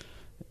this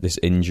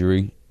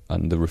injury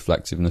and the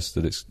reflectiveness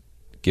that it's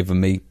given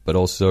me, but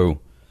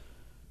also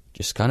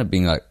just kind of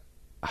being like,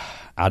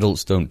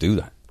 adults don't do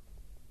that.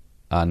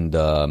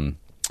 And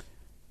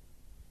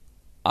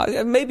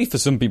maybe for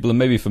some people, and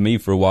maybe for me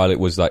for a while, it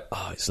was like,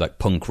 oh, it's like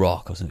punk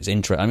rock or something. It's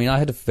interesting. I mean, I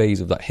had a phase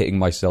of like hitting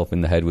myself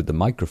in the head with the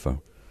microphone,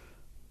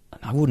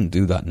 and I wouldn't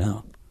do that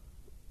now.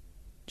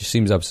 It just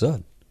seems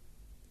absurd.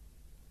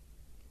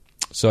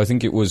 So I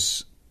think it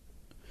was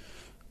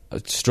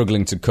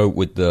struggling to cope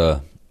with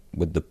the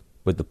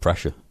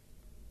pressure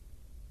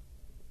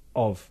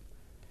Of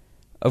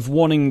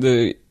wanting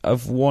the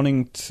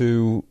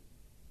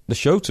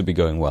show to be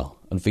going well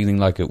and feeling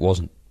like it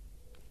wasn't.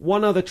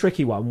 one other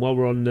tricky one while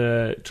we're on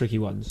tricky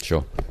ones.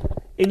 Sure.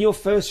 In your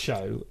first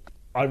show,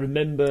 I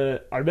remember.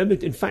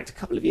 In fact, a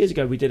couple of years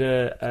ago, we did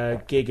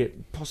a gig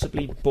at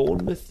possibly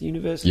Bournemouth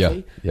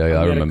University. Yeah, and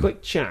I we had remember. a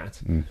quick chat,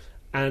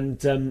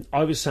 and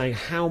I was saying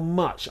how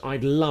much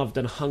I'd loved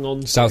and hung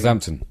on to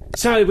Southampton.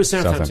 So it was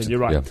Southampton, you're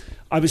right. Yeah.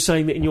 I was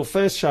saying that in your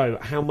first show,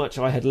 how much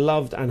I had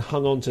loved and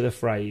hung on to the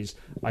phrase,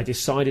 I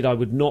decided I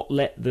would not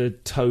let the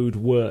toad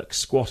work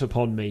squat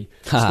upon me,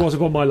 squat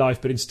upon my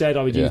life, but instead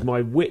I would use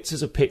my wits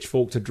as a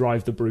pitchfork to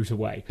drive the brute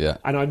away. Yeah.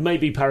 And I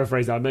maybe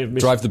paraphrased that. I may have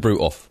Drive the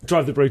brute off.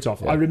 Drive the brute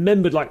off. Yeah. I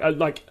remembered,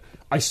 like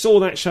I saw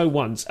that show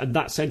once, and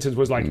that sentence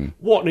was like,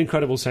 what an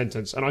incredible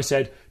sentence. And I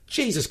said,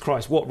 Jesus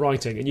Christ, what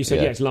writing? And you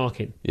said, yeah, it's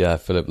Larkin. Yeah,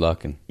 Philip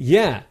Larkin.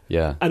 Yeah.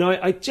 Yeah. And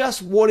I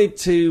just wanted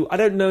to... I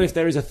don't know if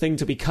there is a thing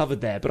to be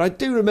covered there, but I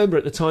do remember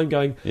at the time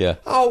going,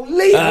 oh,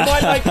 Liam,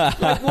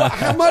 what,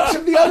 how much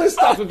of the other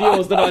stuff of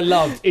yours that I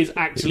loved is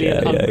actually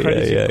an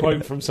uncredited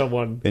quote from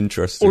someone?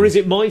 Interesting. Or is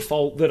it my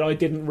fault that I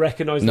didn't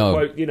recognise the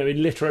quote,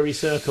 in literary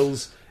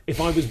circles?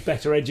 If I was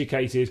better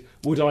educated,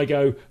 would I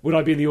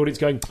be in the audience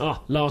going,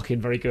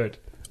 Larkin, very good?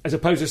 As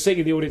opposed to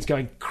sitting in the audience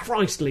going,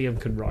 Christ, Liam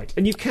can write.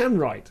 And you can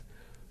write.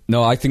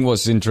 No, I think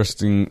what's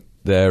interesting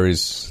there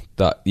is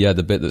that,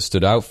 the bit that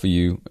stood out for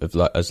you as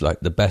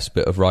the best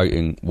bit of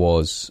writing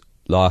was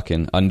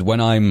Larkin. And when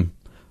I'm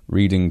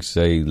reading,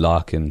 say,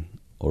 Larkin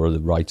or other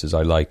writers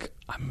I like,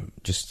 I'm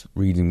just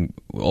reading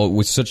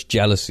with such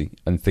jealousy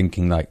and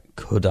thinking, like,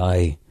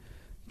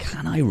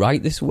 can I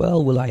write this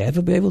well? Will I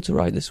ever be able to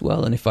write this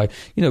well? And if I,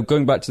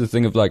 going back to the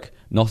thing of, like,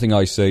 nothing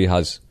I say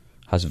has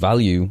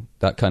value,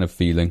 that kind of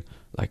feeling,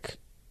 like,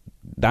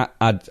 that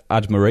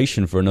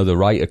admiration for another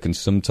writer can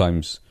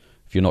sometimes,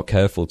 if you're not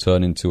careful,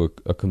 turn into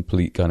a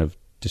complete kind of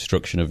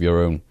destruction of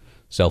your own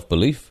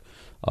self-belief.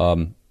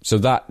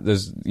 So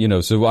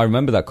I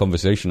remember that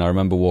conversation. I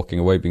remember walking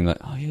away being like,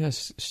 oh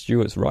yes,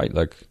 Stuart's right.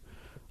 Like,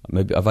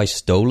 maybe have I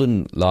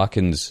stolen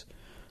Larkin's?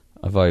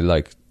 Have I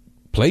like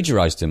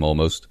plagiarized him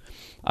almost?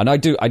 And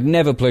I'd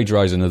never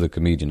plagiarize another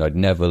comedian. I'd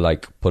never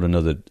like put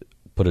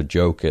a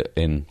joke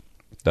in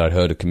that I'd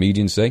heard a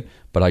comedian say.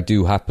 But I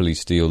do happily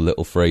steal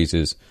little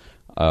phrases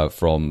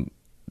from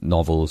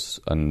novels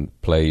and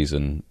plays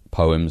and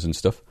poems and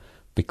stuff,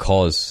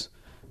 because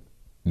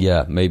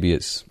maybe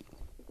it's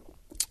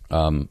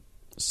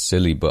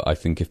silly, but I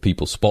think if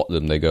people spot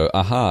them, they go,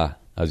 aha,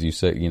 as you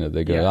say,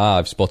 they go,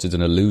 I've spotted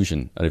an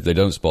illusion. And if they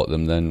don't spot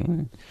them,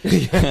 then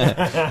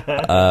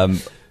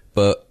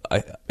but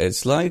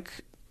it's like,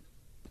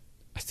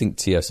 I think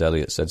T.S.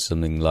 Eliot said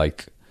something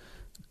like,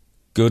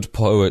 good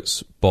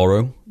poets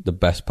borrow, the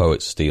best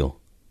poets steal.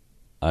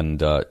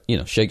 And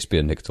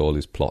Shakespeare nicked all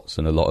his plots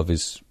and a lot of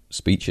his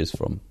speeches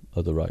from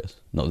other writers.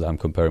 Not that I'm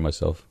comparing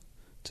myself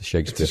to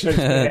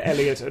Shakespeare.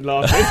 Eliot and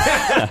Larkin.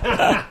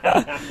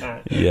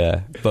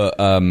 Yeah, but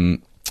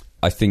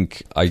I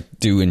think I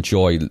do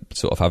enjoy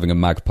sort of having a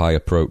magpie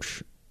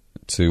approach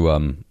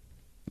to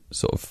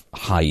sort of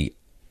high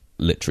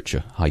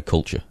literature, high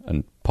culture,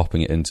 and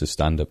popping it into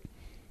stand-up.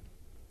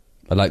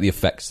 I like the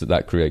effects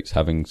that creates,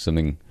 having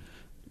something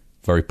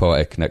very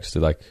poetic next to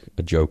like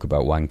a joke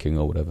about wanking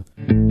or whatever.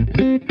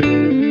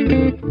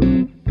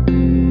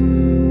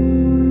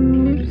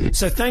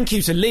 So thank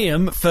you to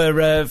Liam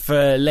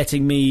for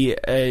letting me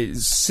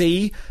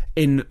see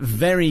in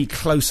very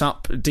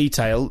close-up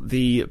detail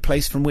the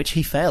place from which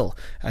he fell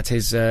at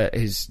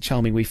his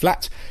charming wee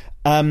flat.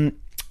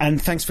 And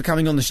thanks for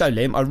coming on the show,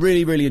 Liam. I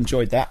really, really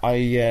enjoyed that.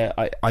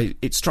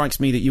 It strikes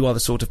me that you are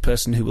the sort of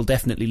person who will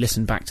definitely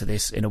listen back to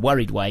this in a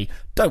worried way.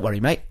 Don't worry,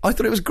 mate. I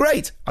thought it was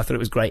great.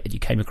 And you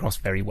came across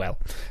very well.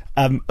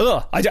 I don't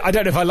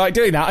know if I like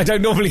doing that. I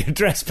don't normally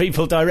address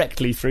people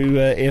directly through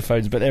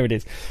earphones, but there it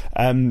is.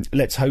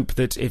 Let's hope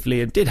that if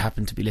Liam did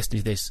happen to be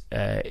listening to this,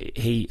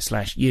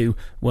 he/you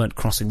weren't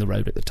crossing the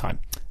road at the time,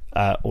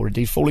 or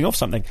indeed falling off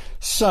something.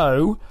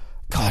 So...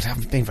 God,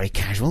 I've been very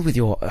casual with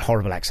your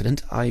horrible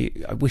accident. I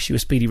wish you a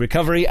speedy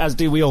recovery, as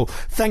do we all.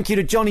 Thank you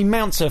to Johnny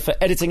Mouncer for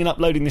editing and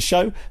uploading the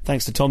show.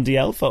 Thanks to Tom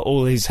DL for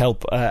all his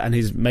help and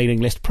his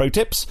mailing list pro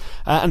tips.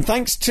 And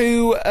thanks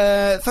to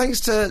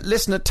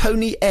listener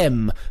Tony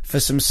M for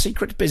some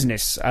secret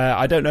business.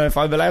 I don't know if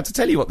I'm allowed to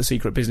tell you what the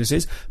secret business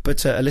is,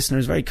 but a listener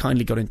has very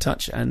kindly got in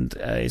touch and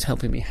is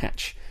helping me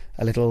hatch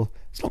a little...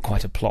 It's not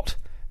quite a plot.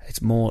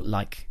 It's more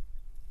like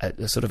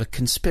a sort of a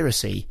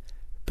conspiracy,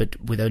 but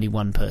with only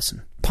one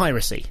person.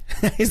 Piracy.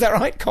 Is that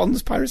right?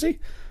 Cons piracy?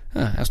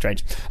 Oh, how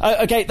strange.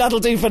 Okay,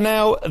 that'll do for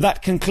now.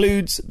 That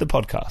concludes the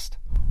podcast.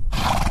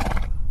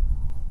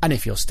 And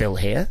if you're still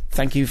here,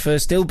 thank you for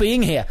still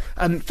being here.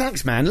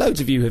 Thanks, man.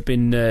 Loads of you have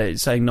been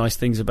saying nice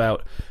things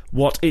about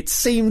what it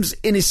seems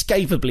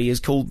inescapably is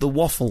called the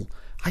waffle.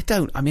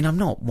 I'm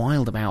not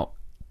wild about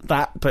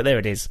that, but there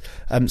it is.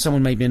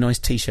 Someone made me a nice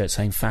t-shirt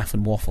saying faff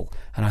and waffle,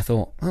 and I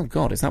thought, oh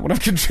god, is that what I've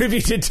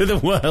contributed to the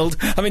world?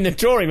 I mean, the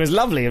drawing was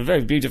lovely and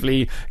very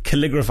beautifully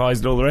calligraphized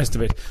and all the rest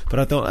of it, but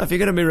I thought, if you're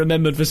going to be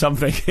remembered for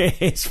something,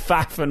 it's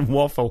faff and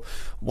waffle.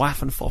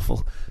 Waff and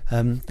foffle.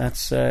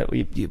 That's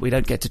we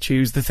don't get to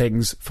choose the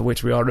things for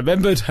which we are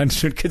remembered, and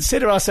should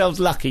consider ourselves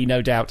lucky,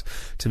 no doubt,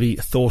 to be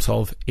thought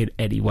of in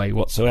any way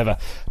whatsoever.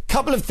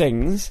 Couple of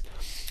things.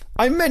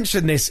 I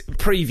mentioned this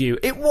preview.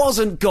 It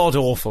wasn't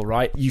god-awful,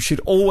 right? You should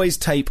always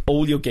tape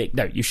all your gigs.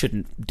 No, you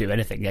shouldn't do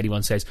anything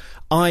anyone says.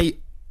 I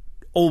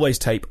always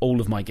tape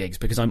all of my gigs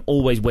because I'm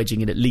always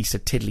wedging in at least a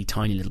tiddly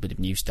tiny little bit of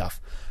new stuff.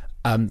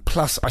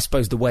 Plus, I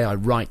suppose the way I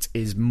write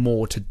is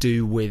more to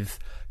do with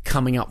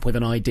coming up with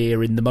an idea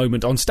in the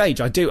moment on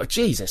stage. I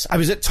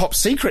was at Top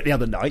Secret the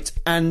other night,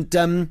 and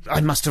I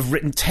must have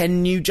written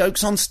 10 new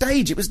jokes on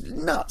stage. It was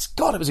nuts.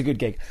 God, it was a good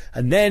gig.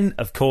 And then,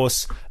 of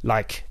course,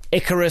 like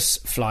Icarus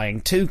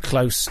flying too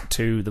close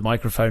to the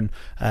microphone,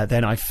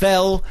 then I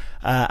fell,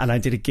 and I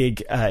did a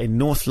gig in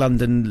North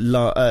London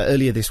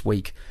earlier this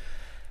week,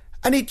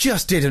 and it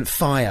just didn't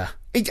fire.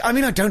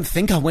 I don't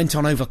think I went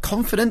on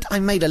overconfident. I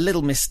made a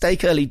little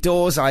mistake early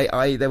doors.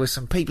 There were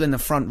some people in the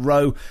front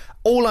row.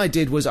 All I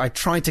did was I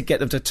tried to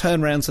get them to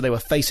turn around so they were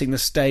facing the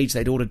stage.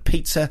 They'd ordered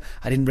pizza.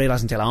 I didn't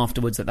realise until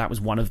afterwards that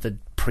was one of the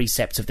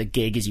precepts of the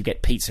gig, is you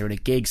get pizza in a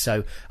gig.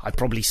 So I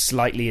probably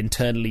slightly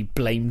internally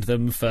blamed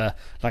them for,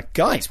 like,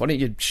 guys, why don't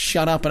you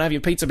shut up and have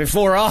your pizza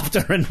before or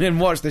after and then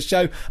watch the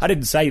show? I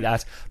didn't say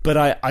that,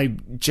 but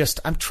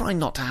I'm trying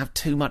not to have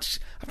too much.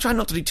 I'm trying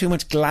not to do too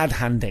much glad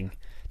handing.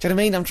 Do you know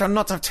what I mean? I'm trying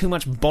not to have too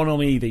much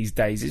bonhomie these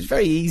days. It's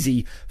very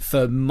easy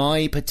for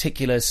my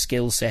particular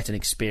skill set and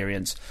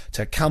experience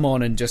to come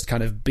on and just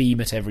kind of beam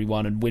at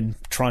everyone and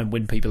try and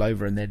win people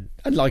over, and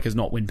like us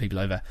not win people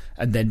over,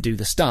 and then do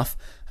the stuff.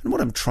 And what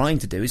I'm trying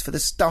to do is for the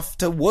stuff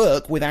to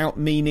work without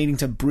me needing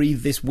to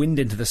breathe this wind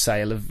into the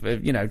sail of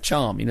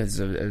charm. This is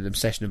an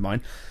obsession of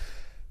mine.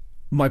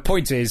 My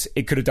point is,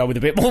 it could have done with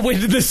a bit more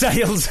wind in the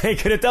sails. It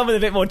could have done with a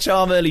bit more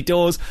charm early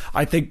doors.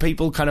 I think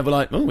people kind of were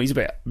like, oh, he's a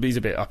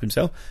bit up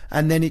himself.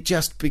 And then it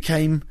just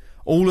became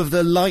all of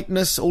the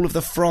lightness, all of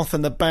the froth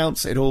and the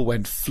bounce. It all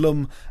went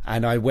flum.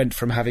 And I went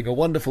from having a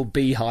wonderful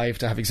beehive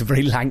to having some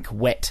very lank,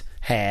 wet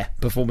hair,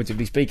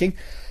 performatively speaking.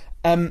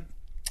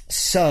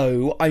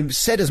 So I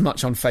said as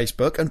much on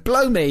Facebook, and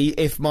blow me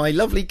if my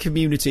lovely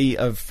community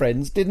of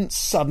friends didn't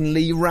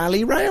suddenly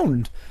rally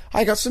round.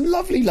 I got some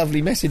lovely,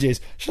 lovely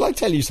messages. Shall I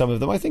tell you some of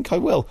them? I think I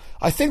will.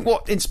 I think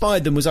what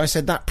inspired them was I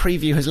said that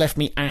preview has left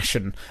me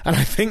ashen. And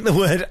I think the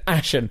word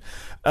ashen...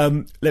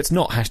 let's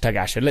not hashtag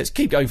ashen. Let's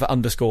keep going for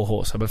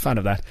 _horse. I'm a fan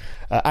of that.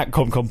 At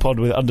ComComPod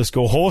with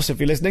 _horse if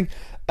you're listening.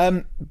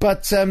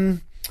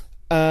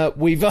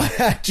 We've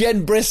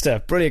Jen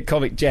Brister, brilliant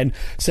comic Jen,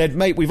 said,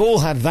 mate, we've all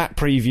had that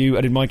preview,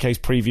 and in my case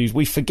previews.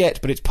 We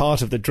forget, but it's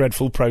part of the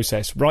dreadful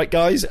process. Right,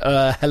 guys?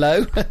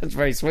 Hello. That's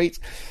very sweet.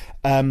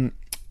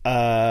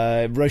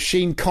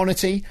 Roisin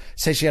Connerty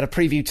said she had a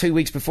preview 2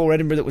 weeks before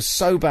Edinburgh that was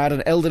so bad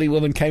an elderly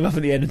woman came up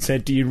at the end and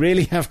said, do you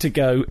really have to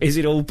go? Is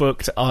it all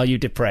booked? Are you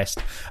depressed?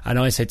 And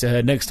I said to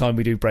her, next time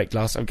we do Break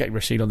Glass, I'm getting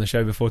Roisin on the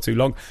show before too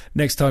long,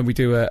 next time we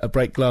do a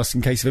Break Glass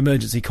in case of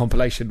emergency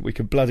compilation, we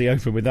can bloody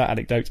open with that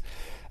anecdote.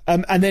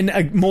 And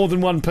then more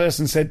than one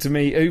person said to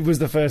me, who was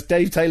the first?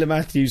 Dave Taylor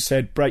Matthews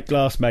said, break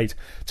glass, mate.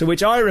 To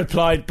which I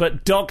replied,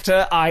 but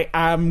Doctor, I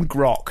am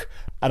Grok.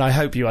 And I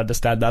hope you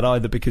understand that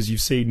either because you've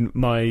seen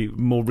my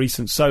more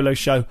recent solo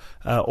show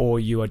or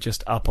you are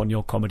just up on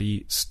your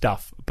comedy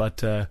stuff.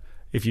 But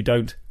if you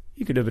don't,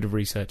 you can do a bit of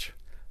research.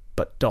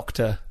 But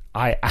Doctor,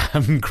 I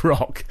am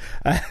Grok.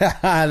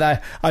 And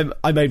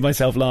I made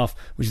myself laugh,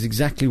 which is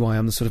exactly why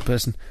I'm the sort of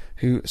person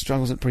who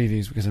struggles at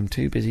previews because I'm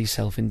too busy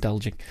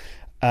self-indulging.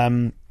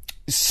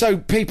 So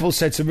people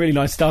said some really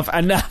nice stuff,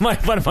 and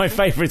one of my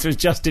favourites was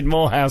Justin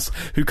Morehouse,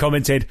 who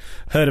commented,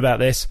 heard about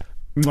this.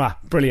 Mwah,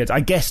 brilliant. I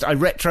guessed I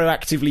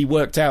retroactively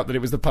worked out that it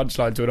was the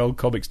punchline to an old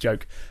comics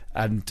joke,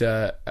 and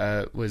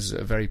was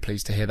very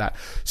pleased to hear that.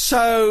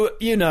 So,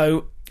 you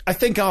know, I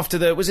think after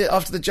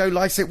the Joe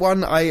Lycett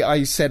one,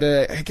 I said,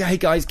 hey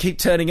guys, keep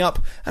turning up,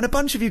 and a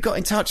bunch of you got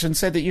in touch and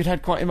said that you'd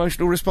had quite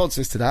emotional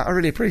responses to that. I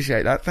really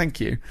appreciate that. Thank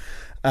you.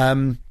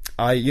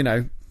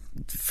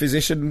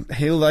 Physician,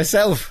 heal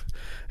thyself,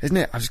 isn't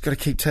it? I've just got to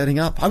keep turning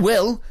up. I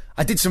will.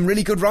 I did some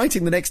really good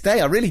writing the next day.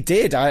 I really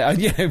did. I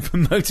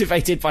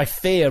motivated by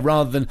fear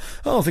rather than,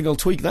 I think I'll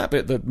tweak that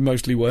bit that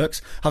mostly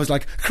works. I was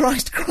like,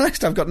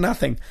 Christ, I've got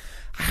nothing.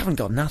 I haven't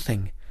got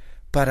nothing.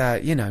 But,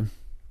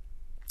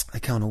 they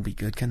can't all be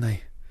good, can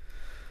they?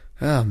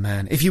 Oh,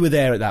 man. If you were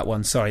there at that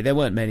one, sorry, there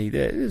weren't many.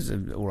 There was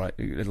an all right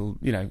little,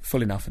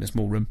 full enough in a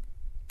small room.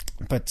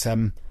 But,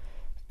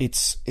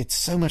 it's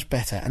so much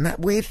better. And that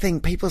weird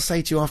thing people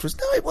say to you afterwards,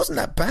 no, it wasn't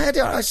that bad.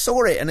 I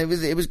saw it and it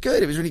was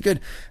good. It was really good.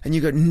 And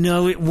you go,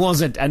 no, it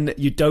wasn't. And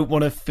you don't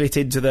want to fit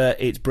into the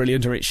it's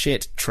brilliant or it's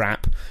shit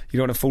trap. You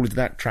don't want to fall into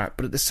that trap.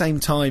 But at the same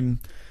time,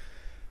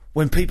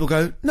 when people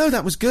go, no,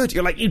 that was good,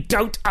 you're like, you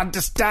don't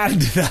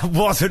understand. That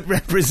wasn't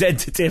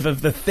representative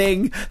of the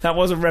thing. That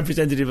wasn't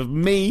representative of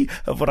me,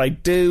 of what I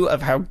do,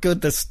 of how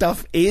good the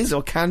stuff is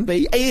or can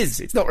be.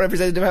 It's not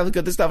representative of how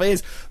good the stuff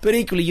is. But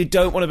equally, you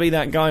don't want to be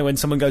that guy when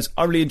someone goes,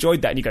 I really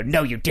enjoyed that. And you go,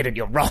 no, you didn't,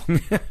 you're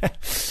wrong.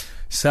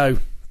 So,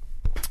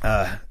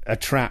 a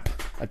trap,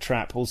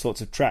 all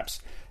sorts of traps.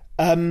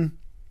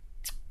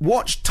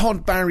 Watch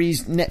Todd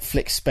Barry's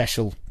Netflix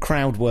special,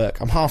 Crowd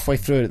Work. I'm halfway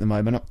through it at the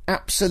moment. I'm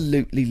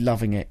absolutely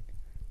loving it.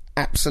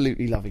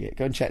 Absolutely loving it.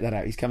 Go and check that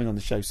out. He's coming on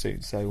the show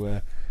soon,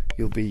 so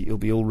you'll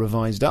be all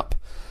revised up.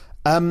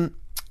 And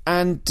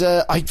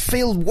I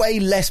feel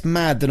way less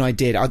mad than I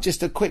did.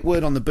 Just a quick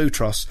word on the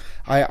Boutros.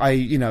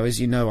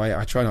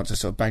 I try not to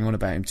sort of bang on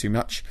about him too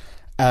much.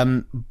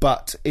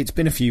 But it's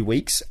been a few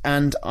weeks,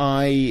 and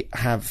I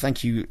have,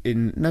 thank you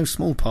in no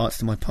small part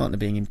to my partner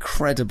being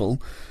incredible,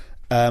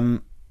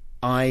 I'm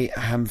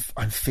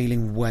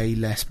feeling way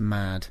less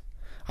mad.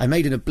 I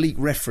made an oblique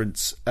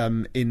reference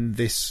in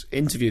this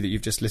interview that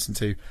you've just listened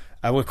to,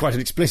 quite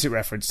an explicit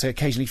reference to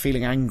occasionally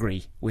feeling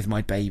angry with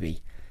my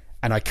baby,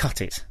 and I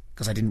cut it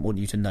because I didn't want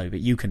you to know,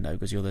 but you can know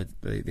because you're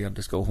the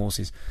underscore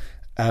horses.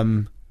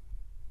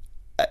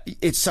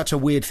 It's such a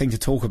weird thing to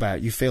talk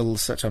about. You feel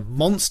such a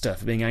monster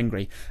for being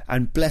angry.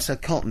 And bless her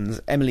cottons,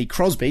 Emily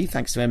Crosby,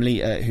 thanks to Emily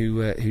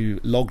who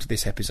logged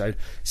this episode,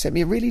 sent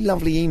me a really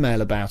lovely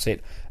email about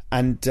it.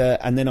 And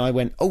then I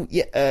went, oh,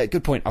 yeah,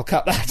 good point, I'll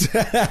cut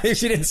that.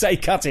 She didn't say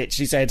cut it.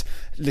 She said,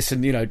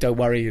 listen, don't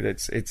worry,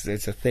 it's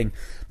a thing.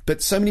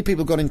 But so many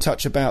people got in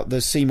touch about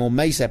the Seymour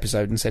Mace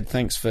episode and said,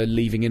 thanks for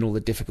leaving in all the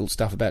difficult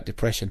stuff about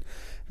depression.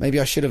 Maybe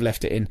I should have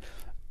left it in.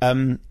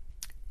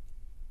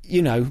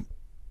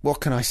 What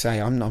can I say?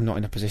 I'm not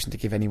in a position to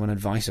give anyone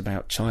advice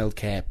about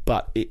childcare,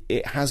 but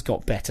it has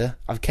got better.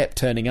 I've kept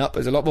turning up.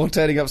 There's a lot more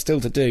turning up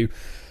still to do.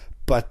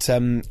 But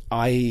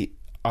I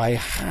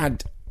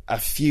had a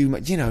few,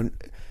 you don't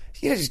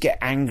just get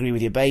angry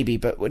with your baby,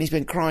 but when he's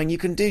been crying, you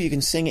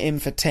can sing at him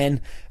for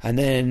 10 and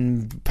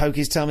then poke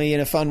his tummy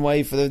in a fun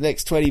way for the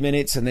next 20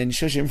 minutes and then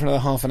shush him for another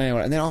half an hour.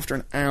 And then after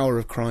an hour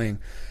of crying,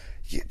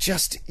 it's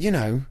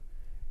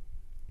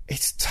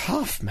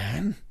tough,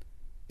 man.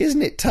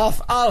 Isn't it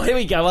tough? Oh, here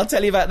we go. I'll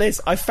tell you about this.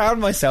 I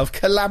found myself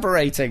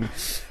collaborating.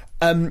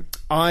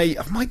 I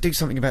might do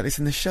something about this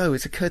in the show.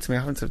 It's occurred to me. I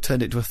haven't sort of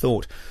turned it into a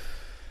thought.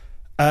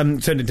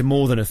 Turned into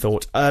more than a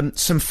thought.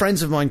 Some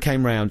friends of mine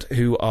came round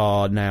who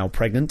are now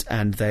pregnant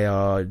and they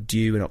are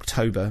due in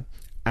October.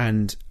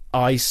 And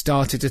I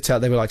started to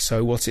tell, they were like,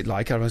 so what's it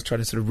like? I was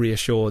trying to sort of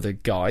reassure the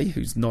guy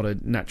who's not a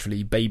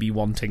naturally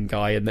baby-wanting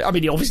guy. And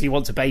he obviously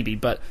wants a baby,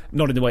 but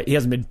not in the way, he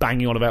hasn't been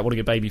banging on about wanting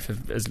a baby for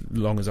as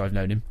long as I've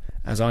known him,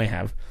 as I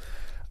have.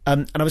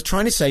 And I was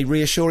trying to say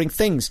reassuring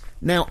things.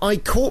 Now, I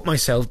caught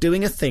myself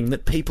doing a thing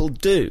that people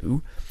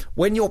do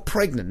when you're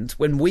pregnant,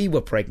 when we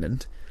were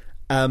pregnant,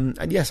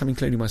 and yes, I'm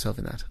including myself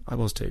in that. I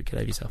was too, get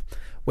over yourself.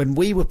 When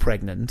we were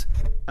pregnant,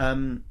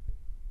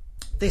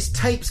 this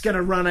tape's going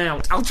to run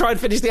out. I'll try and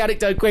finish the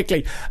anecdote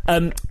quickly.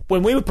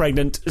 When we were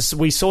pregnant,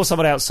 we saw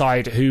someone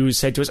outside who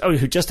said to us,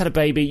 who just had a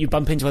baby. You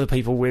bump into other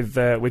people with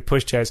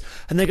pushchairs,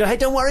 and they go, hey,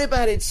 don't worry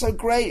about it. It's so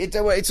great.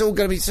 It's all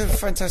going to be so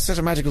fantastic, such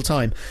a magical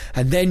time.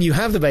 And then you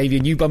have the baby,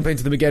 and you bump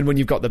into them again when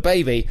you've got the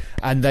baby,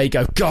 and they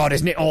go, God,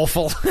 isn't it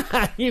awful?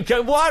 You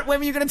go, what? When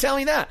were you going to tell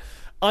me that?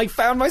 I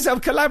found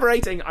myself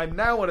collaborating. I'm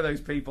now one of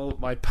those people.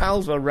 My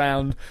pals were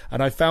round,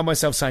 and I found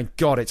myself saying,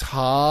 God, it's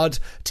hard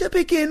to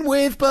begin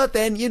with, but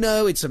then, you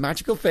know, it's a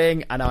magical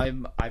thing, and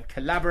I've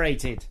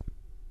collaborated.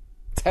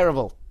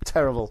 Terrible.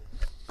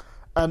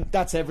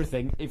 That's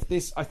everything.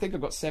 I think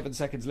I've got 7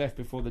 seconds left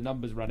before the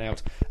numbers run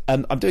out.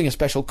 I'm doing a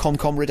special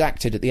ComCom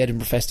Redacted at the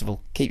Edinburgh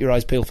Festival. Keep your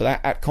eyes peeled for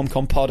that. At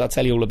ComCom Pod, I'll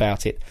tell you all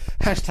about it.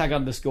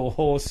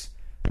 #_horse.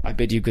 I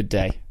bid you good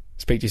day.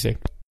 Speak to you soon.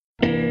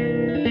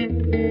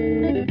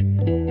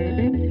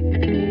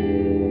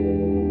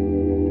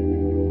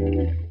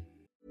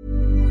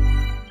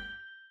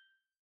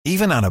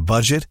 Even on a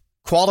budget,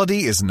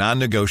 quality is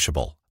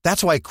non-negotiable.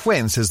 That's why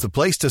Quince is the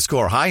place to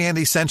score high-end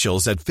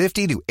essentials at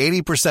 50 to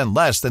 80%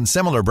 less than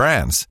similar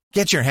brands.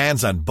 Get your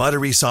hands on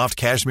buttery soft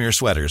cashmere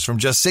sweaters from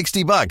just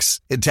 $60,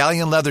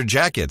 Italian leather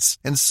jackets,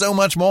 and so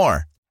much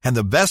more. And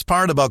the best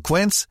part about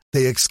Quince,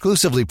 they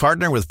exclusively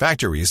partner with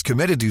factories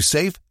committed to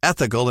safe,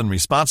 ethical, and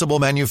responsible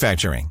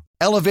manufacturing.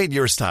 Elevate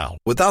your style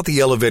without the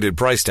elevated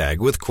price tag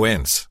with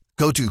Quince.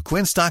 Go to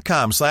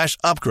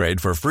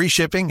quince.com/upgrade for free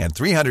shipping and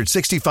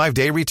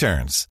 365-day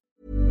returns.